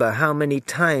remember how many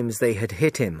times they had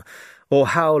hit him, or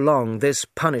how long this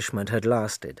punishment had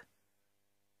lasted.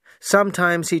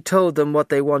 Sometimes he told them what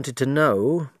they wanted to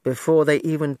know before they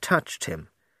even touched him.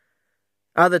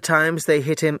 Other times they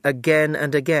hit him again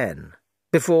and again,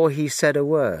 before he said a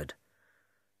word.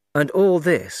 And all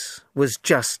this was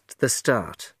just the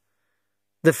start.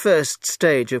 The first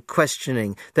stage of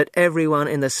questioning that everyone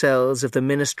in the cells of the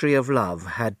Ministry of Love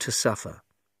had to suffer.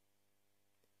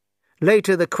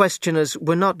 Later the questioners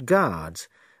were not guards,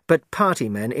 but party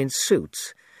men in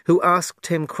suits, who asked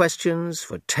him questions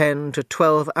for 10 to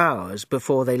 12 hours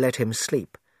before they let him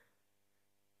sleep.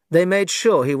 They made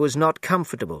sure he was not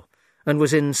comfortable and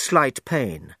was in slight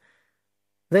pain.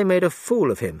 They made a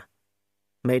fool of him,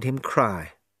 made him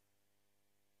cry.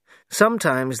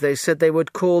 Sometimes they said they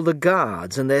would call the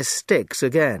guards and their sticks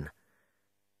again.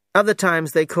 Other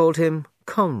times they called him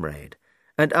comrade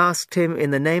and asked him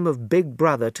in the name of Big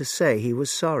Brother to say he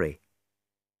was sorry.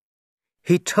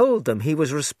 He told them he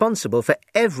was responsible for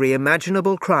every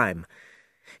imaginable crime.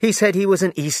 He said he was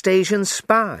an East Asian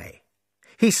spy.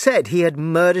 He said he had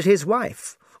murdered his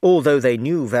wife, although they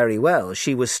knew very well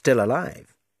she was still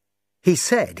alive. He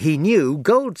said he knew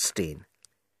Goldstein.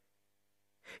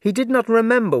 He did not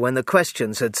remember when the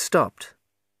questions had stopped.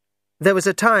 There was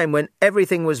a time when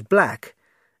everything was black,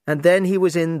 and then he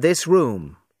was in this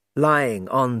room, lying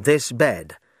on this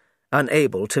bed,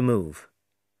 unable to move.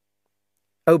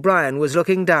 O'Brien was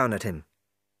looking down at him.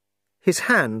 His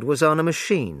hand was on a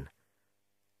machine.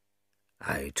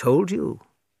 "I told you,"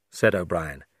 said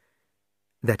O'Brien,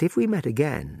 "that if we met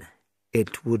again,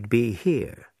 it would be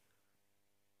here."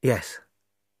 "Yes,"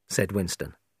 said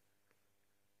Winston.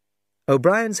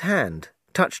 O'Brien's hand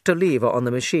touched a lever on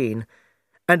the machine,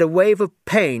 and a wave of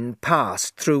pain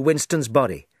passed through Winston's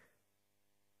body.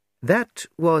 "That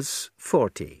was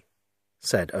 40,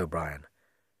 said O'Brien.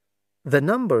 "The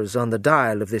numbers on the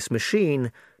dial of this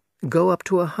machine go up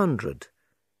to 100.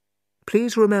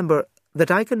 Please remember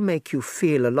that I can make you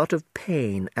feel a lot of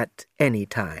pain at any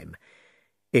time.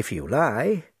 If you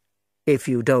lie, if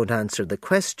you don't answer the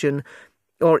question,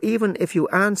 or even if you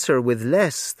answer with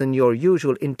less than your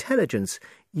usual intelligence,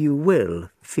 you will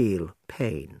feel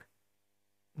pain.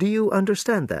 Do you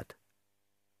understand that?"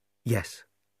 "Yes,"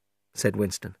 said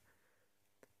Winston.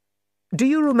 "Do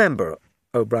you remember,"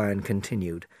 O'Brien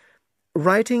continued,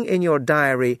 "writing in your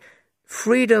diary,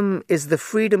 'Freedom is the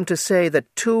freedom to say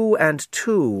that 2 and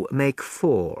 2 make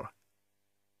 4'?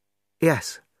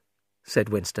 "Yes," said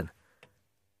Winston.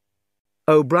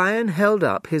 O'Brien held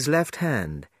up his left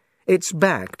hand, its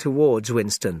back towards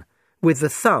Winston, with the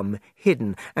thumb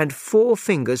hidden and 4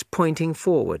 fingers pointing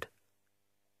forward.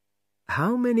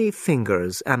 "How many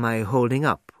fingers am I holding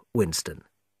up, Winston?"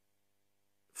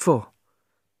 4.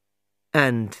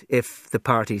 "And if the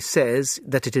party says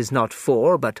that it is not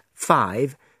 4 but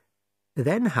 5,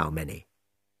 then how many?"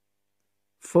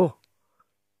 4.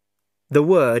 The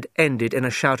word ended in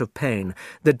a shout of pain.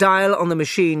 The dial on the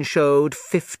machine showed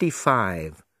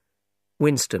 55.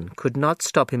 Winston could not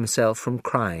stop himself from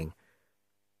crying.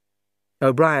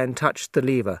 O'Brien touched the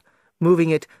lever, moving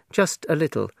it just a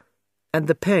little, and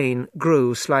the pain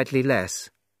grew slightly less.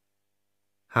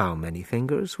 "How many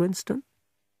fingers, Winston?"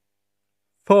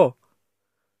 4.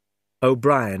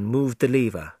 O'Brien moved the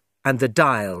lever, and the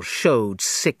dial showed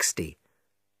 60.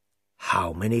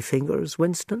 "How many fingers,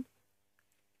 Winston?"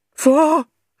 4!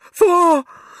 4!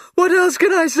 What else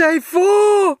can I say?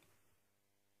 4!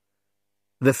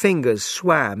 The fingers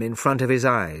swam in front of his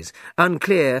eyes,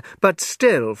 unclear, but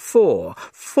still 4.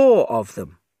 4 of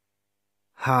them.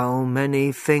 "How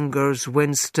many fingers,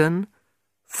 Winston?"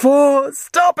 4!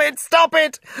 Stop it! Stop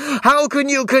it! How can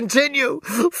you continue?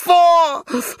 4!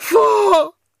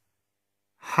 4!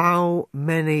 "How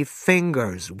many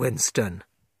fingers, Winston?"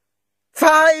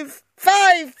 5!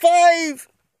 5! 5!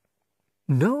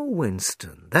 "No,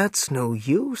 Winston, that's no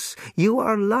use. You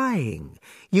are lying.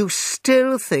 You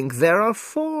still think there are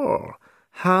 4.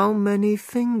 How many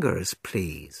fingers,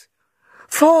 please?"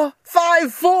 4!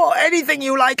 5! 4! Anything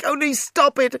you like, only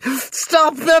stop it!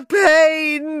 Stop the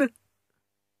pain!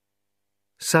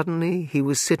 Suddenly he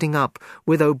was sitting up,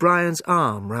 with O'Brien's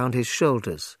arm round his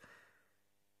shoulders.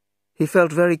 He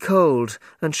felt very cold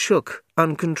and shook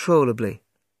uncontrollably.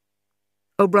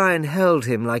 O'Brien held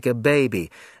him like a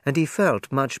baby, and he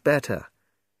felt much better.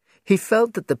 He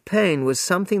felt that the pain was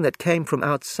something that came from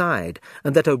outside,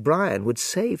 and that O'Brien would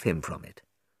save him from it.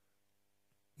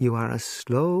 "You are a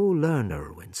slow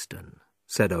learner, Winston,"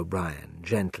 said O'Brien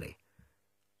gently.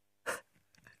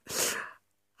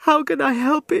 "How can I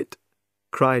help it?"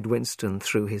 cried Winston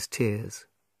through his tears.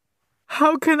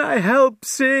 "How can I help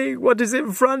seeing what is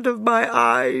in front of my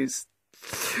eyes?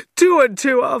 2 and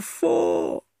 2 are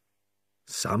 4.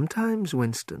 Sometimes,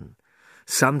 Winston,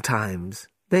 sometimes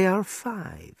they are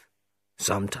 5.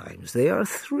 Sometimes they are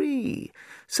 3.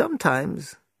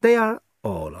 Sometimes they are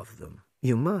all of them.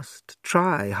 You must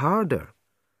try harder."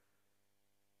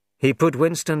 He put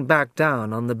Winston back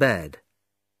down on the bed.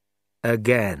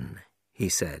 "Again," he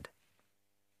said.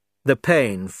 The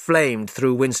pain flamed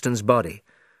through Winston's body.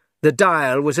 The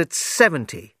dial was at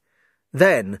 70,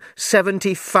 then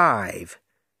 75.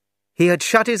 He had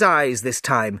shut his eyes this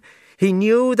time. He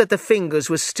knew that the fingers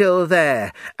were still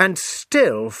there, and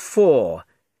still 4.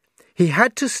 He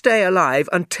had to stay alive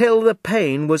until the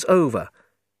pain was over.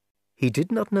 He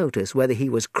did not notice whether he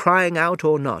was crying out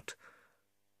or not.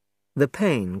 The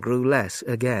pain grew less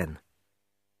again.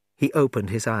 He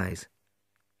opened his eyes.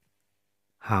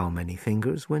 "How many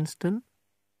fingers, Winston?"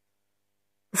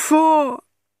 4!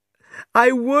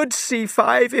 I would see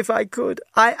 5 if I could.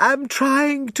 I am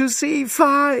trying to see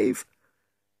 5.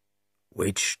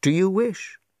 "Which do you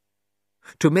wish?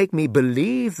 To make me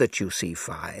believe that you see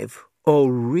 5,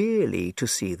 or really to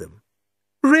see them?"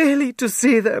 "Really to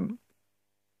see them."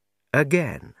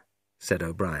 "Again," said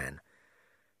O'Brien.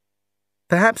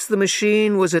 Perhaps the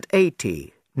machine was at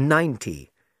 80,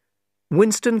 90.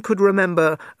 Winston could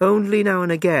remember only now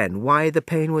and again why the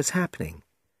pain was happening.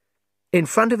 In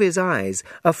front of his eyes,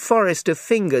 a forest of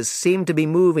fingers seemed to be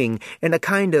moving in a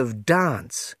kind of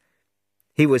dance.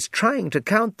 He was trying to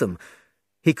count them.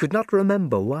 He could not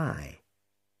remember why.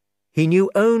 He knew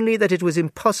only that it was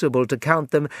impossible to count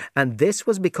them, and this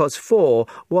was because 4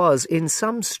 was, in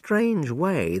some strange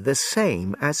way, the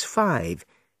same as 5.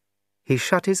 He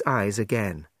shut his eyes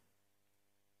again.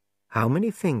 "How many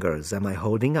fingers am I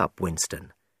holding up,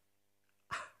 Winston?"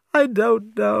 "I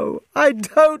don't know. I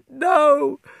don't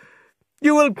know.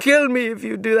 You will kill me if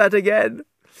you do that again.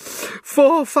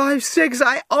 4, 5, 6,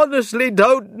 I honestly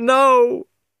don't know."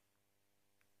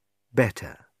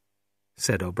 "Better,"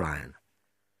 said O'Brien.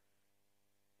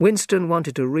 Winston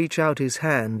wanted to reach out his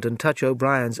hand and touch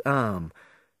O'Brien's arm,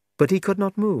 but he could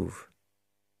not move.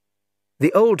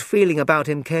 The old feeling about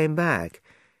him came back.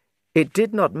 It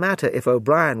did not matter if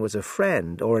O'Brien was a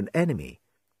friend or an enemy.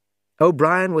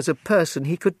 O'Brien was a person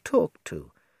he could talk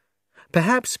to.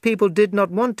 Perhaps people did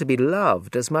not want to be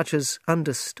loved as much as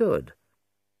understood.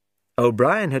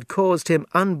 O'Brien had caused him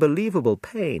unbelievable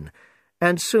pain,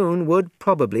 and soon would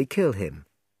probably kill him.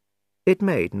 It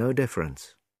made no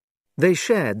difference. They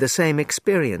shared the same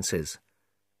experiences.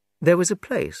 There was a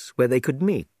place where they could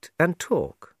meet and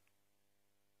talk.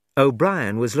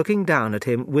 O'Brien was looking down at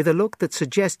him with a look that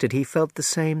suggested he felt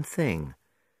the same thing.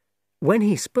 When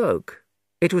he spoke,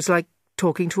 it was like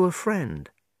talking to a friend.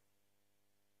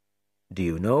 "Do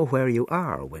you know where you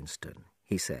are, Winston?"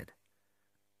 he said.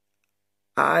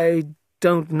 "I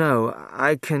don't know.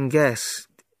 I can guess.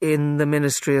 In the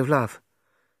Ministry of Love."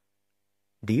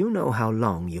 "Do you know how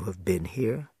long you have been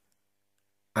here?"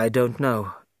 "I don't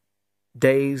know.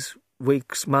 Days,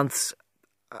 weeks, months.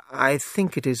 I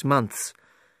think it is months."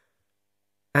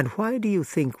 "And why do you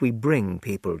think we bring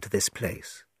people to this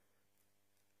place?"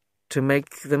 "To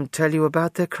make them tell you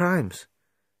about their crimes."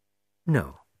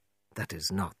 "No, that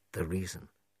is not the reason."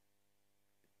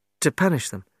 "To punish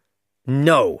them."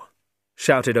 "No!"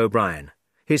 shouted O'Brien.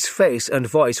 His face and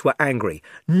voice were angry.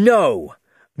 "No!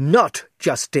 Not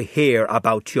just to hear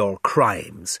about your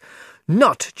crimes.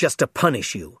 Not just to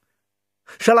punish you.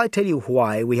 Shall I tell you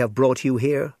why we have brought you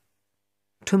here?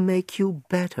 To make you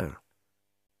better.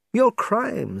 Your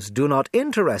crimes do not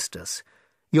interest us.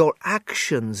 Your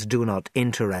actions do not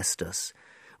interest us.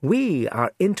 We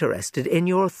are interested in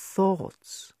your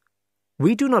thoughts.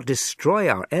 We do not destroy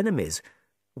our enemies.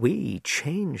 We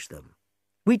change them.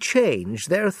 We change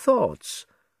their thoughts.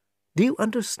 Do you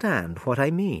understand what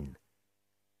I mean?"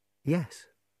 "Yes,"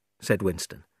 said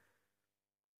Winston.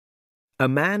 A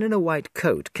man in a white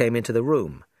coat came into the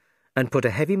room and put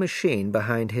a heavy machine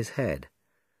behind his head.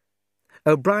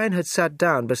 O'Brien had sat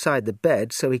down beside the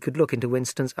bed so he could look into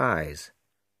Winston's eyes.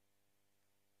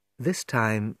 "This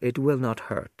time it will not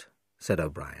hurt," said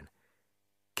O'Brien.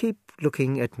 "Keep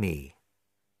looking at me."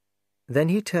 Then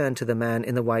he turned to the man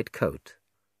in the white coat.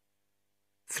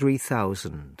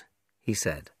 3,000, he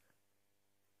said.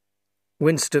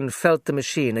 Winston felt the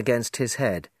machine against his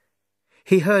head.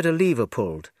 He heard a lever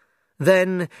pulled.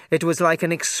 Then it was like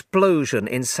an explosion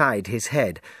inside his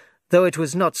head, though it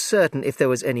was not certain if there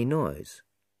was any noise.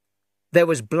 There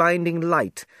was blinding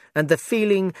light and the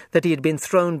feeling that he had been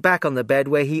thrown back on the bed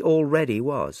where he already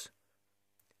was.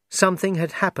 Something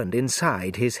had happened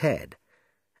inside his head.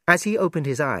 As he opened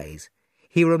his eyes,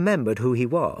 he remembered who he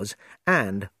was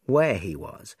and where he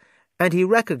was, and he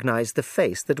recognized the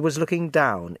face that was looking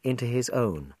down into his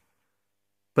own.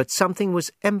 But something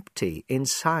was empty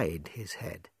inside his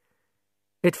head.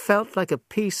 It felt like a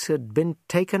piece had been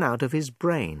taken out of his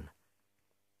brain.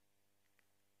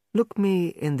 "Look me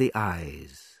in the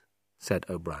eyes," said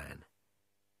O'Brien.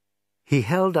 He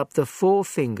held up the 4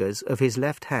 fingers of his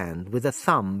left hand with a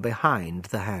thumb behind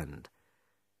the hand.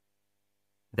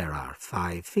 "There are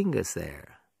 5 fingers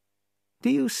there. Do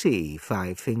you see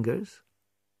 5 fingers?"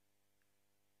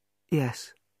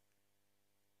 "Yes."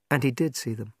 And he did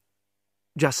see them,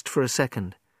 just for a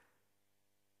second.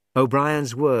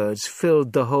 O'Brien's words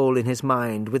filled the hole in his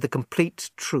mind with the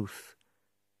complete truth.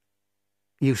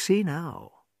 "You see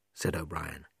now," said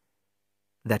O'Brien,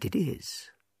 "that it is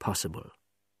possible."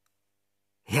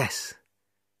 "Yes,"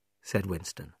 said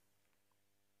Winston.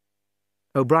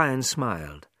 O'Brien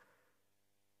smiled.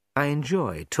 "I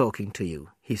enjoy talking to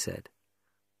you," he said.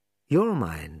 "Your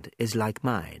mind is like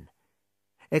mine,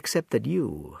 except that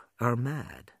you are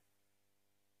mad.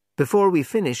 Before we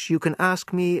finish, you can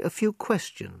ask me a few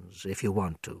questions if you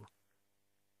want to."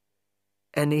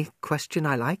 "Any question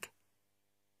I like?"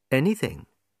 "Anything."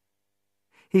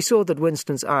 He saw that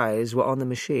Winston's eyes were on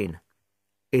the machine.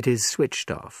 "It is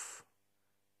switched off.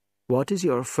 What is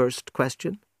your first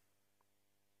question?"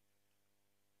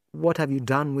 "What have you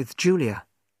done with Julia?"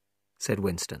 said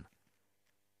Winston.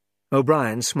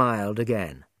 O'Brien smiled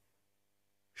again.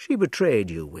 "She betrayed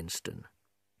you, Winston.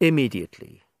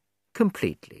 Immediately.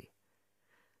 Completely.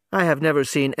 I have never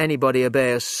seen anybody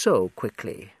obey us so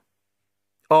quickly.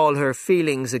 All her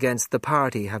feelings against the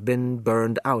party have been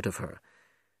burned out of her.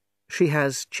 She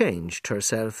has changed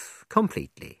herself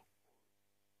completely.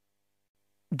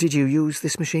 Did you use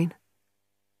this machine?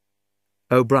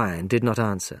 O'Brien did not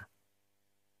answer.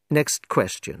 Next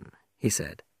question, he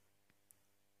said.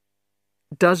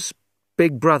 Does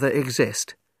Big Brother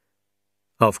exist?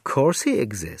 Of course he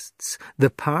exists. The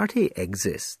party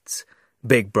exists.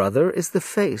 Big Brother is the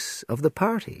face of the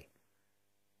party.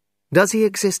 Does he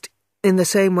exist in the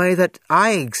same way that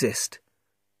I exist?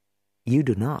 You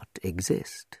do not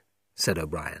exist, said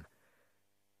O'Brien.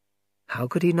 How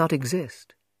could he not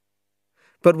exist?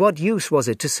 But what use was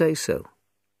it to say so?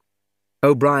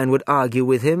 O'Brien would argue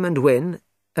with him and win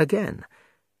again.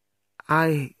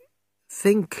 I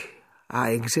think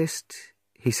I exist,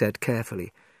 he said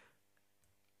carefully.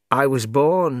 I was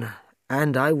born,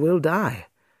 and I will die.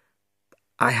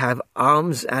 I have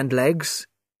arms and legs.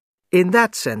 In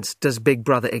that sense, does Big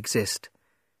Brother exist?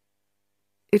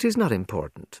 It is not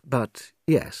important, but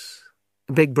yes,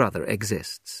 Big Brother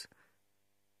exists.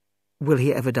 Will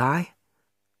he ever die?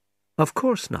 Of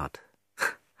course not.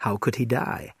 How could he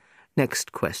die?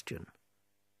 Next question.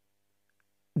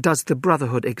 Does the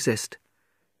Brotherhood exist?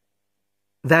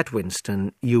 That,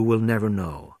 Winston, you will never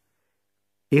know.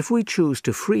 If we choose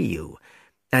to free you,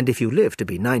 and if you live to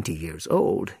be 90 years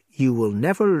old, you will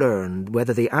never learn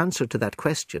whether the answer to that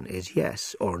question is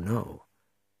yes or no.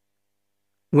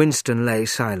 Winston lay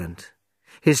silent.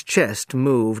 His chest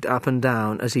moved up and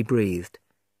down as he breathed.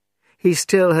 He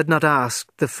still had not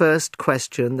asked the first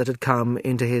question that had come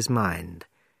into his mind.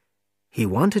 He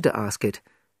wanted to ask it,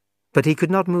 but he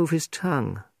could not move his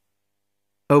tongue.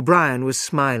 O'Brien was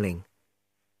smiling.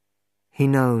 He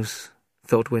knows,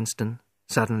 thought Winston.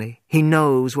 Suddenly, he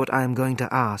knows what I am going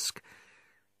to ask.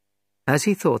 As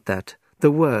he thought that, the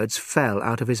words fell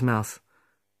out of his mouth.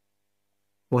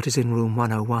 What is in room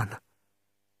 101?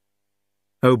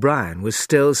 O'Brien was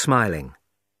still smiling.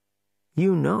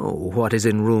 You know what is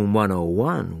in room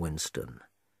 101, Winston.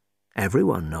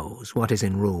 Everyone knows what is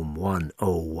in room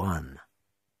 101.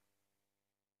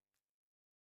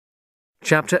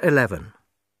 Chapter 11.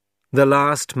 The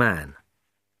Last Man.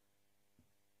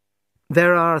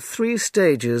 There are 3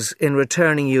 stages in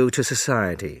returning you to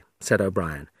society, said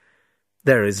O'Brien.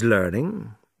 There is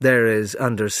learning, there is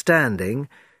understanding,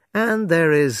 and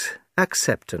there is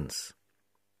acceptance.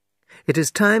 It is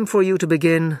time for you to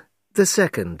begin the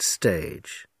 2nd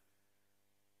stage.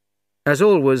 As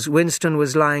always, Winston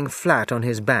was lying flat on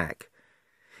his back.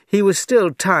 He was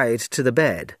still tied to the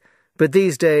bed, but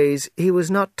these days he was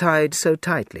not tied so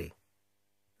tightly.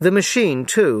 The machine,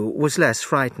 too, was less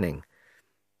frightening.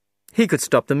 He could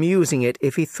stop them using it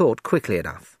if he thought quickly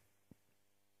enough.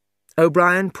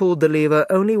 O'Brien pulled the lever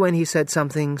only when he said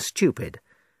something stupid.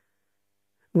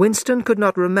 Winston could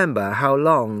not remember how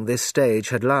long this stage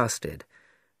had lasted.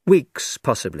 Weeks,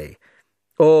 possibly,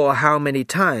 or how many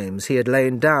times he had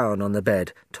lain down on the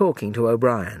bed talking to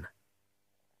O'Brien.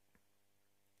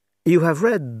 You have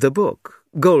read the book,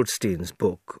 Goldstein's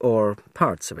book, or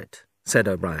parts of it, said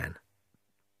O'Brien.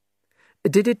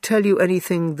 Did it tell you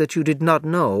anything that you did not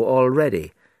know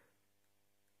already?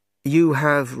 You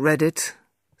have read it,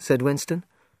 said Winston.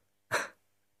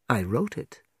 I wrote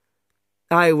it.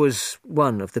 I was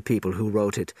one of the people who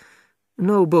wrote it.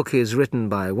 No book is written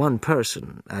by one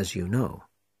person, as you know.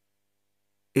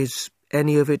 Is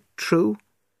any of it true?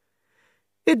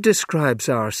 It describes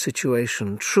our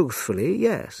situation truthfully,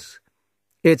 yes.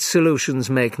 Its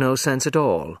solutions make no sense at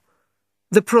all.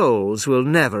 The proles will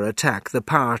never attack the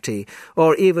party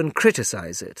or even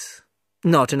criticize it.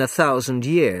 Not in 1,000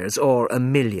 years or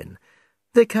 1,000,000.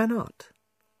 They cannot.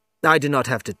 I do not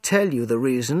have to tell you the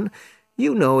reason.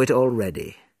 You know it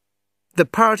already. The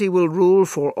party will rule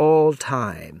for all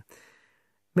time.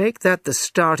 Make that the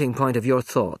starting point of your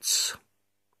thoughts.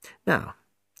 Now,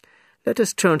 let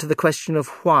us turn to the question of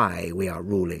why we are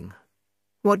ruling.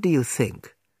 What do you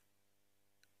think?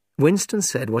 Winston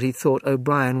said what he thought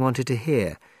O'Brien wanted to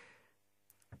hear.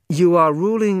 You are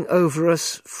ruling over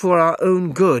us for our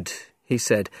own good, he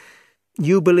said.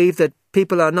 You believe that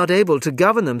people are not able to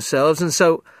govern themselves, and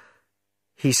so...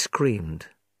 He screamed.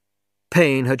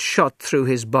 Pain had shot through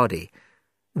his body.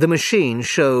 The machine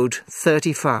showed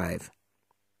 35.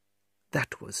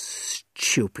 That was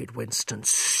stupid, Winston,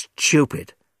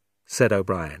 stupid, said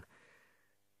O'Brien.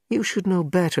 You should know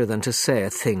better than to say a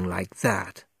thing like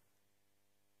that.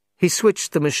 He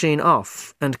switched the machine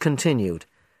off and continued.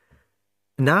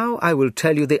 Now I will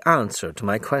tell you the answer to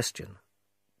my question.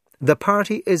 The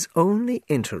party is only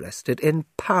interested in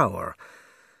power,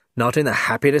 not in the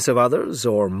happiness of others,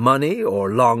 or money,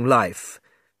 or long life.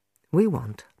 We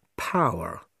want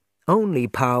power. Only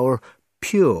power,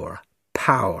 pure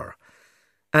power.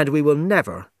 And we will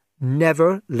never,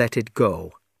 never let it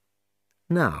go.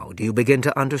 Now, do you begin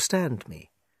to understand me?"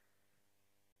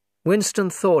 Winston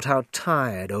thought how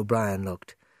tired O'Brien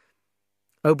looked.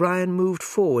 O'Brien moved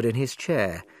forward in his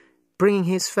chair, bringing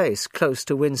his face close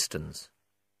to Winston's.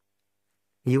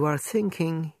 "You are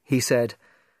thinking," he said,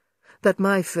 "that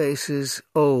my face is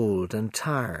old and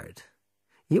tired.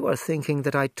 You are thinking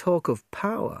that I talk of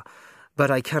power,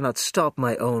 but I cannot stop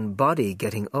my own body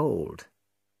getting old.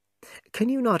 Can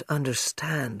you not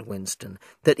understand, Winston,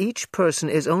 that each person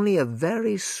is only a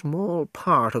very small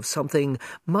part of something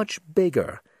much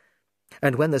bigger,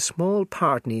 and when the small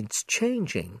part needs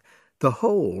changing, the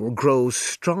whole grows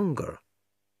stronger?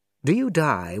 Do you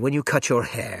die when you cut your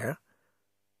hair?"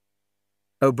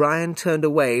 O'Brien turned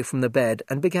away from the bed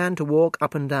and began to walk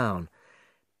up and down.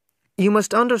 "You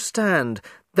must understand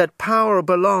that power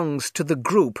belongs to the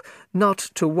group, not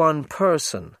to one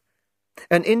person.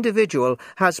 An individual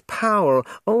has power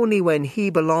only when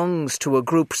he belongs to a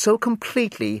group so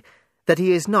completely that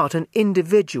he is not an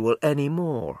individual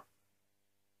anymore.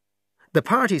 The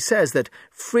party says that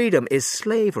freedom is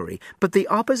slavery, but the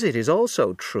opposite is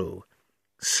also true.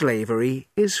 Slavery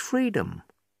is freedom.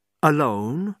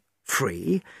 Alone,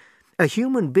 free, a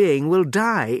human being will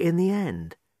die in the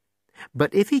end.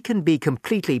 But if he can be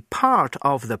completely part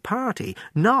of the party,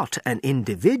 not an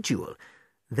individual,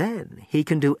 then he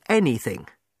can do anything,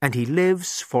 and he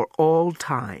lives for all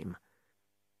time.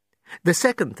 The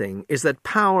second thing is that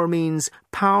power means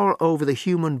power over the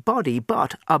human body,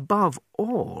 but, above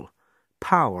all,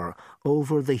 power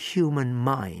over the human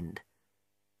mind.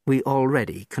 We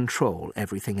already control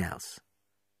everything else."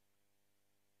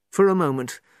 For a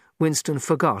moment, Winston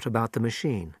forgot about the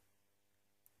machine.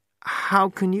 "How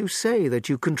can you say that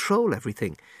you control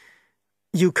everything?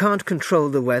 You can't control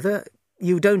the weather.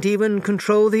 You don't even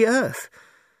control the earth.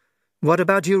 What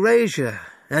about Eurasia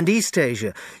and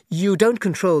Eastasia? You don't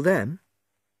control them."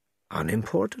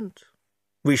 "Unimportant.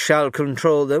 We shall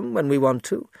control them when we want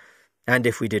to, and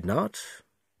if we did not,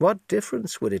 what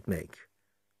difference would it make?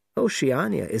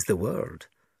 Oceania is the world.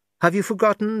 Have you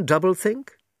forgotten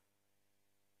doublethink?"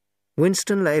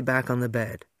 Winston lay back on the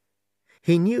bed.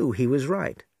 He knew he was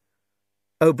right.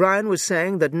 O'Brien was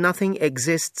saying that nothing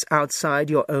exists outside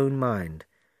your own mind.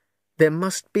 There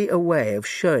must be a way of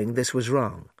showing this was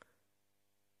wrong.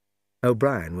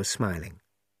 O'Brien was smiling.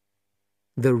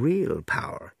 "The real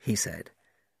power," he said,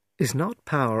 "is not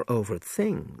power over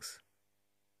things,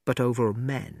 but over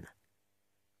men."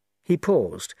 He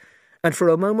paused, and for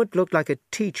a moment looked like a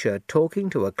teacher talking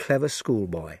to a clever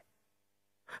schoolboy.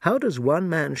 "How does one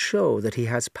man show that he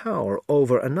has power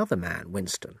over another man,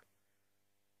 Winston?"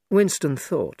 Winston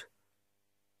thought.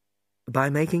 "By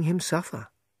making him suffer,"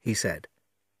 he said.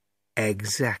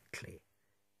 "Exactly.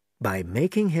 By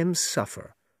making him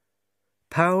suffer.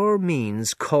 Power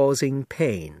means causing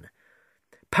pain.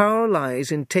 Power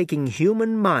lies in taking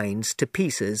human minds to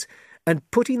pieces and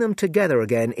putting them together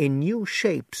again in new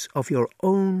shapes of your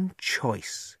own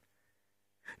choice.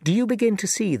 Do you begin to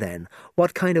see, then,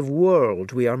 what kind of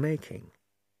world we are making?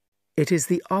 It is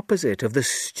the opposite of the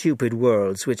stupid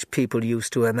worlds which people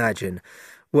used to imagine,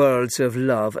 worlds of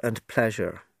love and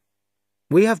pleasure.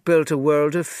 We have built a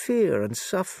world of fear and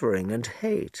suffering and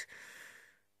hate.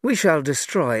 We shall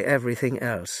destroy everything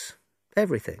else,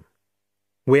 everything.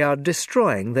 We are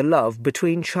destroying the love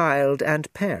between child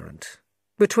and parent,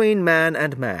 between man,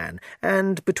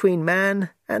 and between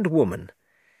man and woman.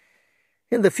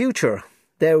 In the future,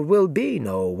 there will be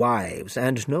no wives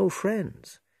and no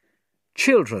friends.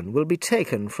 Children will be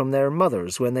taken from their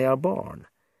mothers when they are born.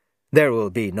 There will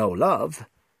be no love,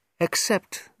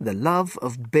 except the love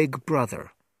of Big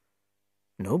Brother.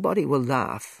 Nobody will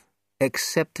laugh,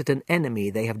 except at an enemy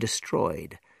they have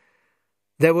destroyed.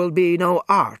 There will be no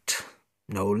art,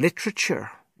 no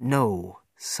literature, no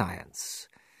science.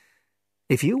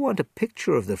 If you want a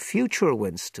picture of the future,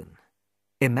 Winston,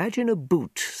 imagine a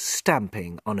boot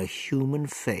stamping on a human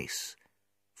face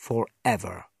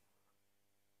forever.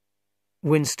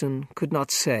 Winston could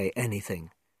not say anything.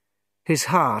 His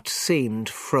heart seemed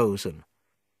frozen.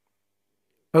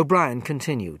 O'Brien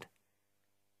continued.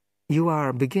 You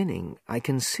are beginning, I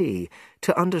can see,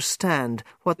 to understand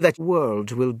what that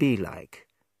world will be like.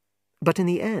 But in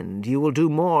the end you will do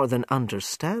more than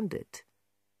understand it.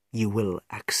 You will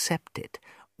accept it,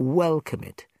 welcome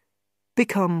it,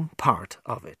 become part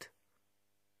of it.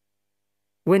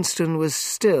 Winston was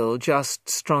still just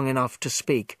strong enough to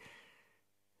speak.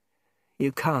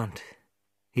 You can't,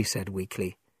 he said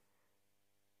weakly.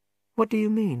 What do you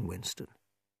mean, Winston?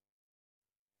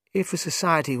 If a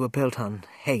society were built on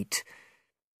hate,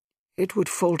 it would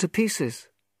fall to pieces.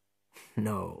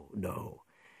 No, no.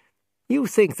 You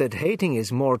think that hating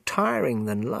is more tiring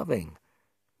than loving.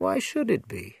 Why should it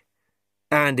be?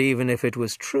 And even if it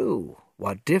was true,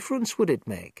 what difference would it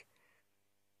make?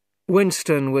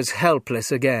 Winston was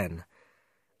helpless again,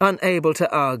 unable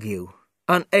to argue,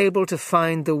 unable to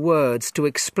find the words to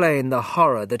explain the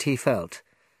horror that he felt.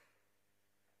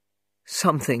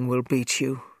 "Something will beat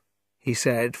you," he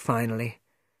said finally.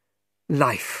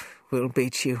 "Life will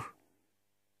beat you."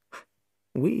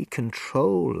 We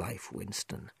control life,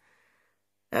 Winston.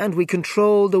 And we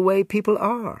control the way people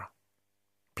are.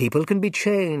 People can be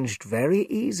changed very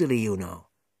easily, you know.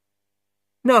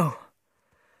 No,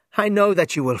 I know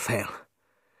that you will fail.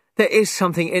 There is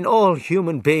something in all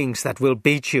human beings that will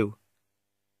beat you.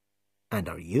 And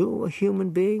are you a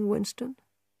human being, Winston?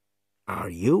 Are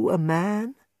you a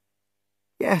man?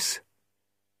 Yes.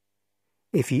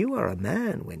 If you are a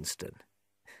man, Winston,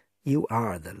 you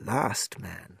are the last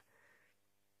man.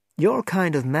 Your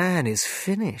kind of man is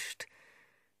finished.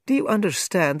 Do you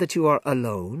understand that you are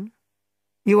alone?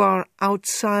 You are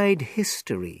outside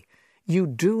history. You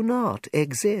do not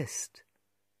exist.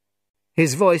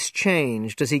 His voice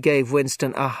changed as he gave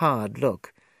Winston a hard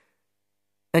look.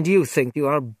 And you think you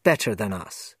are better than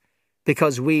us,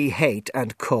 because we hate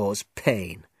and cause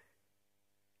pain.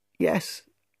 Yes,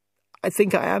 I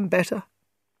think I am better.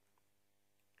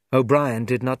 O'Brien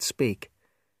did not speak.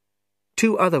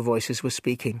 Two other voices were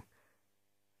speaking.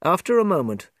 After a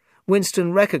moment,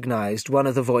 Winston recognized one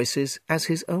of the voices as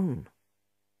his own.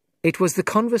 It was the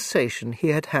conversation he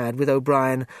had had with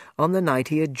O'Brien on the night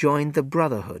he had joined the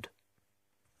Brotherhood.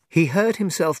 He heard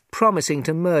himself promising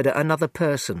to murder another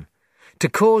person, to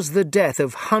cause the death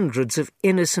of hundreds of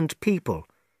innocent people,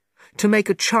 to make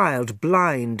a child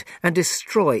blind and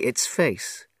destroy its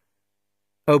face.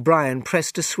 O'Brien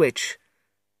pressed a switch,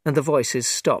 and the voices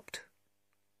stopped.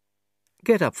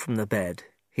 "Get up from the bed,"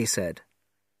 he said.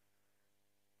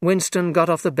 Winston got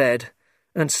off the bed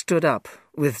and stood up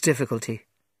with difficulty.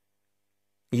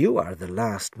 "You are the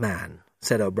last man,"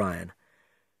 said O'Brien.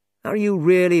 "Are you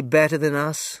really better than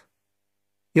us?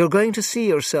 You're going to see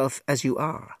yourself as you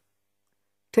are.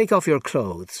 Take off your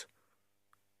clothes."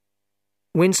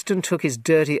 Winston took his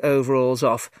dirty overalls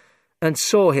off and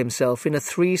saw himself in a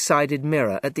three-sided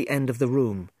mirror at the end of the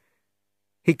room.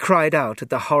 He cried out at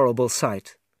the horrible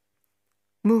sight.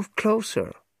 "Move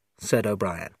closer," said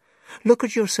O'Brien. "Look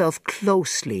at yourself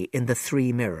closely in the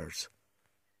three mirrors."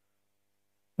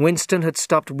 Winston had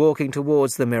stopped walking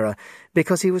towards the mirror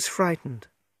because he was frightened.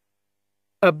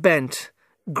 A bent,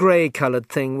 grey-coloured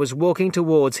thing was walking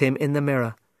towards him in the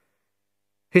mirror.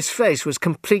 His face was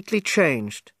completely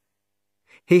changed.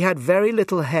 He had very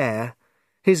little hair,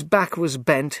 his back was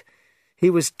bent, he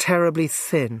was terribly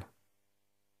thin.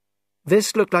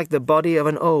 This looked like the body of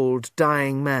an old,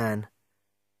 dying man.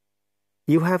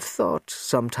 "You have thought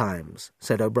sometimes,"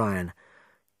 said O'Brien,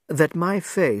 "that my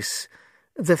face,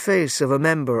 the face of a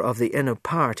member of the inner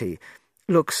party,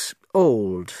 looks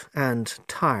old and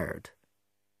tired.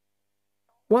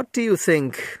 What do you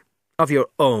think of your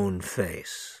own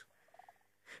face?"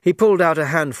 He pulled out a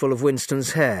handful of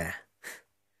Winston's hair.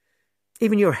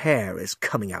 "Even your hair is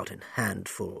coming out in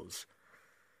handfuls.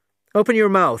 Open your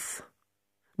mouth.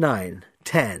 9,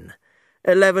 10,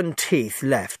 11 teeth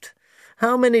left.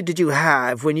 How many did you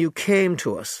have when you came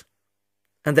to us?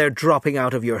 And they're dropping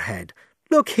out of your head.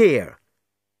 Look here."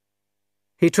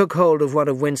 He took hold of one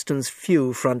of Winston's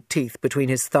few front teeth between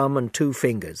his thumb and two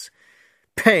fingers.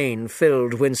 Pain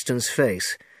filled Winston's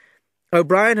face.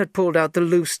 O'Brien had pulled out the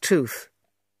loose tooth.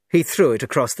 He threw it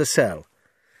across the cell.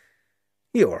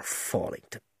 "You're falling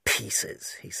to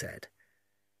pieces," he said.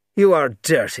 "You are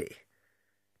dirty.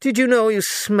 Did you know you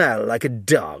smell like a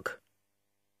dog?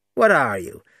 What are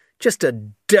you? Just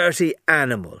a dirty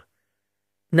animal.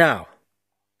 Now,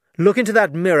 look into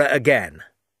that mirror again.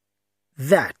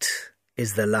 That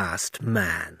is the last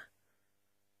man."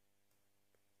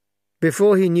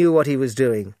 Before he knew what he was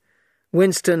doing,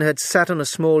 Winston had sat on a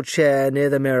small chair near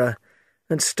the mirror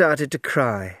and started to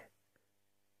cry.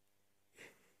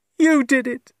 "You did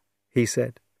it," he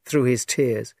said, through his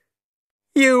tears.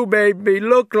 "You made me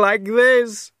look like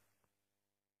this."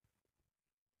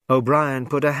 O'Brien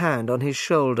put a hand on his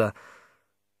shoulder,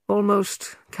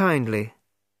 almost kindly.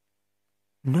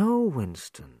 "No,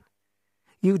 Winston,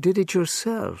 you did it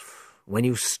yourself when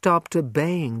you stopped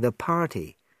obeying the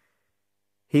party."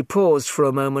 He paused for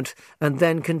a moment and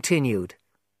then continued.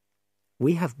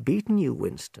 "We have beaten you,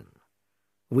 Winston.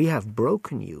 We have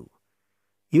broken you.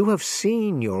 You have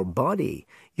seen your body.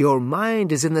 Your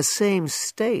mind is in the same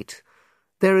state.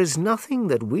 There is nothing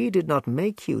that we did not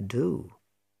make you do."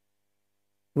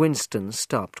 Winston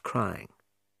stopped crying.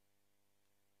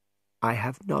 "I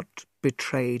have not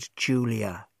betrayed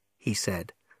Julia," he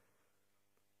said.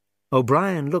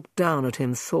 O'Brien looked down at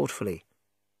him thoughtfully.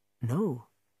 "No,"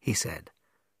 he said.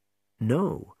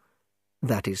 "No,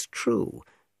 that is true.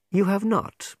 You have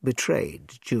not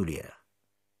betrayed Julia."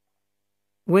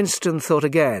 Winston thought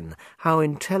again how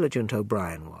intelligent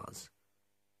O'Brien was.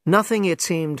 Nothing, it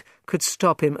seemed, could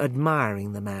stop him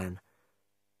admiring the man.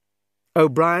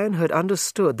 O'Brien had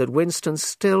understood that Winston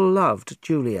still loved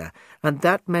Julia, and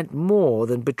that meant more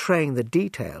than betraying the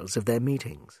details of their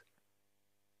meetings.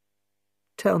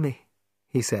 "Tell me,"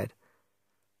 he said,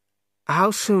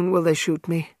 "how soon will they shoot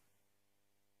me?"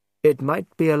 "It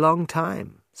might be a long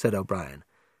time," said O'Brien.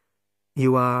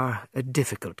 "You are a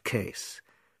difficult case.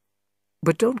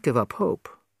 But don't give up hope.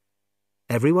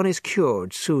 Everyone is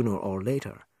cured sooner or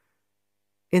later.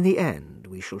 In the end,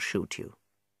 we shall shoot you."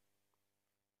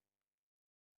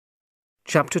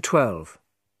 Chapter 12.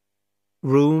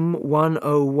 Room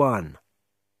 101.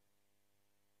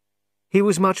 He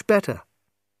was much better.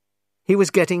 He was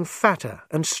getting fatter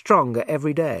and stronger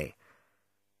every day.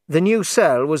 The new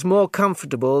cell was more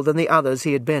comfortable than the others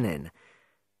he had been in.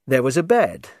 There was a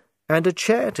bed and a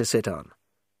chair to sit on.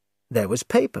 There was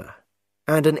paper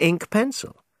and an ink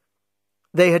pencil.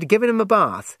 They had given him a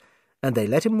bath, and they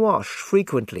let him wash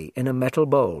frequently in a metal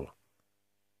bowl.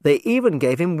 They even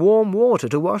gave him warm water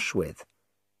to wash with.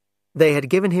 They had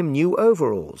given him new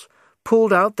overalls,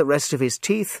 pulled out the rest of his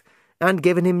teeth, and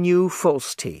given him new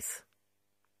false teeth.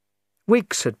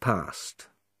 Weeks had passed,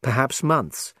 perhaps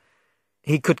months.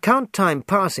 He could count time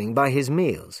passing by his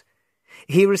meals.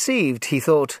 He received, he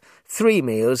thought, 3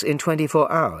 meals in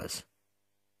 24 hours.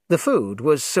 The food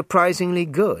was surprisingly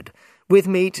good, with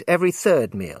meat every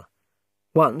 3rd meal.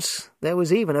 Once there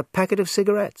was even a packet of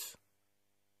cigarettes.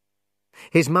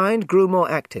 His mind grew more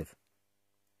active.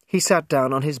 He sat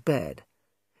down on his bed,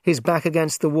 his back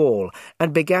against the wall,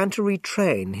 and began to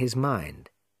retrain his mind.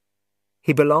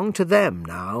 He belonged to them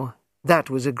now, that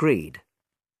was agreed.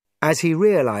 As he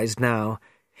realized now,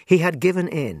 he had given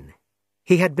in.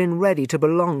 He had been ready to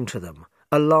belong to them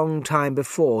a long time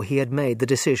before he had made the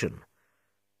decision.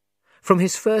 From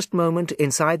his first moment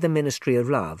inside the Ministry of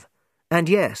Love, and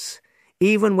yes,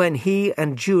 even when he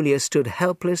and Julia stood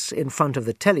helpless in front of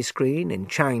the telescreen in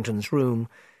Charrington's room,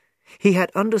 he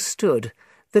had understood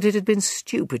that it had been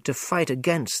stupid to fight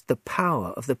against the power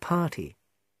of the party.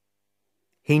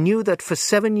 He knew that for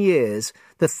 7 years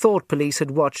the thought police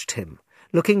had watched him,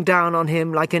 looking down on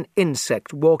him like an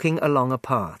insect walking along a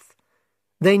path.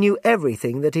 They knew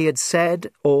everything that he had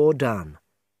said or done.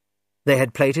 They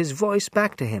had played his voice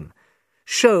back to him,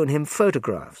 shown him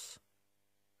photographs.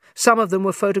 Some of them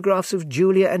were photographs of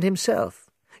Julia and himself.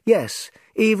 Yes,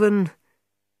 even...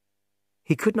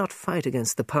 He could not fight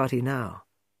against the party now.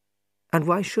 And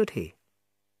why should he?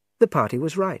 The party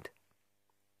was right.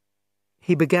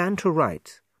 He began to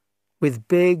write, with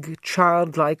big,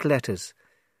 childlike letters.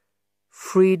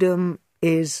 "Freedom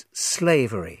is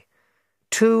slavery.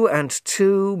 2 and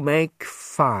 2 make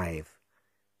 5.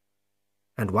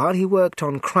 And while he worked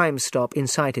on Crime Stop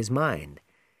inside his mind,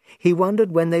 he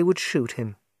wondered when they would shoot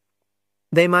him.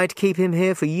 They might keep him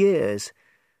here for years.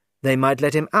 They might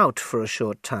let him out for a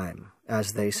short time,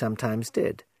 as they sometimes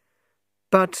did.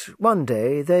 But one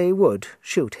day they would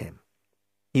shoot him.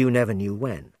 You never knew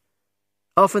when.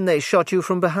 Often they shot you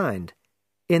from behind,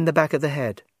 in the back of the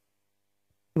head.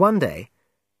 One day,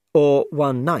 or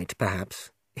one night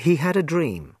perhaps, he had a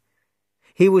dream.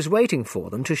 He was waiting for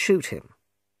them to shoot him.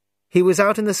 He was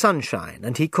out in the sunshine,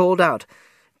 and he called out,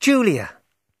 "Julia!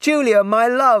 Julia, my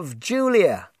love,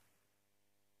 Julia!"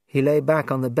 He lay back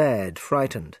on the bed,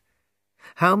 frightened.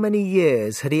 How many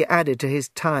years had he added to his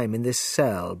time in this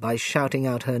cell by shouting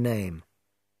out her name?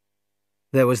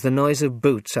 There was the noise of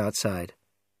boots outside.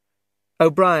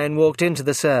 O'Brien walked into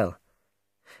the cell.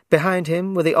 Behind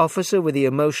him were the officer with the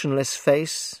emotionless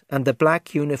face and the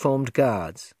black uniformed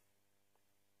guards.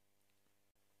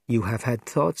 "You have had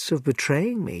thoughts of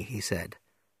betraying me," he said.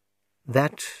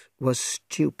 "That was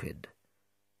stupid.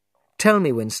 Tell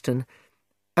me, Winston,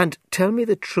 and tell me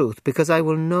the truth, because I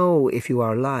will know if you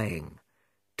are lying.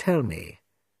 Tell me,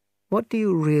 what do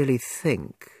you really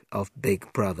think of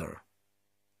Big Brother?"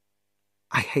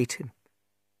 "I hate him."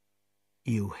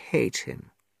 "You hate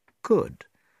him? Good.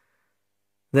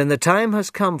 Then the time has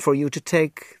come for you to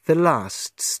take the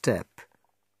last step.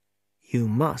 You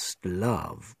must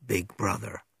love Big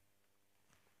Brother."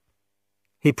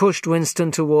 He pushed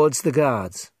Winston towards the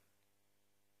guards.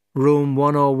 "Room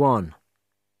 101,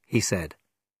 he said.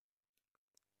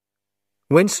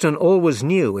 Winston always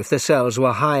knew if the cells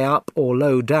were high up or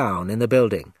low down in the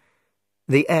building.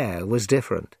 The air was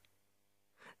different.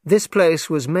 This place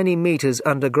was many meters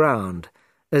underground,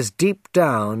 as deep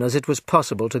down as it was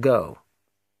possible to go.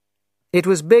 It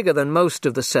was bigger than most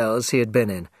of the cells he had been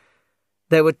in.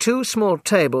 There were 2 small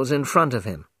tables in front of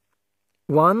him.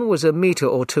 One was a meter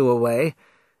or 2 away,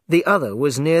 the other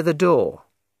was near the door.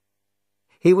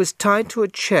 He was tied to a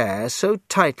chair so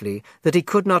tightly that he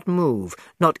could not move,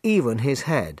 not even his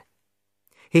head.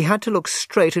 He had to look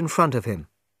straight in front of him.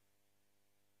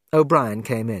 O'Brien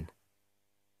came in.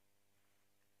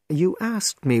 "You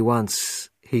asked me once,"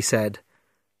 he said,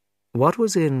 "what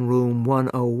was in room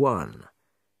 101.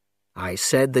 I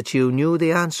said that you knew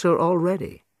the answer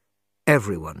already.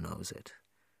 Everyone knows it.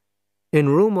 In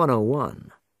room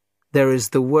 101, there is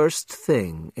the worst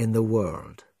thing in the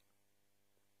world."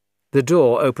 The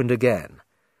door opened again.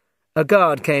 A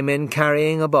guard came in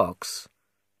carrying a box.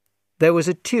 There was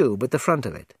a tube at the front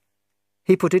of it.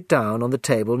 He put it down on the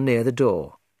table near the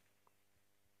door.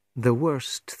 "The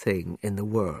worst thing in the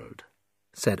world,"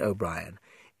 said O'Brien,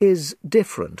 "is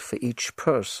different for each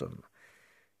person.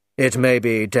 It may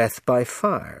be death by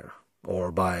fire,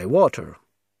 or by water,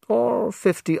 or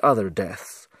 50 other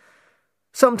deaths.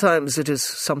 Sometimes it is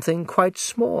something quite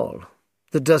small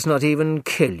that does not even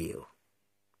kill you."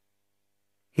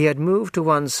 He had moved to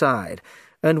one side,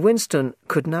 and Winston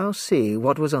could now see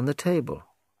what was on the table.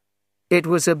 It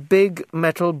was a big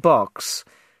metal box,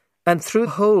 and through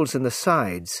holes in the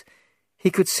sides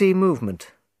he could see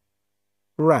movement.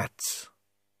 Rats.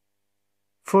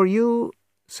 "For you,"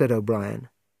 said O'Brien,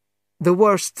 "the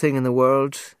worst thing in the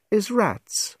world is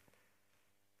rats."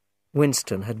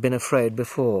 Winston had been afraid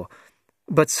before,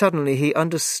 but suddenly he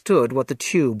understood what the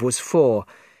tube was for.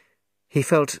 He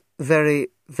felt very,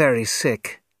 very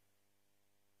sick.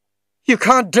 "You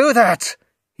can't do that!"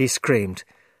 he screamed.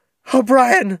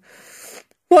 "O'Brien,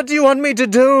 what do you want me to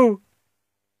do?"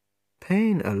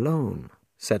 "Pain alone,"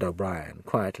 said O'Brien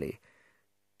quietly,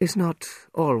 "is not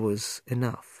always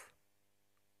enough.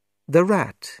 The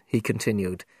rat," he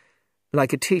continued,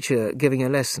 like a teacher giving a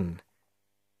lesson,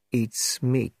 "eats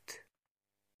meat.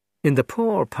 In the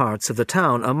poor parts of the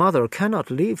town, a mother cannot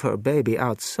leave her baby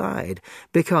outside,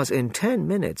 because in 10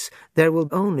 minutes there will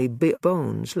only be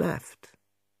bones left.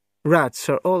 Rats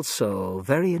are also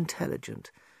very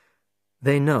intelligent.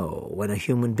 They know when a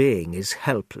human being is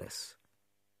helpless."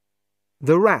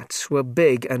 The rats were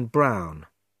big and brown.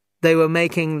 They were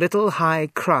making little high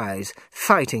cries,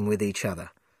 fighting with each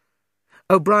other.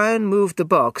 O'Brien moved the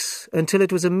box until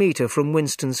it was a meter from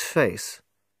Winston's face.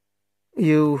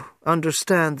 "You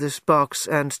understand this box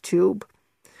and tube?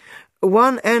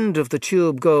 One end of the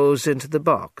tube goes into the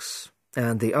box,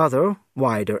 and the other,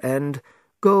 wider end,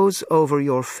 goes over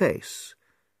your face.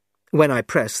 When I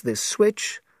press this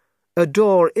switch, a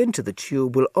door into the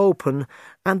tube will open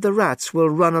and the rats will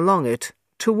run along it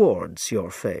towards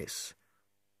your face.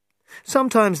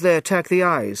 Sometimes they attack the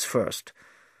eyes first.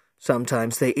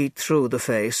 Sometimes they eat through the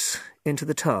face into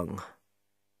the tongue."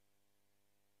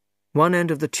 One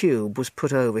end of the tube was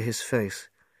put over his face.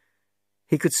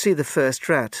 He could see the first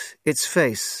rat, its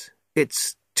face,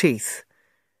 its teeth.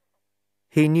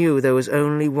 He knew there was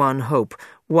only one hope,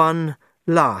 one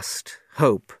last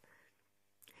hope.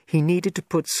 He needed to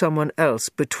put someone else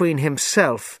between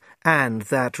himself and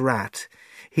that rat.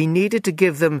 He needed to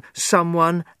give them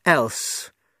someone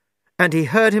else. And he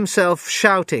heard himself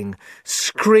shouting,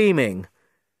 screaming,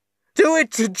 "Do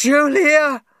it to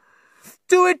Julia!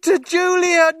 Do it to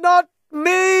Julia, not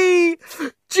me!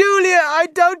 Julia, I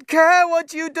don't care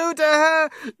what you do to her!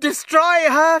 Destroy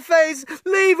her face!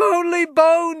 Leave only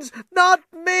bones! Not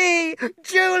me!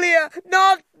 Julia,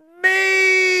 not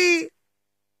me!"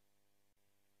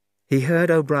 He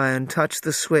heard O'Brien touch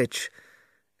the switch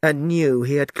and knew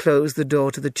he had closed the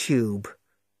door to the tube,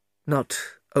 not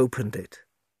opened it.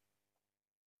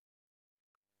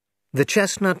 The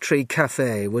Chestnut Tree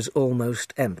Cafe was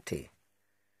almost empty.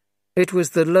 It was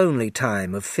the lonely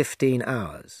time of 15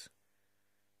 hours.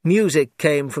 Music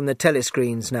came from the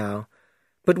telescreens now,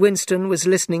 but Winston was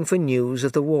listening for news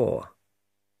of the war.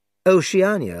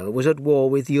 Oceania was at war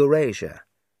with Eurasia.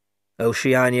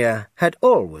 Oceania had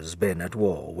always been at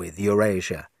war with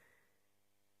Eurasia.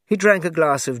 He drank a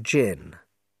glass of gin,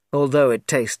 although it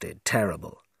tasted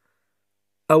terrible.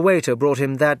 A waiter brought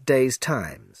him that day's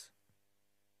Times.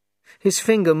 His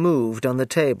finger moved on the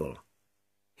table.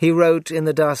 He wrote in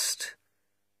the dust,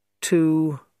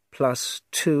 2 +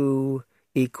 2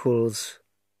 =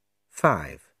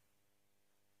 5.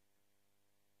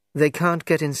 "They can't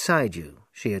get inside you,"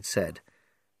 she had said,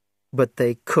 "but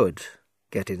they could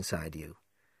get inside you.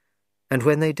 And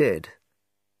when they did,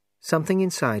 something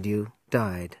inside you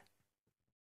died."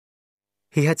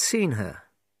 He had seen her.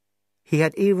 He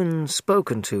had even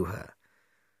spoken to her.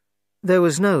 There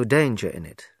was no danger in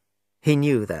it. He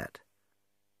knew that.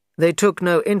 They took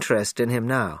no interest in him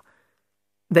now.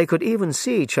 They could even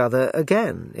see each other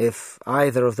again if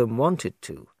either of them wanted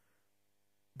to.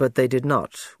 But they did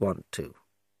not want to.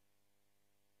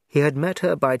 He had met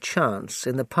her by chance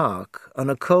in the park on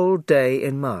a cold day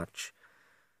in March.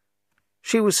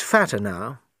 She was fatter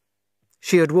now.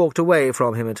 She had walked away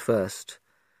from him at first.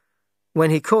 When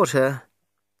he caught her,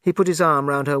 he put his arm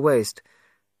round her waist,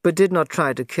 but did not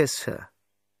try to kiss her.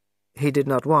 He did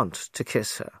not want to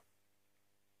kiss her.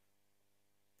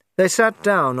 They sat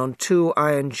down on 2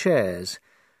 iron chairs,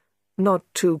 not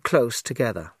too close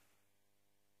together.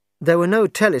 There were no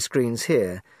telescreens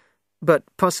here, but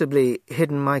possibly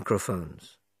hidden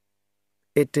microphones.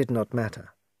 It did not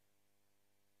matter.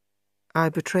 "I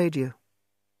betrayed you,"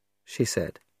 she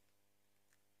said.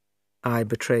 "I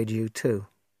betrayed you too,"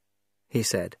 he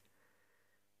said.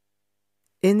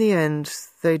 "In the end,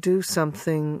 they do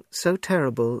something so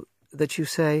terrible that you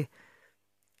say,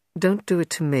 'Don't do it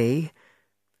to me.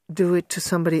 Do it to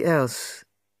somebody else.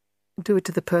 Do it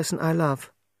to the person I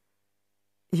love.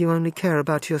 You only care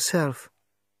about yourself.'"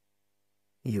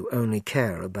 "You only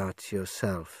care about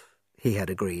yourself," he had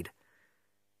agreed.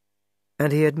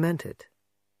 And he had meant it.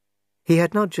 He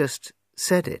had not just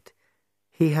said it,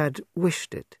 he had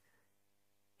wished it.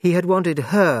 He had wanted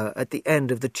her at the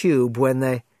end of the tube when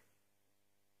they...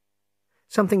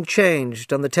 Something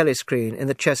changed on the telescreen in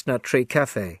the Chestnut Tree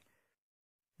Cafe.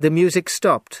 The music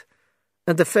stopped,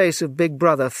 and the face of Big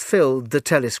Brother filled the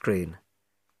telescreen.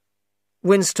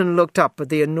 Winston looked up at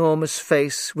the enormous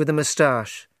face with the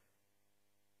moustache.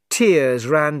 Tears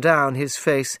ran down his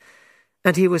face,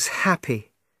 and he was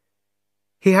happy.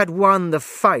 He had won the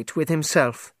fight with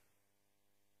himself.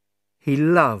 He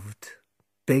loved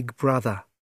Big Brother.